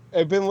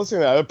been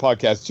listening to other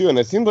podcasts too, and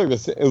it seems like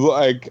this.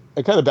 Like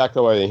I kind of backed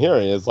up what I'm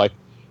hearing is like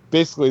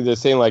basically they're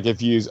saying like if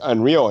you use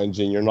Unreal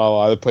Engine, you're not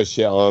allowed to put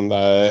shit on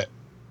the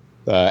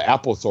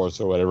Apple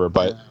source or whatever.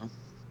 But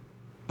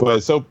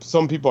so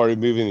some people are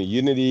moving to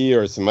Unity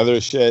or some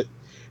other shit,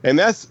 and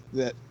that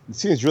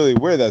seems really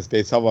weird. That's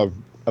based off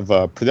of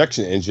a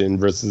production engine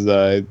versus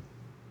a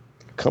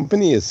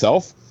company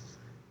itself.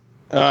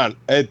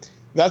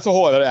 That's a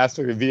whole other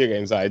aspect of video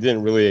games that I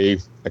didn't really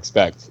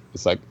expect.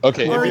 It's like,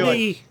 okay, if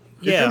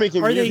you're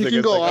making music, you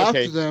can go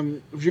after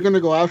them. If you're going to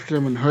go after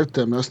them and hurt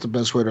them, that's the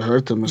best way to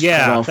hurt them. Is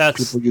cut off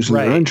people using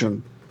their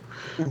engine,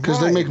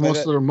 because they make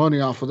most of their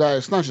money off of that.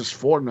 It's not just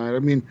Fortnite. I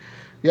mean,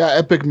 yeah,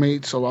 Epic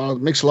makes a lot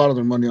of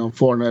their money on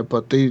Fortnite,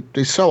 but they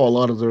sell a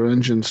lot of their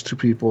engines to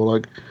people.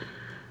 Like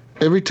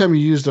every time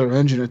you use their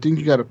engine, I think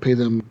you got to pay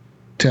them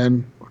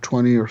 10 or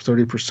 20 or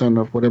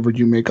 30% of whatever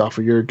you make off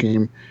of your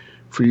game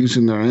for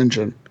using their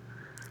engine.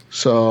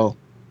 So,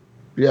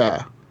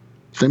 yeah,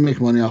 they make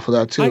money off of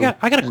that too. I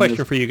got a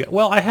question for you guys.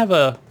 Well, I have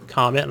a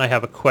comment and I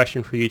have a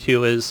question for you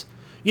too. Is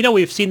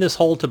we've seen this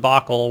whole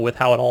debacle with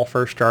how it all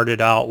first started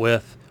out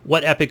with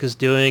what Epic is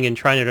doing and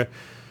trying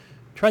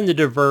to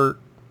divert,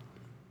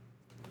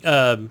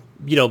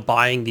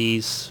 buying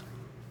these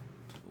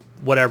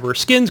whatever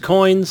skins,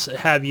 coins,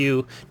 have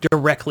you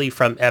directly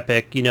from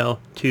Epic,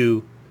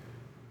 to,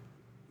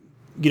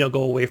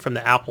 go away from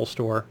the Apple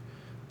Store.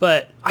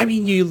 But, I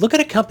mean, you look at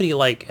a company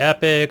like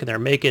Epic, and they're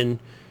making,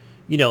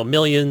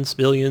 millions,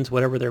 billions,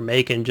 whatever they're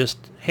making, just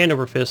hand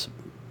over fist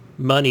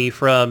money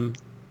from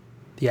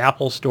the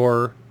Apple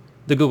Store,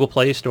 the Google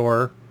Play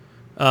Store.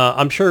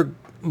 I'm sure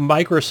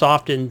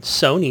Microsoft and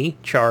Sony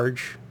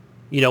charge,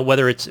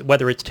 whether it's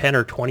 10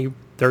 or 20,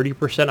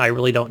 30%, I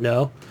really don't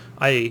know.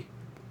 But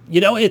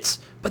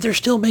they're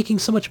still making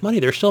so much money.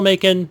 They're still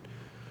making,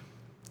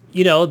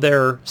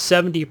 their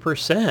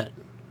 70%.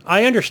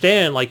 I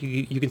understand, like,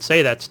 you can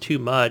say that's too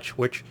much,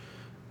 which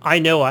I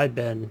know I've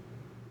been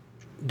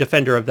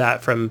defender of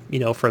that from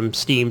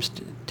Steam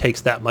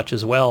takes that much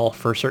as well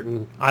for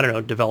certain, I don't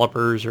know,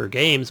 developers or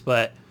games,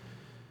 but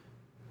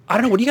I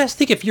don't know. What do you guys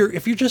think? If you're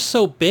just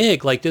so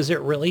big, like, does it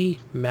really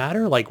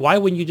matter? Like, why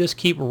wouldn't you just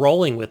keep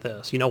rolling with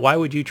this? Why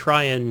would you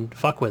try and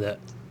fuck with it?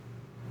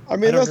 I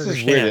mean, that's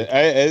just weird.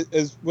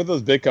 It's with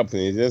those big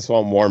companies, they just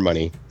want more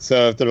money.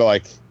 So if they're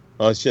like,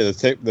 oh shit,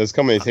 this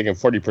company's taking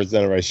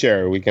 40% of our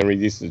share, we can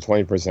reduce it to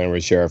 20% of our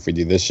share if we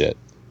do this shit.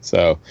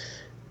 So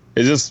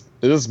it's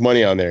just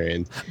money on their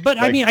end. But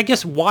like, I mean, I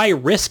guess why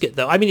risk it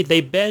though? I mean,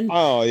 they've been.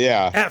 Oh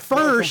yeah. At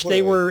first,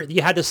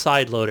 you had to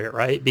sideload it,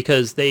 right?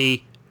 Because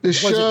they.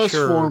 It's just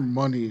for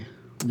money.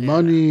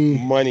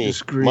 Money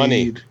is greed.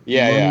 Money.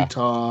 Yeah, money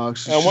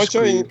talks. And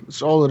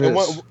it's all it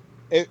is.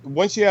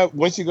 Once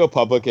you go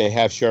public and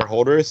have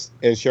shareholders,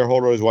 and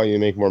shareholders want you to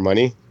make more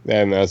money,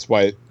 then that's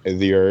what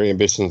your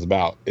ambition is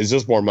about. It's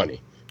just more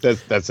money.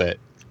 That's it.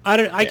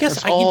 I guess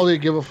that's all they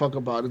give a fuck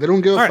about. They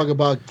don't give a fuck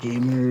about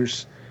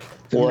gamers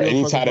or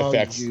any side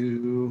effects.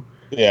 You,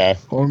 yeah,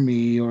 or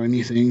me or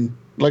anything.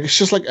 Like, it's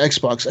just like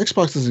Xbox.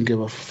 Xbox doesn't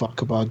give a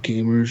fuck about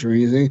gamers or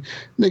anything.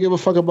 They give a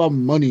fuck about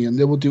money, and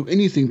they will do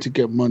anything to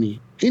get money.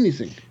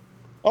 Anything.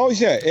 Oh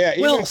yeah.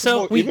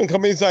 Even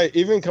companies like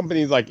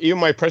even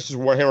my precious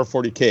Warhammer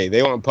 40K,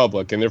 they went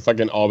public and they're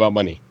fucking all about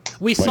money.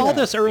 We saw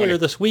this earlier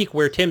this week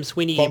where Tim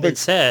Sweeney even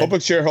said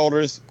public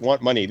shareholders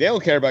want money. They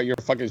don't care about your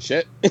fucking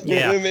shit.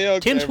 Yeah.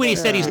 Tim Sweeney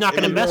said he's not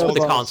going to mess with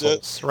the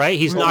consoles, right?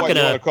 He's not going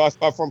to. You want to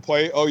cross-platform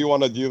play? Oh, you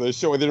want to do this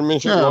shit with your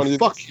mission? Yeah,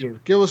 fuck you.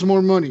 Give us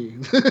more money.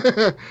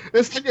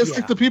 It's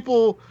like the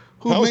people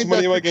who made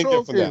that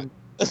control game.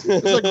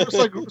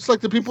 It's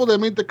like the people that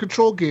made the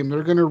Control game.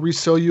 They're going to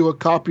resell you a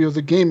copy of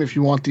the game if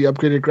you want the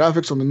upgraded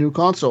graphics on the new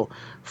console.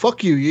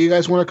 Fuck you. You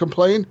guys want to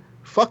complain?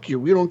 Fuck you.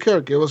 We don't care.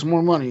 Give us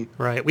more money.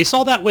 Right. We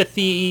saw that with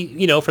the,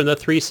 from the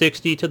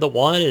 360 to the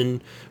One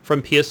and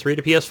from PS3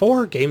 to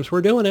PS4. Games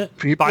were doing it.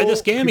 Buy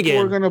this game again.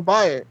 People are going to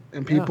buy it.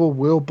 And people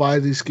will buy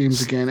these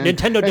games again. And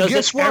Nintendo does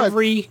it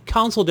every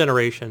console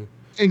generation.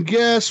 And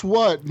guess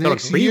what?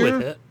 Next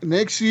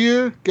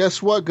year,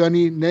 guess what,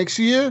 Gunny? Next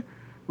year,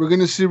 we're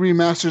going to see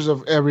remasters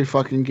of every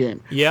fucking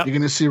game. Yeah. You're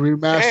going to see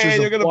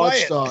remasters of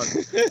Watch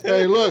Dogs.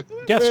 Hey, look.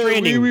 Death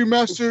Stranding. We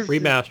remastered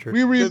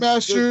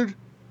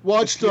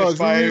Watch Dogs.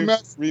 We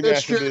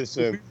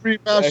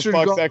remastered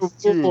God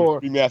of War.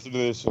 We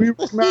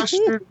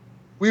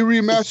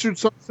remastered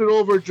Sunset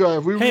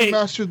Overdrive. We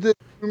remastered this.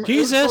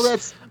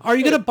 Jesus, are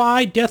you going to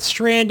buy Death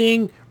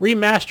Stranding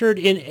remastered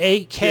in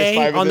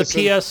 8K on the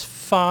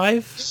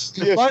PS5?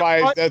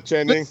 PS5 Death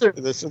Stranding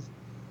edition.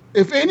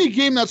 If any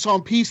game that's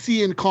on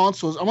PC and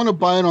consoles, I'm going to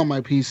buy it on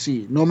my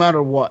PC, no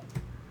matter what.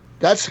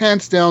 That's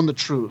hands down the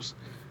truth.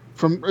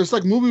 It's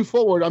like moving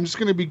forward, I'm just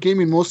going to be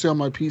gaming mostly on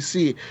my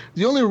PC.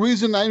 The only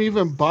reason I'm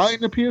even buying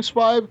the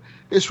PS5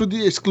 is for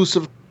the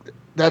exclusive.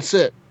 That's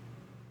it.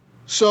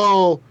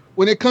 So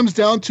when it comes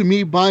down to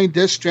me buying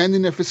Death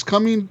Stranding, if it's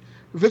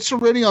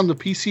already on the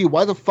PC,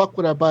 why the fuck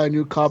would I buy a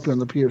new copy on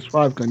the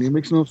PS5, Gunny? It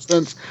makes no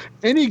sense.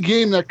 Any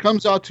game that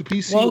comes out to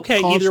PC... Well,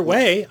 okay, either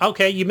way.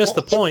 Okay, you missed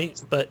the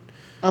point, but...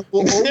 I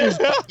will always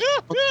buy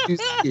it on the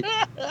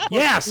PC.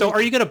 Yeah, so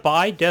are you going to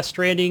buy Death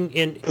Stranding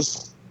in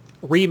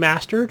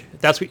remastered?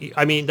 That's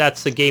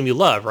the game you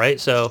love, right?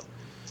 So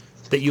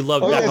that you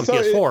love back on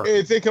PS4.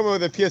 If they come up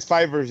with a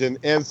PS5 version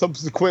and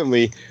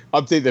subsequently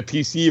update the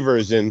PC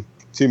version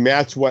to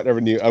match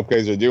whatever new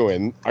upgrades are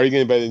doing, are you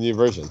going to buy the new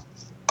version?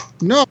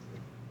 No.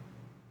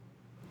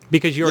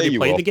 Because you already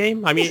played the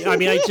game? I mean,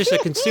 it's just a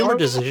consumer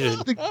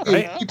decision.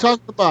 Right? You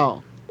talked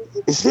about.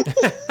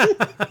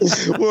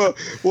 Well,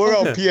 we're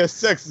on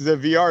PS6. The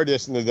VR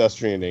edition of Death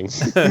Stranding.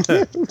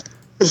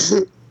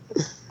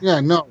 Yeah,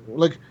 no.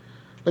 Like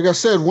I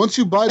said, once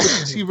you buy the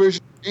PC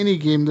version of any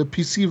game, the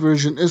PC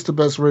version is the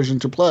best version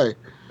to play.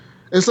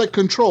 It's like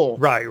Control.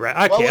 Right.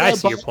 Okay, I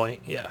see your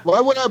point. Yeah.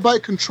 Why would I buy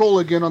Control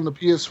again on the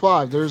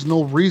PS5? There's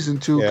no reason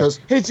to, because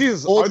hey,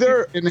 Jesus, are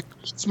there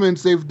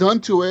enhancements they've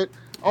done to it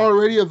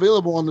already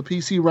available on the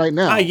PC right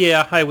now?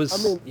 Yeah, I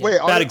was. Wait,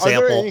 are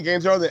there any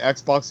games on the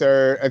Xbox that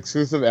are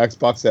exclusive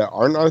Xbox that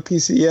aren't on the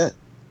PC yet?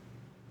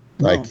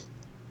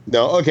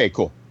 No. Okay,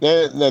 cool.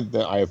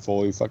 I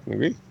fully fucking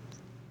agree.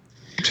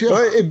 Yeah.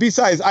 But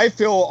besides, I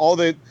feel all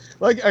the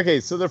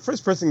so the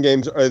first-person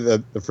games are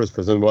the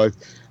first-person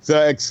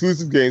the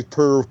exclusive games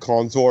per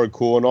console are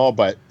cool and all,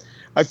 but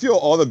I feel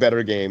all the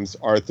better games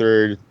are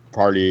third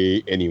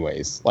party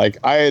anyways. Like,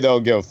 I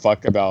don't give a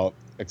fuck about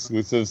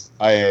exclusives.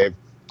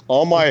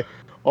 All my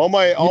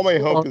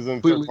hope is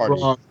in third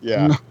party. Wrong.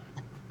 Yeah. No.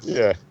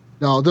 Yeah.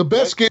 No, the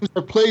best games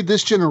I've played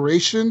this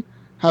generation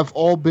have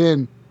all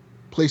been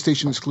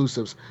PlayStation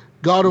exclusives.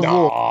 God of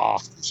War,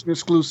 PlayStation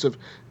exclusive.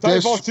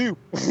 Titanfall 2.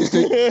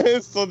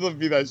 It still doesn't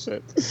be that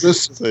shit.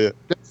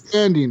 Death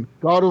Stranding,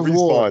 God of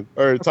War.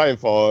 Or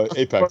Titanfall,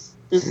 Apex.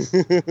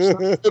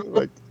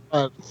 Like,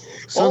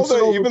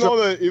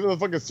 even the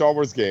fucking Star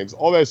Wars games,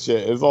 all that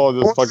shit is all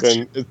just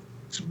fucking.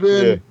 It's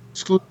been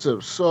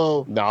exclusive.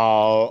 So no,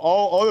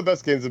 all the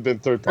best games have been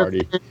third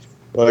party.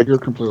 Like, you're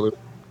completely.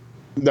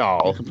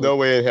 No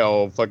way in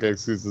hell fucking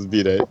exclusives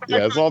beat it.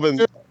 Yeah, it's all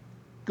been.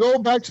 Go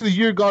back to the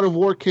year God of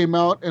War came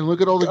out and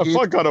look at all the games.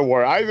 Fuck God of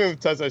War. I haven't even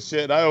touched that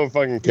shit. I don't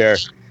fucking care. I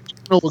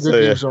know what good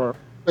games are.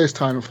 It's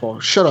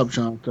Titanfall. Shut up,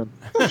 Jonathan.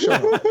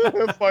 Shut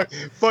up.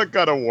 fuck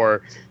God of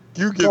War.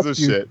 Who gives a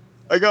shit?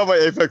 I got my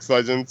Apex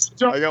Legends.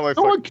 I got my.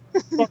 No one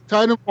cares about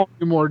Titanfall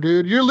anymore,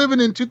 dude. You're living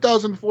in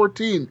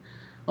 2014.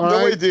 All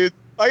right? Way, dude.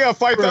 I got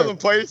 5,000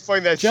 players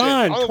playing that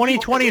John, shit. John,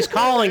 2020 is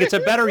calling. It's a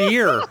better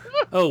year.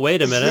 Oh,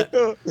 wait a minute.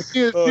 No,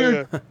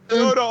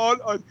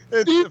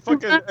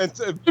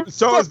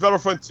 Star Wars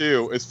Battlefront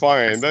 2 is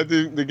fine.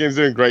 The game's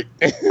doing great.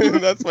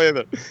 That's why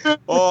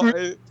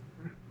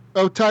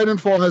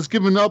Titanfall has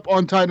given up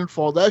on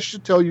Titanfall. That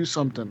should tell you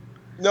something.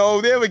 No,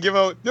 they haven't given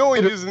up. They're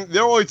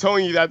only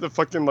telling you that to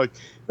fucking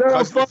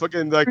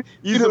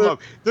ease them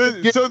up.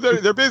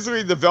 They're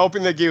basically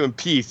developing the game in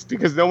peace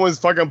because no one's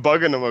fucking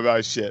bugging them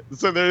about shit.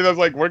 So they're just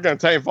like working on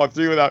Titanfall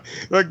 3 without.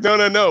 They're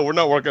like, no, we're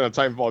not working on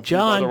Titanfall 3.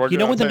 John, you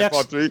know when the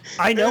next. 3.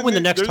 I know when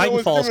the next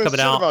Titanfall is coming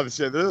out. About this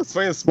shit. They're just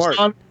playing smart.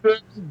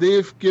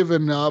 They've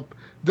given up.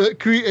 The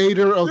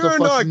creator of They're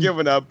not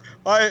giving up.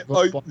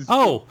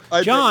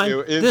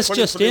 John, this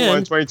just in.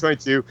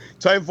 2022,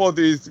 Titanfall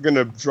 3 is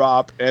gonna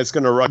drop and it's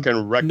gonna wreck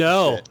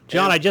No, shit.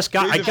 John, I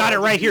got it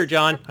right here,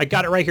 John. I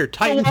got it right here.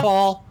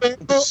 Titanfall.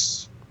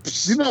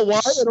 You know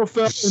why it'll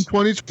fail in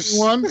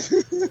 2021?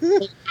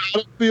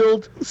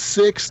 Battlefield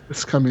 6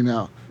 is coming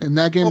out, and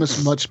that game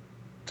is much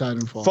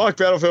Titanfall. Fuck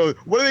Battlefield.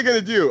 What are they gonna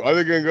do? Are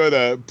they gonna go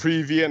to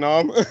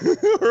pre-Vietnam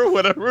or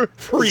whatever?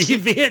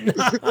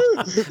 Pre-Vietnam.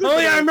 Oh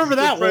yeah, I remember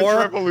that French war.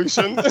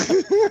 Revolution.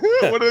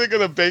 What are they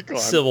gonna bake on?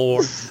 Civil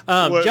War.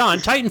 John,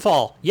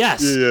 Titanfall.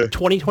 Yes. Yeah.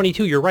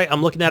 2022. You're right.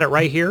 I'm looking at it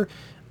right here.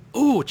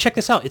 Ooh, check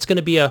this out. It's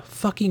gonna be a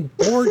fucking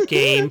board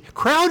game,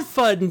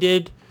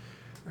 crowdfunded.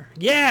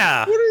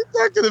 Yeah. What are you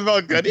talking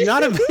about, Gunny?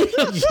 Not a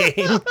video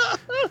game.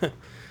 I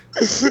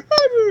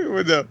don't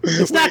even know.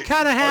 It's not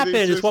kind of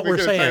happened, is what we're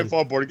saying.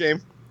 Titanfall board game.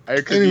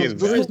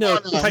 There's no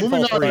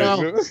Titanfall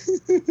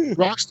 3.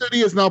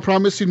 Rocksteady is now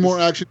promising more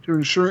action to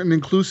ensure an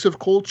inclusive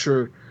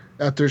culture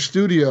at their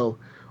studio.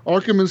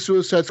 Arkham and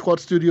Suicide Squad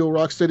studio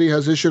Rocksteady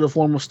has issued a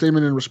formal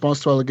statement in response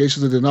to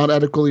allegations that did not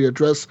adequately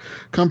address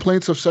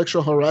complaints of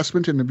sexual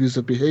harassment and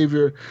abusive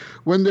behavior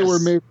when they were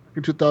made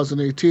in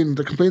 2018.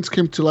 The complaints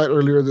came to light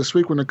earlier this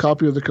week when a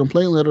copy of the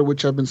complaint letter,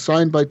 which had been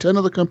signed by 10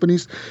 of the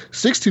company's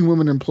 16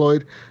 women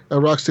employed at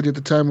Rocksteady at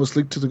the time, was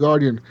leaked to The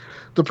Guardian.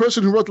 The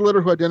person who wrote the letter,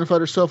 who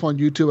identified herself on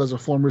YouTube as a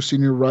former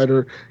senior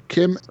writer,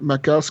 Kim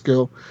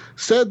McCaskill,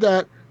 said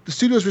that the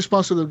studio's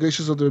response to the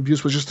allegations of the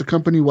abuse was just a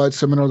company-wide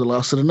seminar that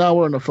lasted an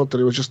hour, and I felt that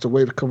it was just a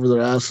way to cover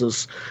their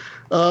asses.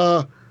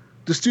 The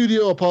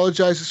studio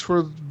apologizes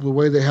for the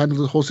way they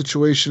handled the whole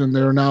situation, and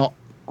they're now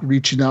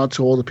reaching out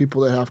to all the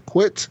people that have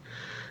quit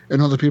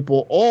and other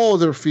people, all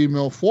their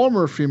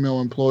former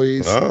female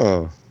employees,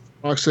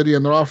 Rocksteady,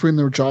 and they're offering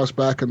their jobs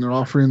back, and they're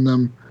offering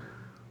them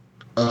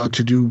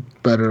to do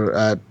better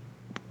at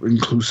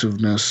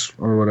inclusiveness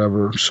or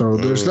whatever. So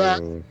there's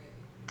that.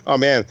 Oh,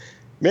 man.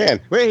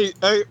 Wait,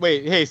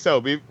 hey, so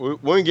when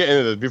we get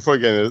into this, before we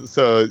get into this,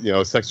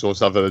 so, sexual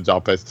stuff at the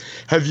job place,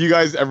 have you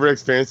guys ever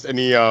experienced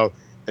any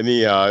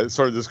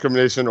sort of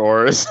discrimination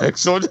or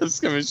sexual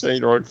discrimination in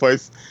your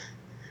workplace?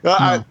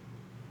 No.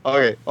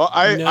 Okay, well,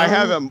 I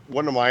have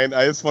one of mine.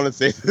 I just want to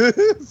say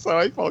this, so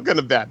I felt kind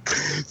of bad.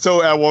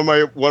 So at one of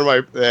my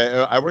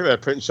I worked at a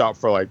print shop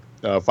for like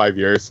 5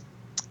 years,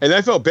 and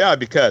I felt bad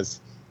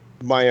because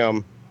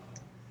my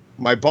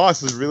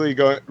boss was really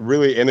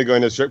into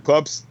going to strip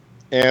clubs.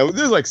 And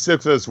there's like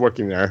 6 of us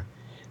working there.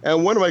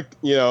 And one of my,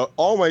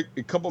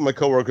 a couple of my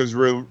coworkers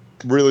were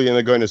really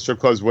into going to strip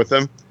clubs with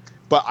him.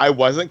 But I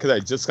wasn't because I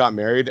just got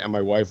married and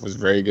my wife was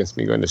very against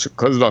me going to strip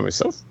clubs by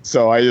myself.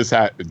 So I just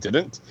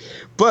didn't.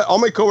 But all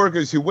my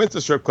coworkers who went to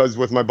strip clubs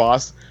with my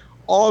boss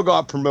all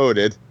got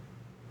promoted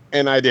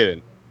and I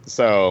didn't.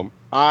 So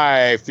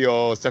I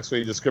feel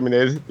sexually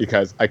discriminated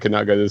because I could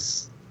not go to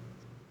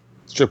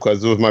strip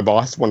clubs with my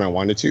boss when I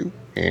wanted to.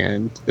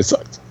 And it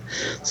sucked.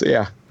 So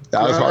yeah.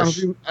 That was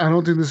harsh. I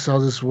don't think this is how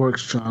this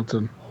works,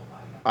 Jonathan.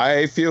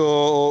 I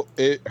feel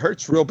it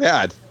hurts real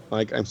bad.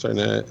 Like I'm starting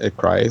to, it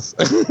cries.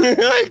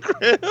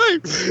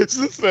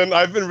 Since then,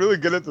 I've been really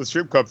good at the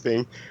strip club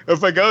thing.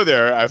 If I go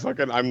there, I'm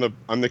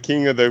the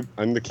king of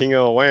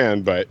the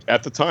land. But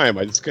at the time,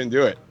 I just couldn't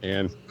do it,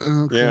 and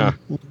yeah,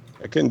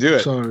 I couldn't do it.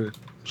 Sorry.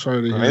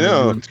 Sorry to hear. I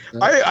know.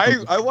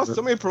 I lost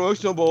so many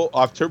promotional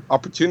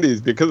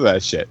opportunities because of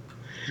that shit.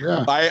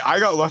 Yeah. I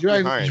got left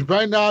behind.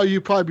 Right now,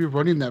 you'd probably be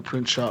running that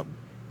print shop.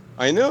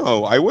 I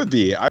know. I would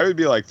be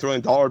like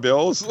throwing dollar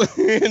bills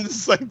and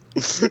just like,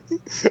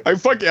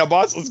 fuck yeah,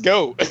 boss, let's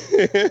go.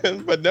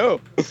 But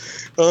no.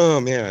 Oh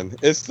man,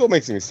 it still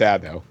makes me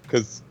sad though,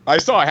 because I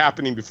saw it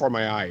happening before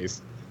my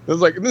eyes. It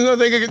was like, there's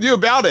nothing I can do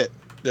about it.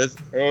 It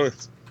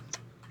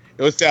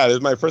was sad. It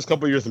was my first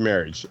couple of years of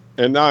marriage,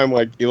 and now I'm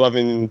like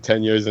 11,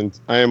 10 years, and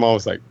I am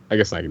almost like, I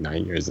guess like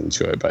 9 years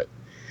into it. But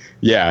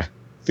yeah,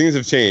 things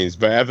have changed.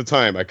 But at the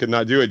time, I could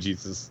not do it,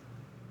 Jesus.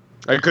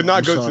 I could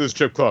not go to the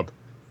strip club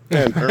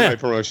and earn my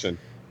promotion.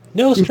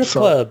 No strip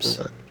clubs.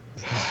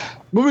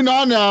 Moving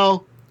on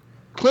now.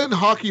 Clinton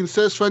Hawkins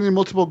says finding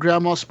multiple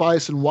Grandma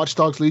Spice in Watch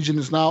Dogs Legion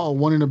is now a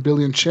 1 in a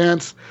billion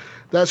chance.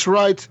 That's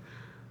right.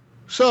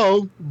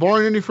 So,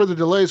 barring any further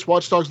delays,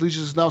 Watch Dogs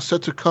Legion is now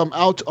set to come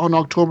out on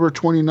October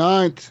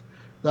 29th.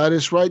 That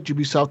is right.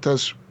 Ubisoft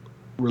has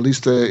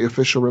released the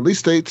official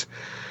release date.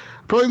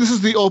 Apparently, this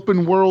is the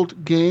open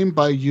world game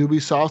by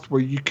Ubisoft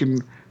where you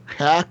can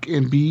hack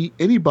and be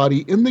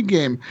anybody in the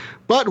game.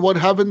 But what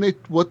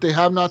they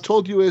have not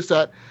told you is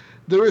that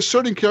there are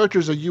certain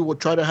characters that you will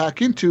try to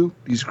hack into,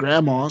 these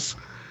grandmas,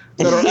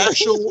 that are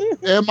actual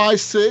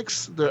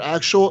MI6. They're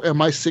actual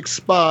MI6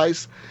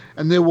 spies,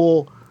 and they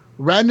will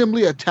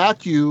randomly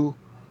attack you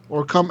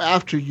or come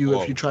after you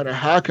if you try to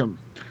hack them.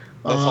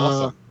 That's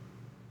awesome.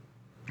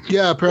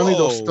 Yeah, apparently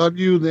they'll stun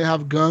you. They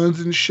have guns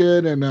and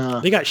shit, and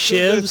they got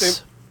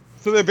shivs.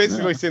 So they're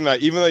basically saying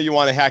that even though you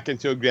want to hack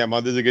into a grandma,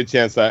 there's a good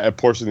chance that a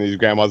portion of these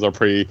grandmas are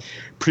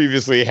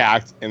previously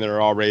hacked and they're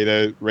all ready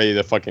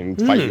to fucking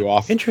fight you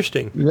off.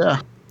 Interesting.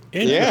 Yeah.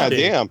 Yeah,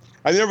 damn.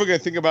 I'm never gonna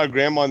think about a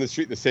grandma on the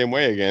street the same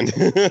way again.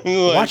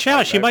 Like, watch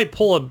out, she might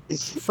pull a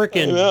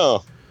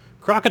freaking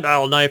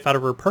crocodile knife out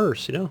of her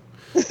purse, you know?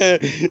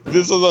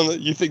 This is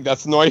you think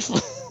that's a knife?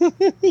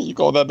 You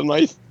call that a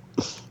knife?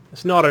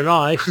 It's not a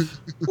knife.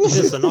 It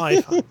is a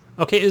knife.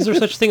 Okay, is there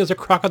such a thing as a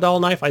crocodile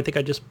knife? I think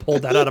I just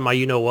pulled that out of my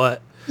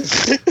you-know-what.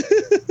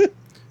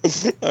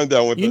 I'm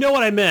down with it. You know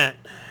what I meant.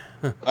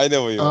 I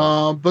know what you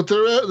mean. But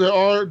there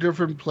are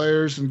different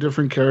players and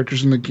different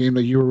characters in the game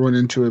that you will run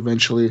into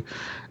eventually,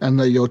 and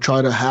that you'll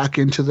try to hack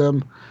into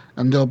them,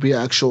 and there'll be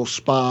actual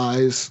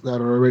spies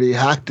that are already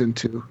hacked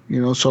into,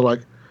 you know, so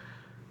like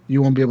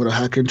you won't be able to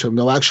hack into them.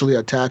 They'll actually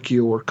attack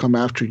you or come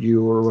after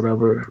you or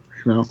whatever,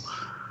 you know.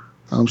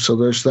 So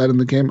there's that in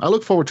the game. I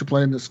look forward to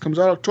playing this. Comes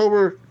out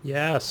October.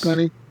 Yes.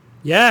 Gunny.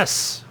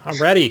 Yes, I'm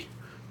ready.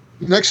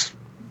 Next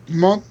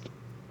month,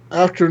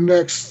 after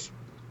next,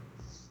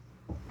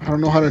 I don't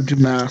know how to do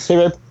math.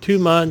 2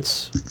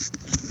 months.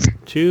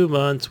 2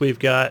 months we've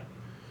got.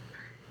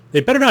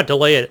 They better not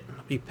delay it.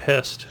 I'll be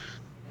pissed.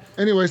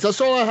 Anyways, that's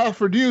all I have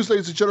for news,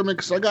 ladies and gentlemen,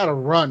 because I got to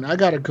run. I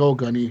got to go,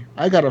 Gunny.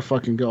 I got to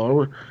fucking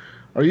go.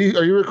 Are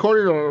you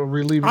recording or are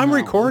we leaving? I'm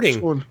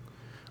recording.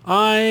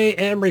 I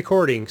am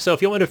recording. So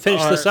if you want to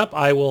finish this up,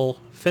 I will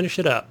finish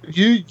it up.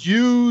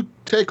 You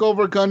take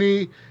over,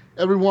 Gunny.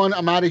 Everyone,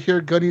 I'm out of here.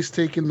 Gunny's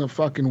taking the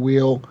fucking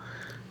wheel.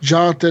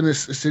 Jonathan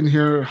is in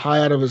here high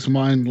out of his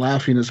mind,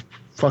 laughing his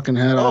fucking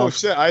head off. Oh,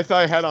 shit. I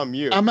thought I had on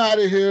mute. I'm out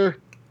of here.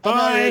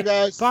 Bye,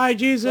 guys. Bye,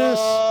 Jesus.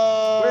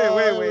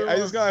 Wait. I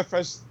just got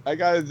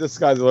this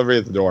guy delivery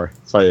at the door.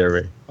 Sorry,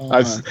 everybody. I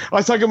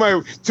was talking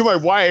to my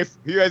wife,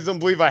 who you guys don't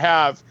believe I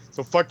have.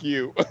 So fuck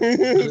you.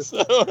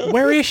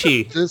 Where is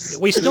she?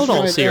 We still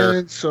don't see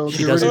her. So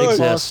she doesn't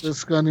exist.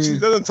 She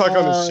doesn't talk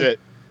on this shit.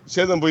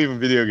 She doesn't believe in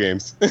video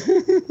games.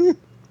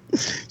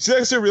 She's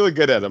actually really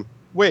good at them.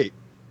 Wait.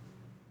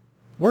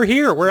 We're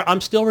here. I'm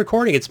still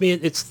recording. It's me.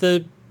 It's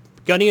the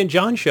Gunny and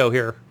John show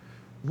here.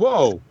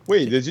 Whoa.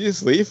 Wait, did you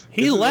just leave?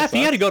 He left.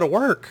 He had to go to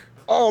work.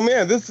 Oh,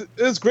 man. This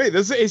is great.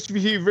 This is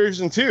HPP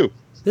version 2.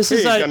 This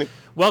is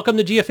welcome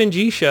to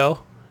GFNG show.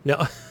 No.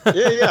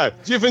 yeah.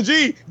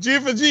 GFNG.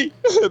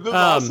 This is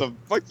awesome.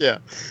 Fuck yeah.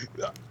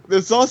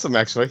 This is awesome,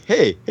 actually.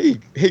 Hey,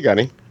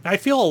 Gunny. I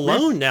feel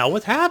alone now.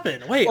 What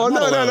happened? Wait. Oh,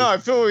 no. I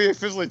feel we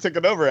officially took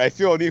it over. I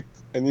feel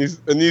a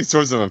new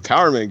source of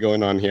empowerment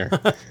going on here.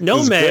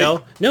 No Mayo.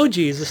 Great. No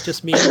Jesus.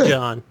 Just me and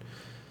John.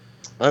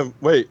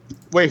 Wait.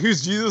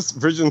 Who's Jesus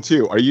version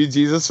 2? Are you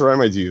Jesus or am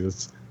I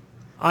Jesus?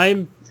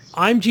 I'm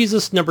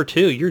Jesus number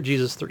 2. You're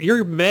Jesus 3.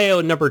 You're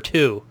Mayo number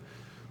 2.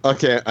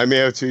 Okay, I'm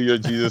Mayo 2, you're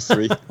Jesus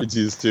 3, you're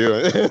Jesus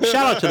 2.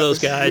 Shout out to those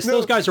guys.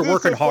 Those guys are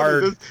working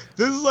hard.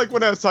 This is like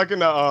when I was talking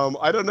to,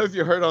 I don't know if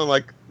you heard on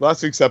like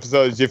last week's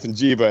episode of Jiff and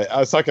G, but I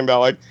was talking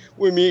about like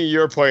when me and you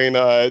were playing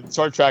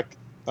Star Trek,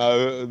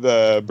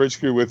 the bridge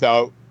crew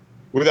without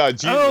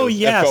Jesus. Oh,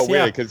 yes, I felt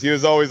weird because he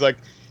was always like,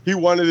 he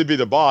wanted to be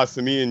the boss,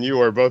 and me and you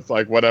were both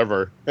like,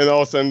 whatever. And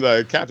all of a sudden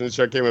the captain's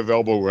chair came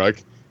available, we're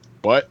like,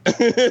 what?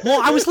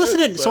 Well, I was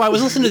listening to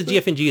the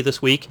GFNG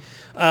this week.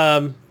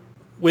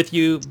 With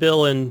you,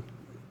 Bill, and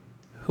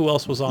who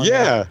else was on?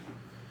 Yeah.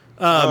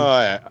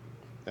 I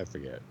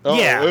forget. Oh,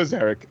 yeah. It was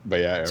Eric. But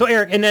yeah, Eric. So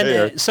Eric, and then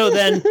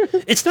then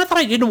it's not that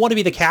I didn't want to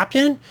be the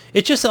captain.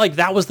 It's just like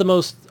that was the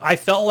most. I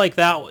felt like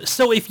that.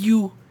 So if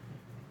you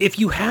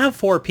have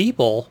 4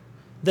 people,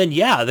 then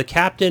yeah, the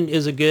captain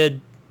is a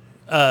good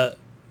a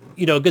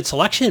good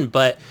selection.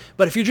 But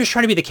if you're just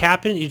trying to be the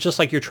captain, it's just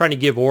like you're trying to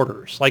give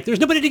orders. Like there's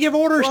nobody to give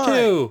orders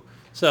to.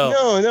 So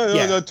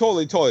no,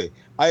 totally.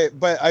 I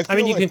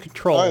mean, you can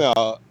control. I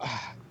know.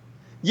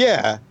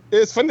 Yeah,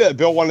 it's funny that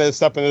Bill wanted to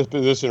step in this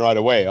position right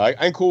away. Like,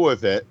 I'm cool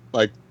with it.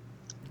 Like,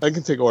 I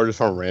can take orders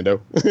from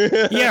Rando.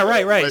 Yeah,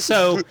 right. Like,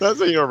 So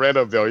that's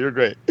Rando, Bill. You're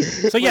great.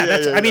 So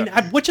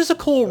which is a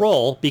cool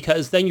role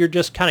because then you're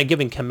just kind of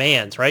giving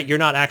commands, right? You're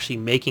not actually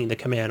making the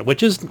command,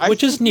 which is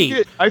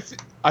neat.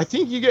 I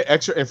think you get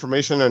extra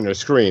information on your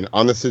screen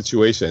on the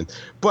situation,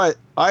 but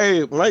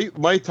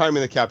my time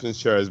in the captain's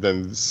chair has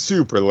been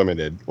super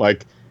limited.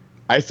 Like,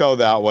 I felt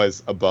that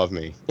was above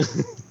me,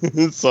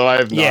 so I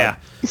have not. Yeah.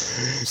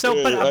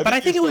 So, but I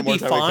think it would be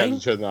fine.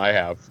 Than I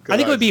have. I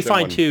think it would be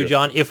fine too,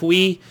 John. If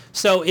I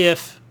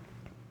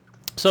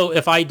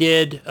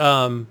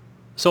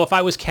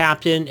was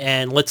captain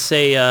and let's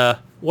say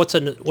what's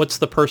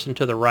the person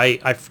to the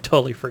right? I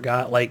totally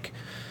forgot. Like,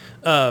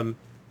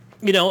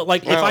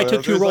 if I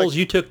took two roles,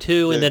 you took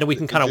two, and then we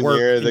can kind of work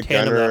in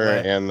tandem that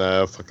way. And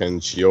the fucking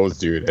shields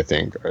dude, I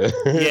think.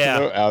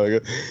 Yeah.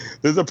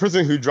 There's a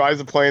person who drives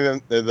the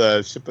plane,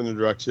 the ship in the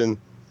direction.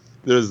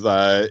 There's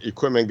the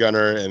equipment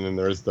gunner, and then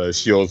there's the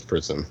shields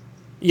person.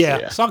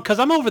 Yeah. So because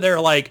I'm over there,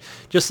 like,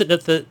 just sitting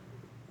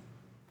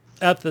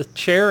at the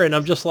chair, and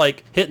I'm just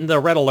like hitting the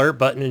red alert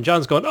button, and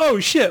John's going, "Oh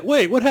shit!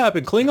 Wait, what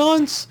happened?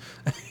 Klingons?"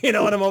 And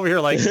I'm over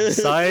here like,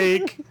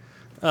 "Psych."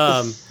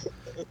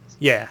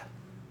 Yeah.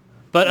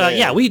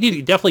 But we need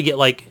to definitely get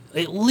like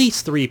at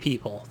least 3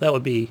 people. That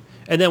would be,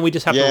 and then we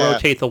just have to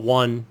rotate the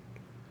one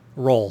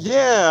role.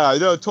 Yeah,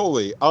 no,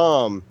 totally.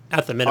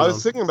 At the minimum, I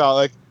was thinking about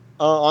like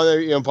on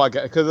a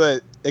podcast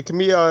because it can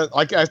be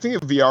like I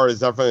think VR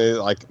is definitely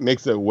like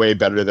makes it way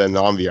better than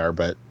non-VR.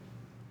 But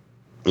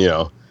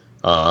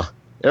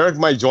Eric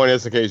might join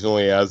us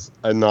occasionally as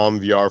a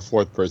non-VR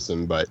 4th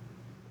person. But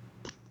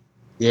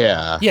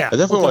yeah, I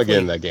definitely want to get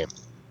in that game.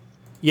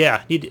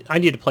 Yeah, I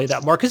need to play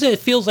that more because it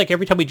feels like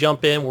every time we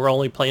jump in, we're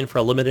only playing for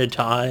a limited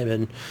time,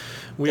 and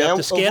we have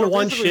to scan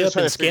one ship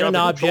and scan an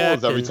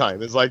object every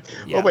time. It's like,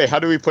 oh wait, how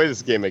do we play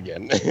this game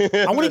again?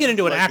 I want to get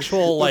into an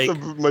actual like the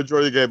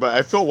majority of the game, but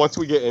I feel once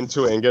we get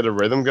into it and get a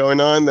rhythm going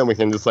on, then we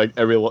can just like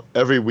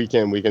every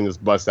weekend we can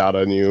just bust out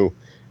a new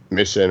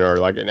mission or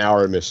like an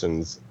hour of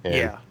missions.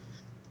 And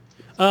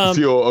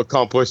feel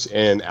accomplished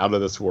and out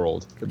of this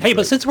world. Hey,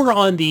 but since we're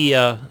on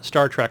the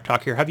Star Trek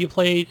talk here, have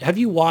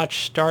you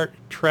watched Star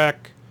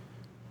Trek?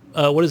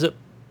 What is it?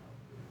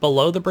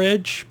 Below the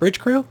Bridge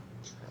Crew?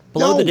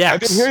 Below the Decks. I've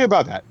been hearing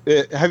about that.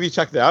 Have you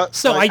checked it out?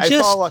 So I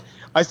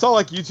saw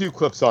like YouTube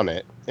clips on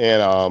it,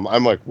 and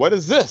I'm like, what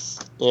is this?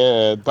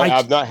 But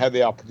I've not had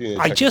the opportunity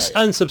to check just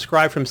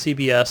unsubscribed from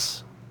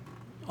CBS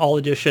All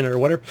Edition or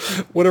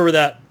whatever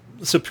that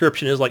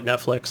subscription is, like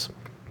Netflix.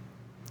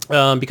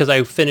 Because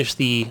I finished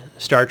the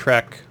Star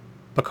Trek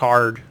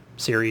Picard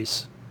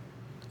series.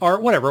 Or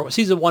whatever,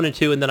 season 1 and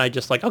 2, and then I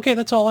just like, okay,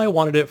 that's all I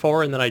wanted it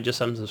for, and then I just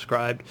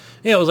unsubscribed.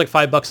 Yeah, it was like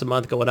 $5 a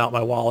month going out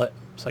my wallet.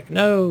 It's like,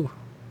 no.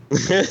 But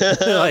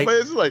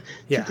it's like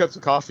 2 cups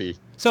of coffee.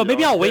 So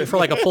maybe I'll wait for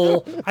like a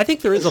full, I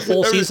think there is a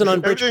full season on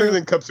Bridge Crew.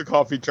 Everything in cups of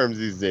coffee terms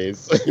these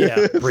days.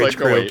 Yeah, Bridge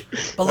Crew.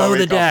 Below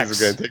the Decks.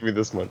 It's going to take me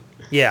this month.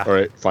 Yeah. All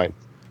right, fine.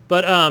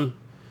 But,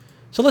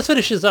 so let's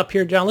finish this up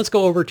here, John. Let's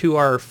go over to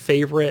our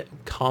favorite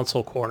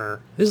console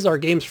corner. This is our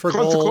Games for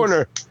Gold. Console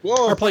corner.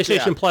 Whoa, our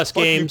PlayStation Plus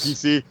games.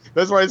 Fuck you, PC.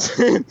 That's why it's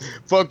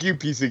fuck you,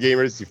 PC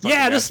gamers. You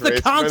this is the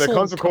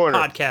console corner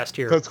podcast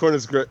here. Console corner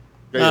is great.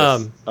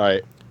 All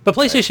right. But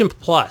PlayStation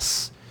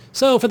Plus.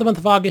 So for the month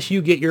of August,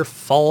 you get your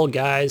Fall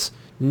Guys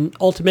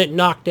Ultimate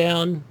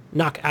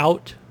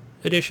Knockout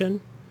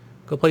Edition.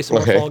 Go play some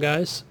more Fall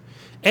Guys.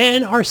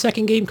 And our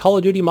second game, Call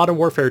of Duty Modern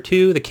Warfare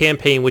 2, the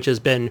campaign, which has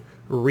been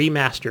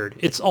remastered.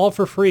 It's all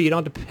for free. You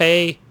don't have to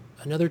pay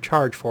another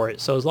charge for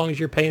it. So as long as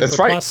you're paying for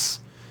Plus,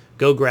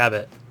 go grab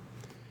it.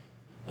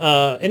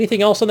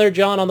 Anything else on there,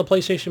 John, on the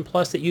PlayStation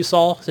Plus that you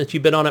saw since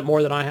you've been on it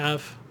more than I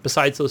have,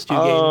 besides those 2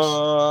 games?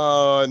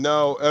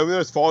 No. I mean,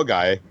 there's Fall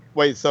Guy.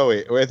 I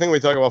think we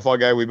talk about Fall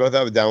Guy. We both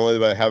have it downloaded,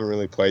 but I haven't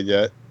really played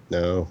yet.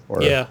 No.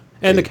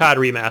 And the COD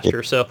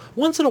remaster. So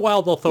once in a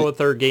while, they'll throw a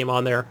 3rd game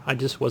on there. I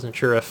just wasn't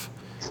sure if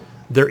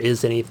there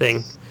is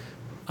anything.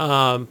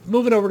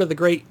 Moving over to the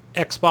great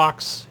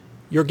Xbox,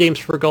 your Games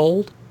for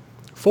Gold.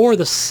 For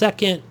the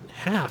second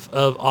half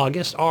of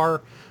August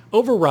are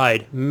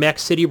Override Mech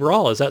City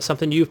Brawl. Is that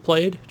something you've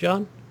played,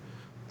 John?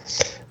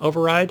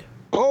 Override?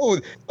 Oh,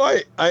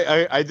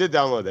 I did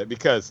download it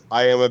because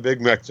I am a big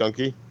mech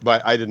junkie,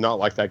 but I did not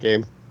like that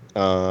game.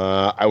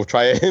 I will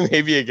try it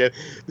maybe again.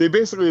 They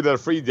basically did a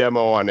free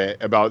demo on it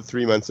about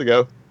 3 months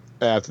ago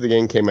after the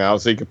game came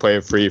out, so you could play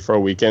it free for a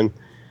weekend.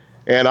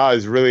 And I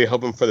was really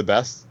hoping for the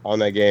best on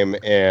that game.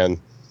 And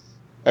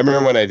I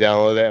remember when I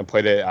downloaded it and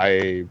played it,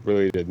 I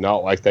really did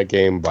not like that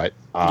game. But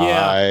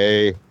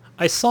I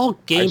saw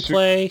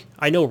gameplay.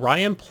 I know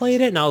Ryan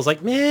played it, and I was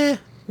like, meh,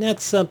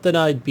 that's something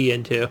I'd be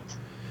into.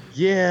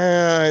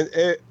 Yeah,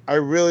 I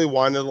really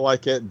wanted to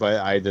like it,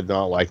 but I did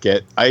not like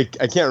it. I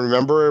can't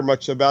remember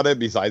much about it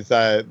besides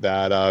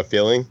that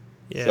feeling.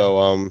 Yeah.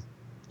 So,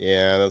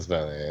 Yeah, that's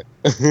about it.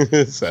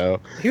 So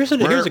here's a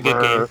good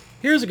game.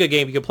 Here's a good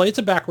game you can play. It's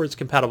a backwards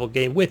compatible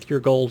game with your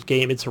gold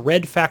game. It's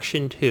Red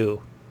Faction 2.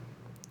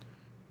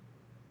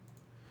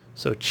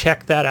 So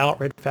check that out,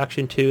 Red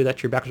Faction 2.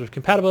 That's your backwards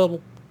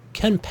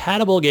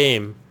compatible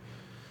game.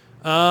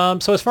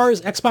 So as far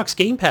as Xbox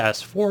Game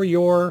Pass for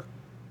your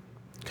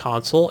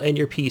console and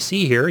your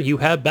PC here, you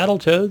have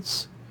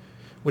Battletoads,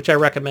 which I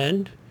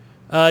recommend.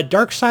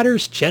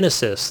 Darksiders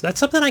Genesis. That's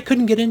something I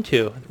couldn't get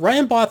into.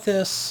 Ryan bought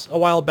this a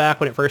while back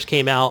when it first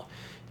came out,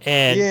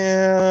 and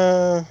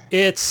yeah,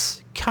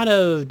 it's kind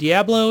of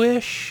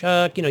Diablo-ish.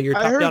 You're top-down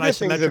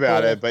isometrical. Things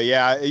about it, but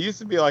yeah, it used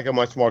to be like a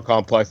much more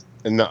complex.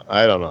 I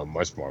don't know,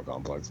 much more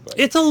complex, but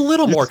it's a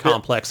little more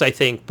complex, I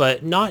think,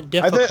 but not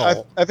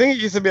difficult. I think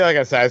it used to be like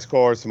a side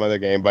scroll or some other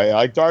game, but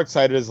like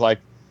Darksiders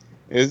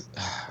is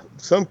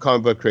some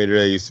comic book creator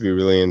that used to be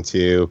really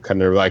into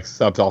kind of like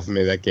subbed off and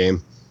made that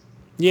game.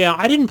 Yeah,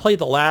 I didn't play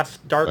the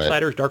last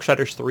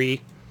Darksiders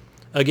 3.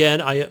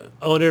 Again, I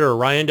own it, or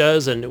Ryan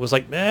does, and it was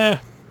like,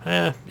 it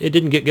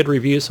didn't get good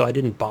reviews, so I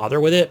didn't bother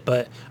with it,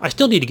 but I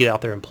still need to get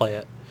out there and play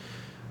it.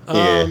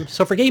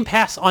 So for Game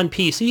Pass on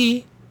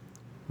PC,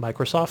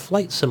 Microsoft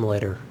Flight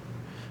Simulator.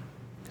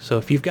 So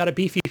if you've got a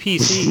beefy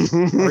PC,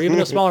 or even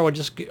a smaller one,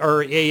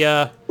 or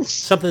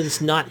something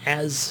that's not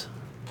as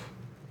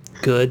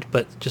good,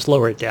 but just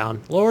lower it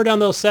down. Lower down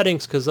those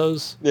settings, because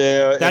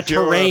that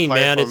terrain,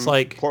 man, it's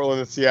like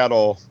Portland and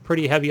Seattle,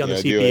 pretty heavy on the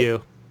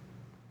CPU.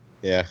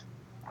 Yeah.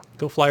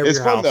 Go fly over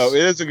your house. It's fun though.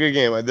 It is a good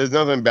game. There's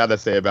nothing bad to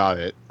say about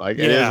it. Like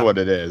it is what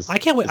it is. I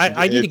can't wait.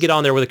 I need to get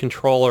on there with a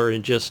controller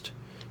and just,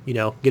 get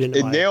into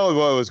it. It nailed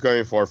what it was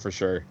going for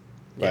sure.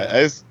 But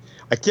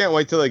I can't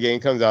wait till the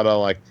game comes out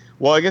on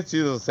I get to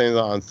do those things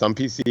on some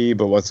PC,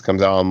 but once it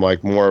comes out on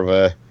more of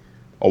a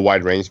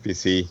wide range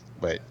PC.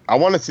 But I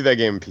want to see that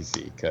game in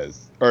PC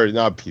or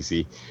not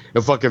PC,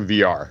 in fucking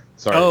VR.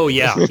 Sorry. Oh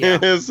yeah.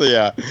 So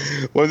yeah,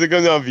 once it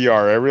comes out on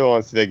VR, I really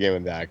want to see that game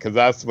in that, because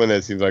that's when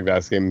it seems like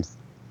that's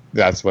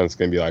when it's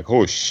going to be like,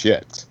 oh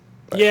shit.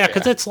 But, yeah,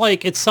 because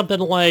it's something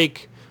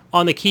like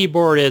on the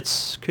keyboard,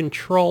 it's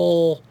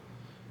control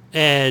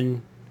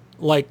and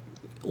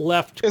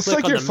left it's click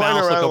like on you're the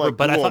mouse, look over.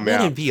 But I thought,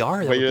 maps, in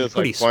VR, that would be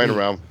pretty flying sweet.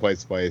 around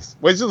place,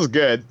 which is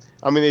good.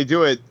 I mean, they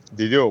do it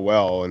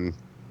well, and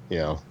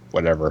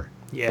whatever.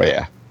 Yeah.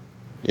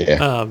 But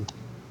yeah.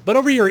 But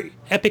over your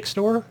Epic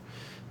Store,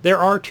 there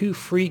are 2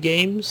 free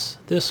games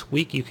this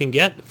week you can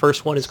get. The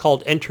first one is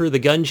called Enter the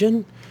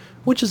Gungeon,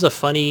 which is a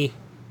funny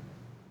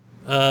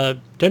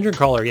dungeon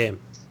crawler game.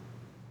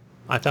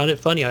 I found it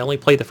funny. I only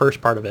played the first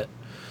part of it.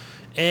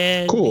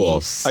 And cool.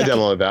 I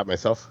downloaded that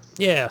myself.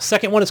 Yeah.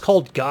 Second one is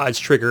called God's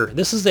Trigger.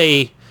 This is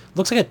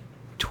looks like a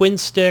twin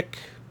stick,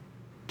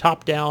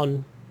 top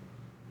down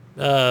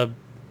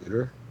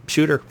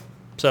shooter.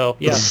 So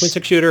yeah, twin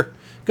stick shooter.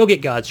 Go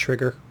get God's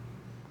Trigger.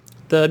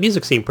 The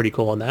music seemed pretty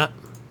cool on that.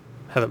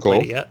 Haven't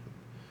played it yet.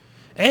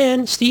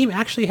 And Steam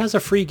actually has a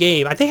free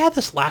game. I think I had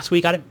this last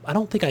week. I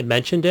don't think I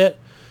mentioned it.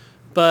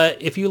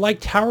 But if you like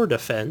tower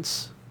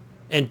defense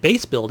and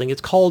base building,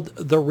 it's called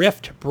The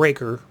Rift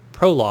Breaker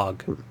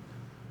Prologue.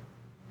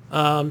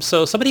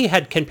 So somebody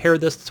had compared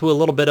this to a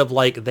little bit of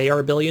They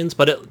Are Billions,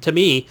 but to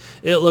me,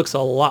 it looks a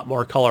lot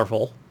more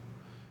colorful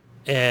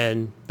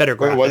and better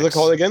graphics. Wait, what's it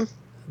called again?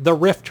 The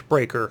Rift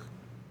Breaker.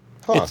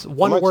 Huh. It's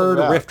one word,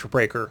 Rift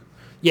Breaker.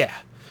 Yeah.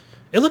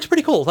 It looks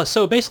pretty cool.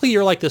 So basically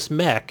you're like this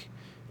mech,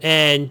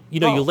 and you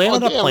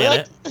land on a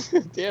planet.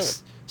 Damn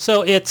it.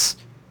 So it's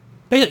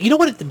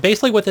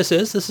basically what this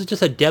is? This is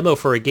just a demo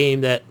for a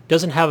game that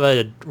doesn't have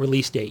a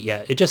release date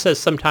yet. It just says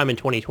sometime in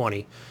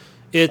 2020.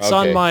 It's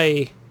on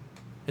my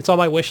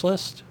wish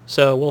list.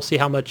 So we'll see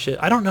how much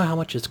I don't know how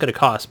much it's going to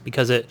cost,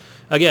 because it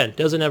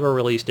doesn't have a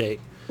release date.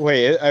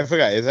 Wait, I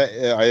forgot. Is that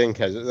I didn't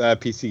catch it. Is that a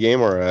PC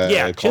game or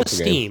a just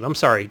Steam? Game? I'm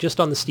sorry,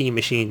 just on the Steam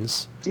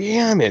machines.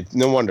 Damn it!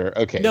 No wonder.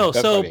 Okay. No,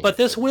 but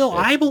this will,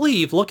 I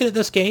believe, looking at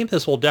this game,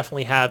 this will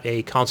definitely have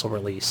a console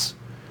release.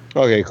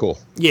 Okay, cool.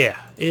 Yeah,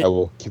 I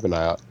will keep an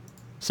eye out.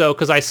 So,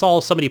 because I saw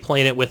somebody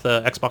playing it with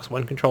a Xbox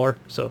One controller,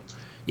 so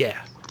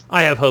yeah,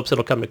 I have hopes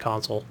it'll come to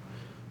console.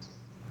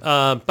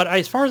 But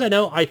as far as I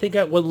know, I think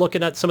when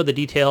looking at some of the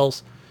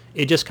details,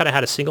 it just kind of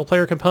had a single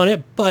player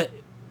component. But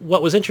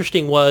what was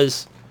interesting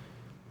was,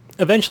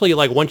 eventually,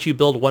 once you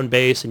build one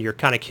base and you're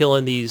kind of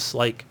killing these,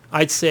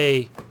 I'd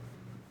say,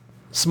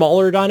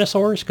 smaller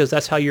dinosaurs, because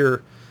that's how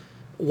you're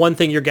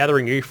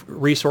gathering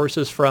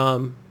resources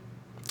from,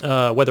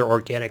 whether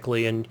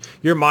organically, and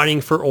you're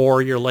mining for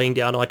ore, you're laying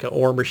down an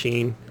ore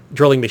machine,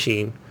 drilling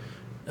machine,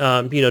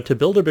 to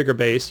build a bigger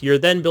base. You're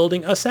then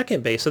building a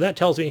second base. So that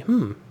tells me,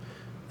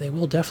 they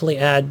will definitely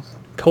add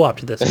co-op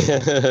to this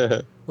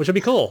game, which would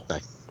be cool.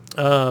 Nice.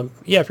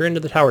 If you're into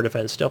the tower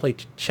defense,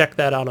 definitely check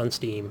that out on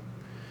Steam.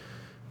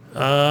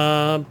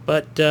 I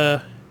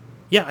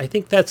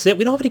think that's it.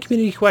 We don't have any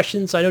community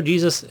questions. I know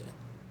Jesus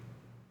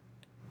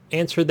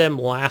answered them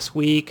last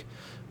week,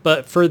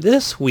 but for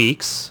this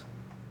week's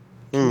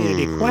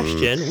community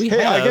question, we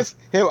have...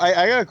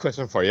 I got a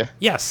question for you.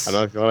 Yes. I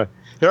don't know if you want to...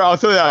 Here, I'll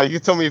tell you that. You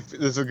can tell me if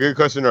this is a good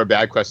question or a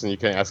bad question. You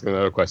can ask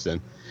another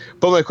question.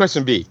 But my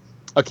question B,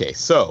 okay,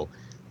 so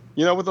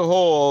with the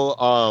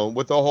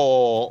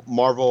whole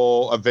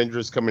Marvel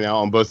Avengers coming out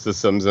on both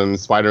systems and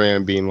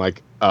Spider-Man being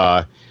like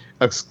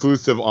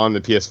exclusive on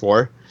the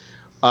PS4.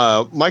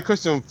 My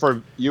question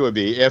for you would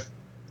be if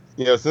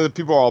since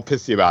people are all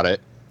pissy about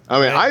it. I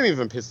mean, I'm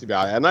even pissed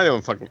about it, and I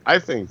don't fucking. I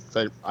think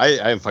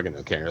I fucking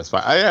don't care.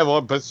 I have a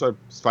bunch of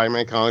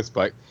Spider-Man comics,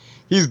 but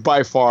he's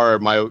by far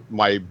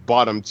my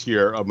bottom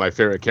tier of my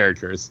favorite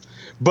characters.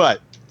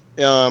 But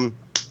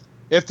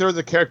if there's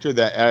a character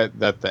that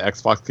the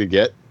Xbox could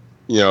get,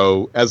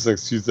 as an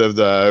exclusive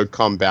to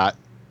combat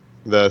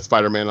the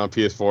Spider-Man on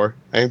PS4,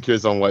 I'm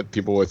curious on what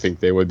people would think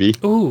they would be.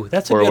 Ooh,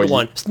 that's a good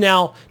one.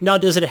 Now,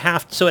 does it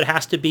have? So it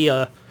has to be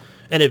an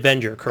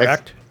Avenger,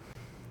 correct?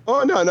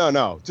 Oh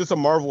no! Just a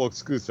Marvel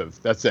exclusive.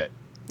 That's it.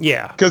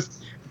 Yeah. Because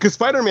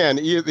Spider-Man,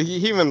 he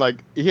even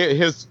like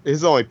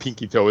his only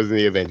pinky toe is in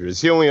the Avengers.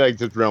 He only like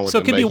just around with. So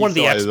them, it could be one of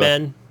the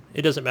X-Men.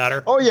 It doesn't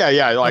matter. Oh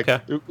yeah, like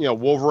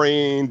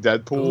Wolverine,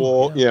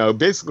 Deadpool. Ooh, yeah.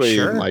 Basically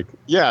like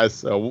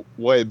So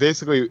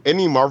basically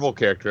any Marvel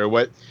character.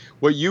 What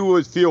you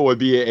would feel would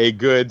be a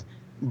good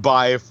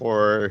buy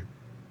for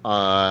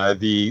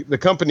the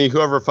company,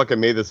 whoever fucking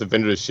made this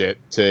Avengers shit,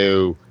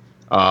 to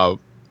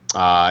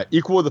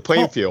equal the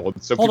playing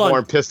field, so people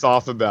aren't pissed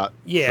off about.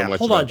 Yeah, so much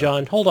hold on,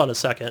 John. Hold on a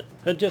second.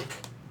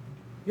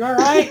 You all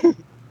right?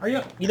 Are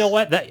you? You know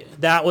what?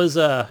 That was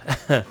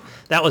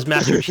that was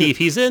Master Chief.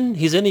 He's in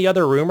the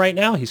other room right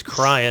now. He's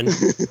crying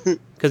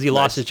because he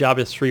lost his job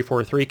at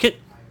 343.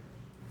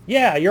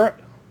 Yeah,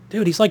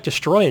 dude. He's like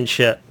destroying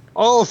shit.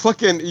 Oh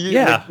fucking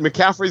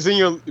McCaffrey's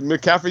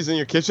in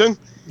your kitchen.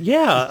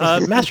 Yeah,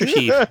 Master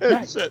Chief.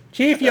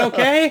 Chief, you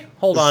okay?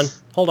 Hold on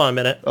a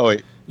minute. Oh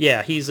wait.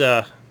 Yeah, he's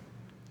Yeah.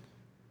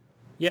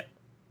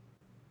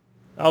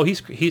 Oh, I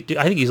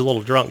think he's a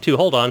little drunk too.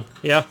 Hold on.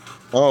 Yeah.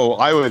 Oh,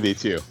 I would be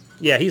too.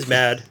 Yeah, he's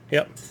mad.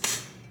 Yep.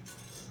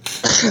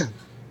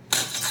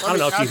 I don't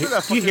know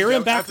if you hear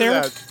him back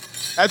there.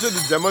 After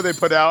the demo they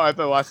put out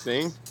after the last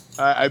thing,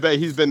 I bet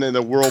he's been in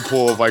a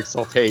whirlpool of like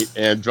self-hate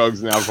and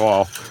drugs and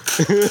alcohol.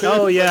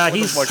 Oh yeah,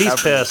 he's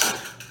pissed.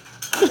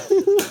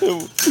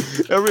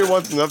 Everyone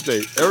wants an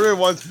update. Everyone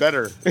wants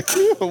better.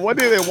 What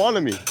do they want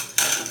of me?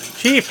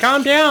 Chief,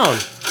 calm down.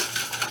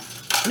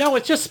 No,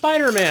 it's just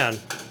Spider-Man.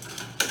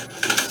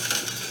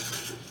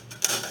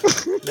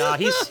 Nah,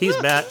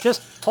 he's mad.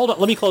 Just hold on.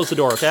 Let me close the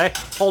door, okay?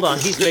 Hold on.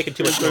 He's making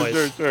too much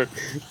noise. Sure.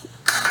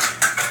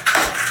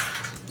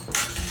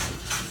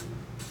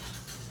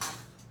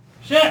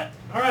 Shit!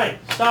 All right,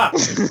 stop.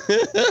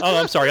 Oh,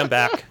 I'm sorry. I'm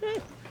back.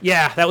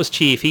 Yeah, that was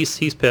Chief.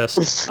 He's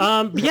pissed.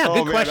 Yeah,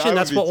 good question.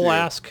 That's what we'll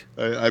ask.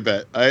 I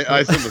bet.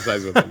 I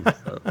sympathize with him.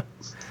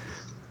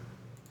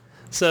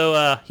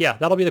 So yeah,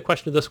 that'll be the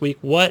question of this week.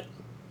 What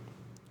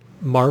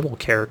Marvel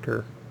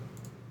character?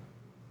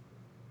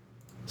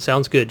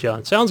 Sounds good,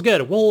 John. Sounds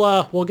good.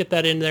 We'll get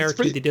that in there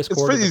to the Discord.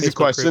 It's a pretty easy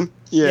question. Group.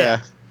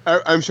 Yeah.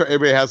 I'm sure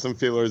everybody has some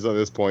feelers on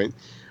this point.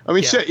 I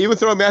mean, shit. Even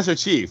throw Master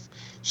Chief.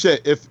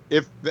 Shit. If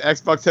the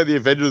Xbox had the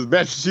Avengers,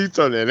 Master Chief's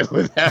on it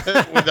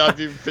without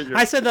even figuring.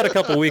 I said that a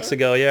couple weeks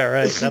ago. Yeah,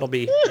 right. That'll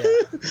be. Yeah.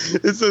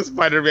 It's a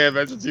Spider-Man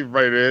Master Chief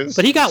right in.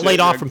 But he got laid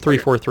off from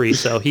 343,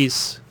 so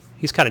he's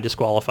kind of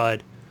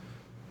disqualified.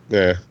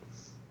 Yeah.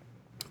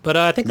 But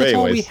I think that's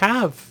all we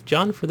have,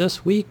 John, for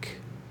this week.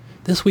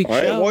 This week's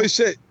show. Well,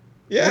 shit.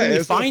 Yeah,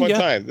 it's a fun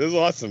time. This is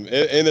awesome,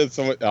 and it's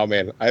so much. Oh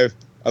man, I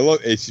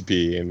love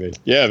HCP, and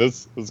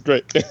this was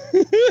great.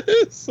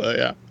 So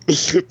yeah,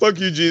 fuck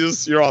you,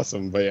 Jesus, you're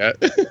awesome. But yeah,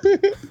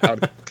 all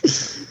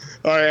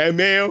right, and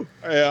Mayo,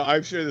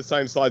 I'm sure this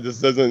time slot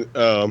just doesn't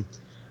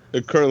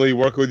currently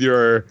work with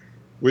your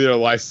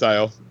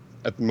lifestyle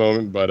at the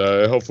moment, but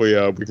hopefully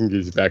we can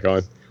get you back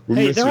on.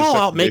 Hey, they're all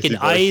out making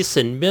ice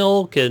and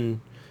milk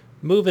and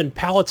moving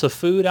pallets of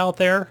food out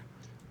there.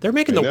 They're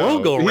making the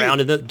world go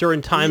around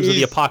during times of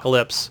the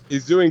apocalypse.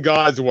 He's doing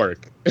God's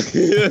work.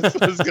 That's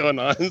what's going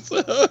on.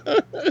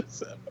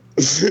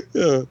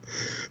 Yeah.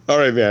 All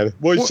right, man.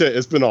 Well, shit,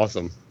 it's been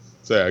awesome.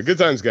 So yeah, good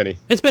times, Gunny.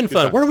 It's been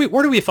fun.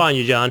 Where do we find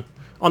you, John?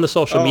 On the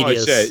social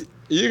medias? Shit.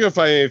 You can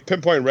find me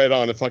Pinpoint Red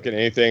on fucking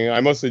anything.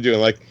 I'm mostly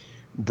doing like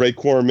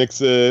breakcore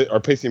mixes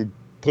or posting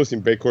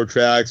breakcore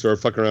tracks or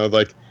fucking around with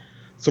like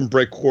some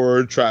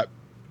breakcore trap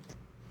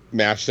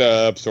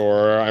mashups,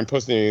 or I'm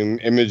posting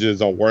images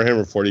on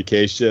Warhammer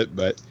 40k shit.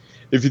 But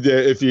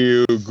if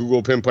you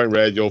Google Pinpoint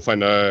Red, you'll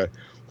find a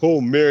whole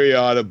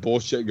myriad of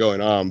bullshit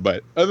going on.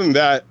 But other than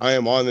that, I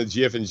am on the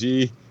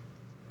GFNG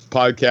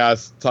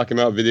podcast talking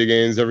about video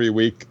games every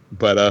week.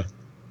 But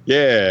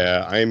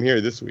yeah, I am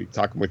here this week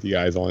talking with you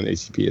guys on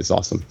HCP. It's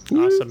awesome.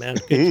 Awesome, man.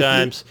 Good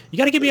times. You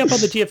got to get me up on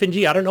the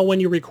GFNG. I don't know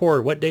when you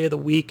record, what day of the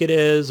week it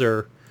is,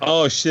 or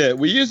oh shit,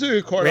 we usually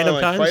record on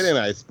like Friday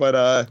nights,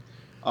 but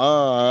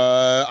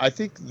I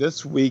think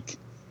this week,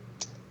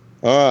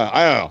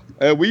 I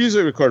don't know. We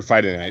usually record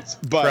Friday nights,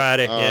 but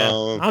Friday,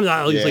 yeah. I'm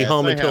not usually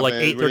home until like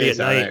 8:30 at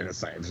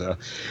night. So,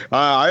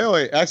 I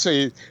only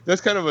actually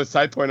that's kind of a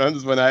side point on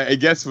this one. I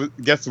guess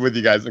with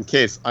you guys in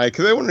case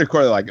because I want to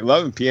record at like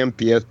 11 p.m.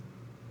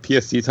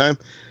 PST time.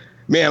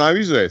 Man, I'm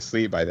usually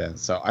asleep by then,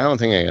 so I don't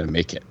think I'm gonna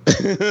make it.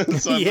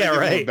 So Yeah,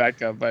 right.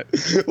 Back up, but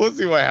we'll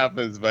see what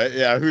happens. But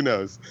yeah, who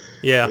knows?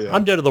 Yeah,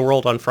 I'm dead to the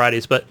world on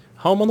Fridays, but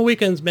home on the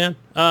weekends, man.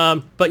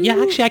 But yeah,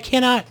 actually, I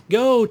cannot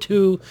go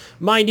to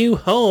my new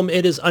home.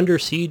 It is under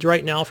siege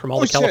right now from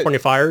all the California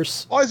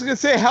fires. I was gonna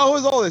say, how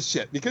is all this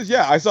shit? Because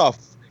yeah, I saw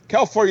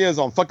California is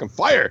on fucking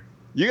fire.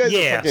 You guys,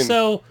 yeah. Fucking,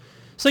 so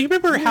you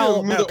remember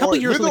how a couple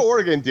years ago? Move to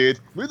Oregon, dude.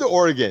 Move to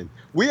Oregon.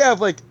 We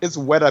have it's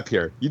wet up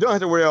here. You don't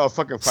have to worry about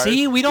fucking fire.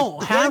 See, we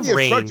don't have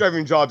rain. Truck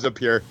driving jobs up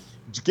here.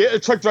 Get a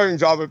truck driving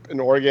job up in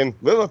Oregon.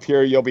 Live up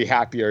here. You'll be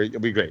happier. You'll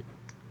be great.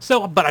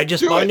 So, but I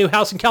just bought a new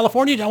house in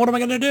California. What am I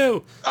going to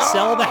do?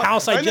 Sell the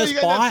house I just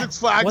bought? Six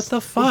Flags. What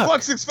the fuck?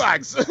 Fuck Six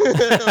Flags.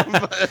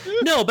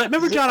 No, but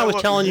remember, John, I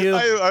was telling you.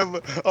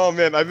 Oh,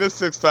 man, I miss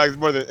Six Flags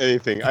more than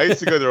anything. I used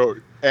to go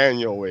there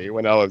annually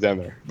when I lived down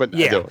there, but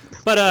I don't.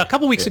 But a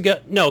couple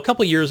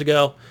years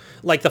ago,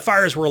 the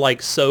fires were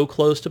so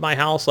close to my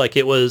house.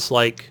 It was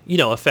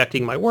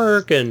affecting my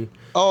work and.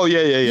 Oh,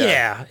 yeah.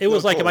 Yeah, it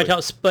was in my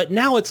house. But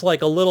now it's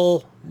a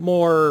little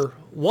more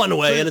one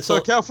way. And it's so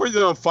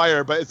California's on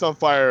fire, but it's on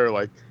fire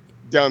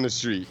down the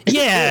street.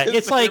 Yeah,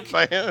 it's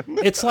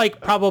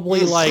probably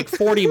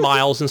 40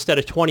 miles instead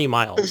of 20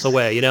 miles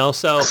away,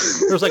 So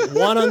there's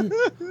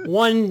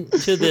one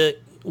to the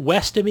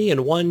west of me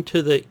and one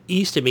to the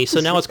east of me.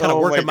 So now it's kind of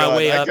working my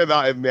way up. I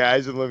cannot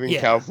imagine living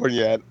in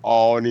California at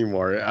all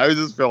anymore. I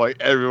just feel like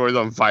everyone's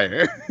on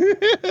fire.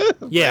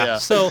 Yeah.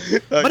 So,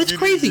 but it's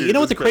crazy. You know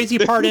what the crazy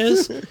part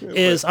is?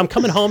 Is I'm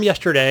coming home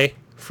yesterday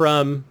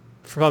from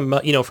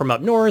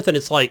up north, and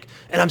it's and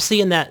I'm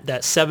seeing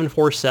that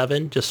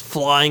 747 just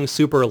flying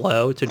super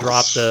low to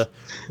drop the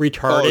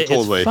retardant.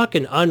 Totally. It's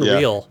fucking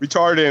unreal. Yeah.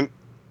 Retardant.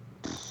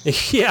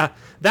 Yeah.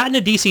 That and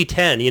a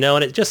DC-10,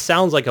 and it just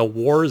sounds like a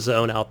war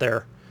zone out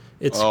there.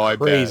 It's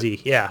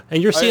crazy. Yeah.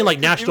 And you're seeing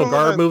National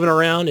Guard moving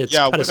around. It's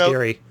kind of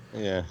scary.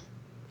 Yeah.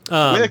 We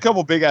had a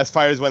couple big ass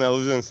fires when I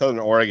lived in Southern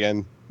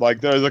Oregon.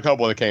 There was a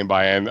couple that came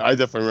by, and I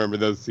definitely remember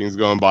those things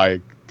going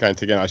by, kind of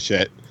taking out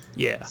shit.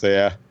 Yeah. So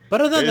yeah. But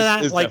other than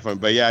that, it's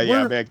different. But yeah,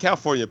 man,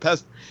 California,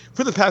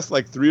 for the past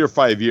 3 or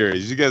 5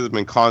 years, you guys have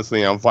been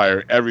constantly on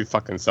fire every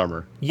fucking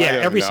summer. Yeah,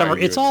 every summer.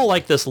 It's all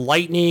this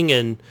lightning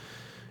and.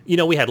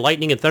 We had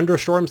lightning and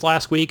thunderstorms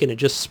last week, and it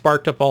just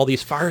sparked up all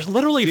these fires,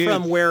 literally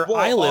from where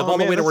I live all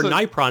the way to where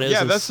Nipron is.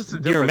 Yeah, that's just the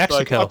difference. Near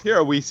Mexico. Up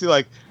here, we see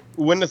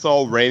when it's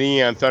all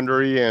rainy and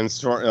thundery and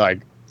storm,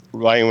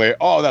 lightning away.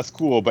 Oh, that's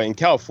cool. But in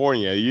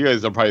California, you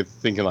guys are probably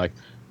thinking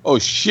oh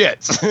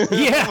shit.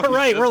 Yeah,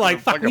 right. We're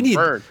fuck. We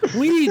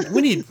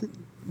need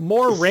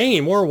more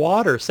rain, more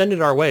water. Send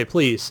it our way,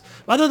 please.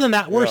 Other than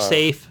that, we're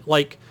safe.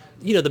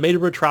 The major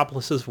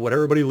metropolis is what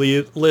everybody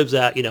lives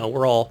at.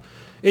 We're all.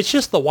 It's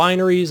just the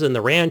wineries and the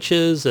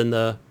ranches and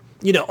the,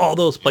 all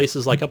those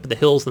places up in the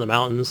hills and the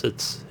mountains.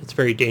 It's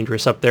very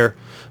dangerous up there.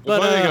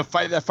 But if they can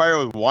fight that fire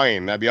with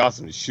wine, that'd be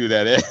awesome to shoot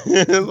at it.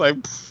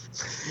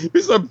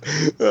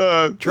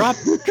 Drop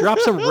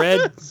some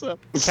red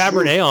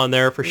Cabernet on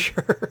there for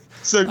sure.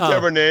 Some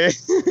Cabernet.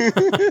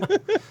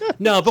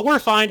 No, but we're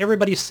fine.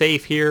 Everybody's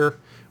safe here.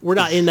 We're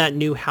not in that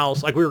new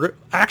house.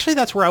 Actually,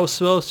 that's where I was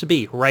supposed to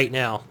be right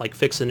now,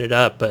 fixing it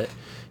up. But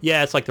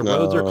yeah, it's the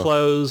roads are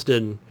closed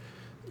and.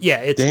 Yeah,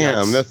 it's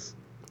nuts.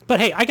 But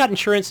hey, I got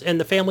insurance and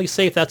the family's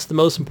safe. That's the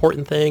most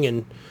important thing.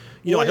 And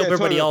I hope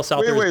everybody else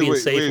out there is being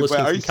safe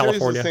listening from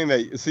California. Are you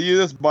saying that? So you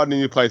just bought a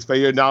new place, but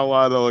you're not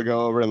allowed to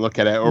go over and look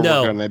at it or work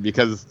on it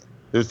because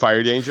there's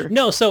fire danger?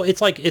 No, so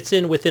it's it's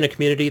within a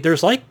community.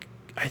 There's I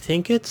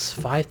think it's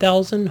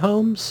 5,000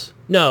 homes.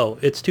 No,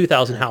 it's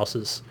 2,000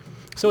 houses.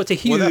 So it's a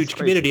huge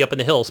community up in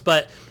the hills.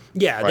 But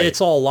yeah, it's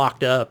all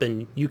locked up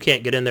and you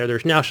can't get in there.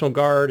 There's National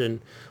Guard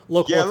and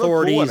local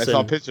authorities. Cool. I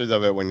saw pictures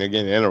of it when you're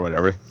getting in or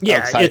whatever.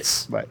 Yeah,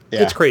 it's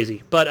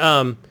crazy. But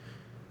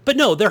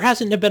no, there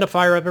hasn't been a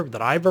fire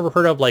that I've ever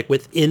heard of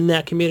within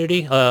that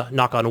community.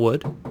 Knock on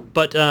wood.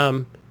 But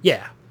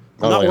yeah,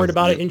 I'm not worried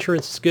about it.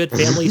 Insurance is good.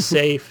 Family's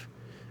safe.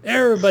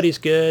 Everybody's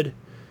good.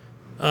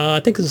 I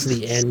think this is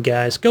the end,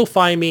 guys. Go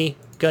find me,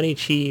 Gunny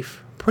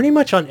Chief, pretty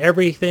much on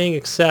everything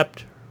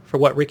except for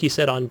what Ricky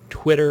said on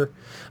Twitter.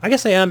 I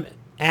guess I am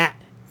at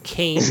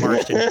Kain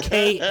Marston,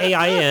 Kain.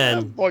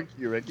 Fuck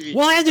you, Ricky.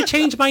 Well, I had to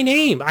change my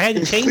name. I had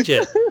to change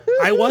it.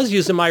 I was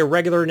using my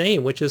regular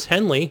name, which is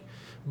Henley,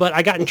 but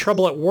I got in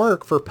trouble at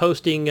work for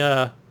posting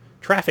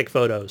traffic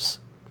photos.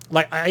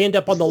 I end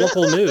up on the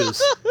local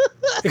news.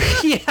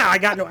 Yeah, I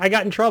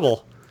got in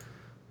trouble.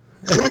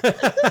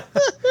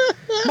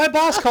 My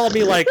boss called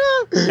me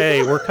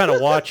hey, we're kind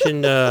of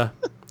watching.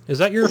 Is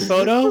that your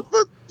photo?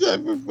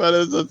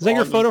 Is that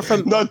your photo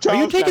from... No, are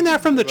you taking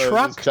that from the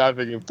truck?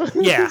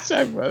 Yeah.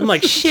 I'm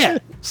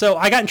shit. So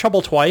I got in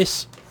trouble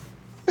twice.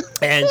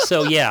 And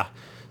so, yeah.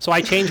 So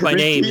I changed my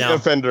name now.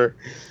 Offender.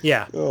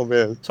 Yeah. Oh,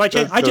 man. So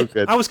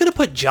I was going to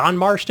put John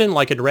Marston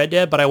in Red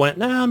Dead, but I went,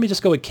 let me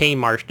just go with Kain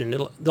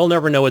Marston. They'll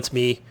never know it's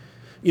me.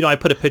 I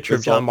put a picture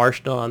of John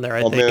Marston on there,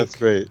 I think. Man, that's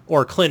great.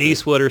 Or Clint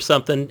Eastwood or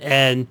something.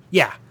 And,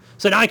 yeah.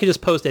 So now I can just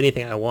post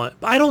anything I want.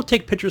 But I don't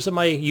take pictures of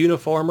my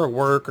uniform or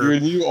work. Or your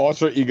new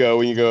alter ego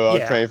when you go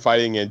out train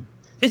fighting and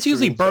It's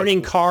usually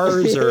burning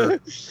cars or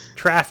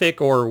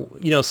traffic or,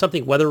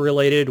 something weather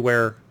related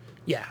where,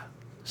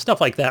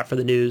 stuff like that for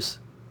the news.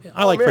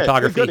 I like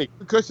photography.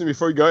 Good question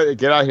before you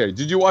get out of here.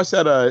 Did you watch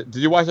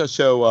that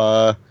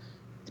show?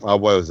 What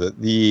was it?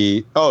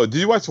 Did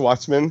you watch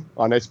Watchmen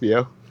on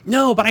HBO?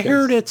 No, but I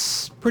heard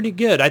it's pretty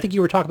good. I think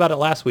you were talking about it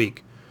last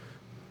week.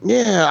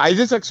 Yeah, I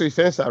just actually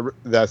finished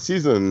that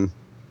season.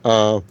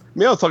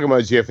 Maybe I'll talk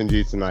about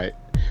GFNG tonight.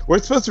 We're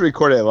supposed to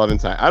record at 11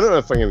 time. I don't know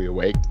if I'm gonna be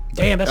awake.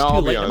 Damn, that's too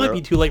late. It might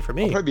be too late for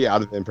me. I'll probably be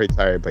out of it and pretty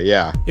tired, but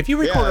yeah. If you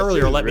record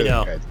earlier, let me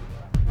know. Good.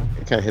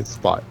 It kind of hits the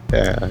spot.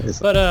 Yeah.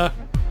 But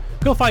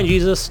go find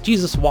Jesus.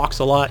 Jesus walks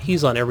a lot.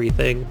 He's on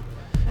everything.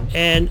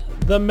 And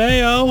the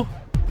Mayo,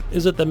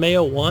 is it the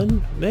Mayo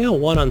 1? Mayo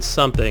 1 on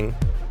something.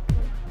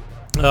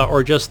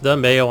 Or just the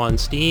Mayo on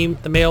Steam.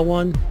 The Mayo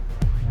 1?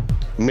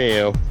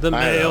 Mayo. The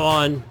Mayo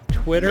on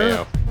Twitter.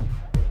 Mayo.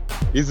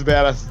 He's a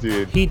badass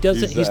dude.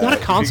 He's not a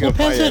console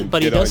peasant,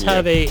 but he does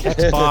have a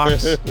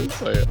Xbox.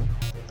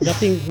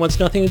 Wants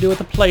nothing to do with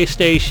the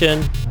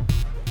PlayStation.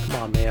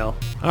 Come on, Mayo.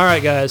 All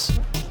right, guys.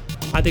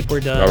 I think we're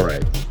done. All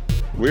right.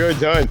 We are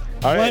done.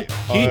 All right.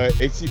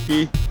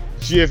 HCP,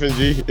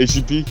 GFNG,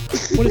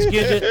 HCP. What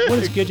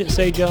does Gidget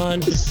say, John?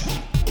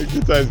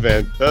 Good times,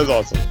 man. That was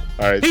awesome.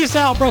 All right. Peace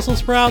out, Brussels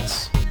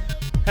sprouts.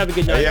 Have a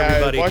good night,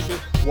 everybody.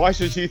 Wash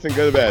your teeth and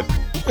go to bed.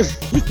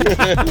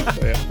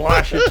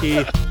 Wash your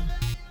teeth.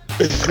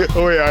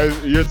 Oh wait,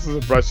 you're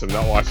supposed to brush them,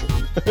 not wash them.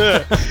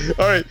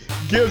 All right,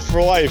 gifts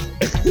for life.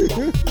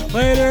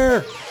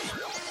 Later.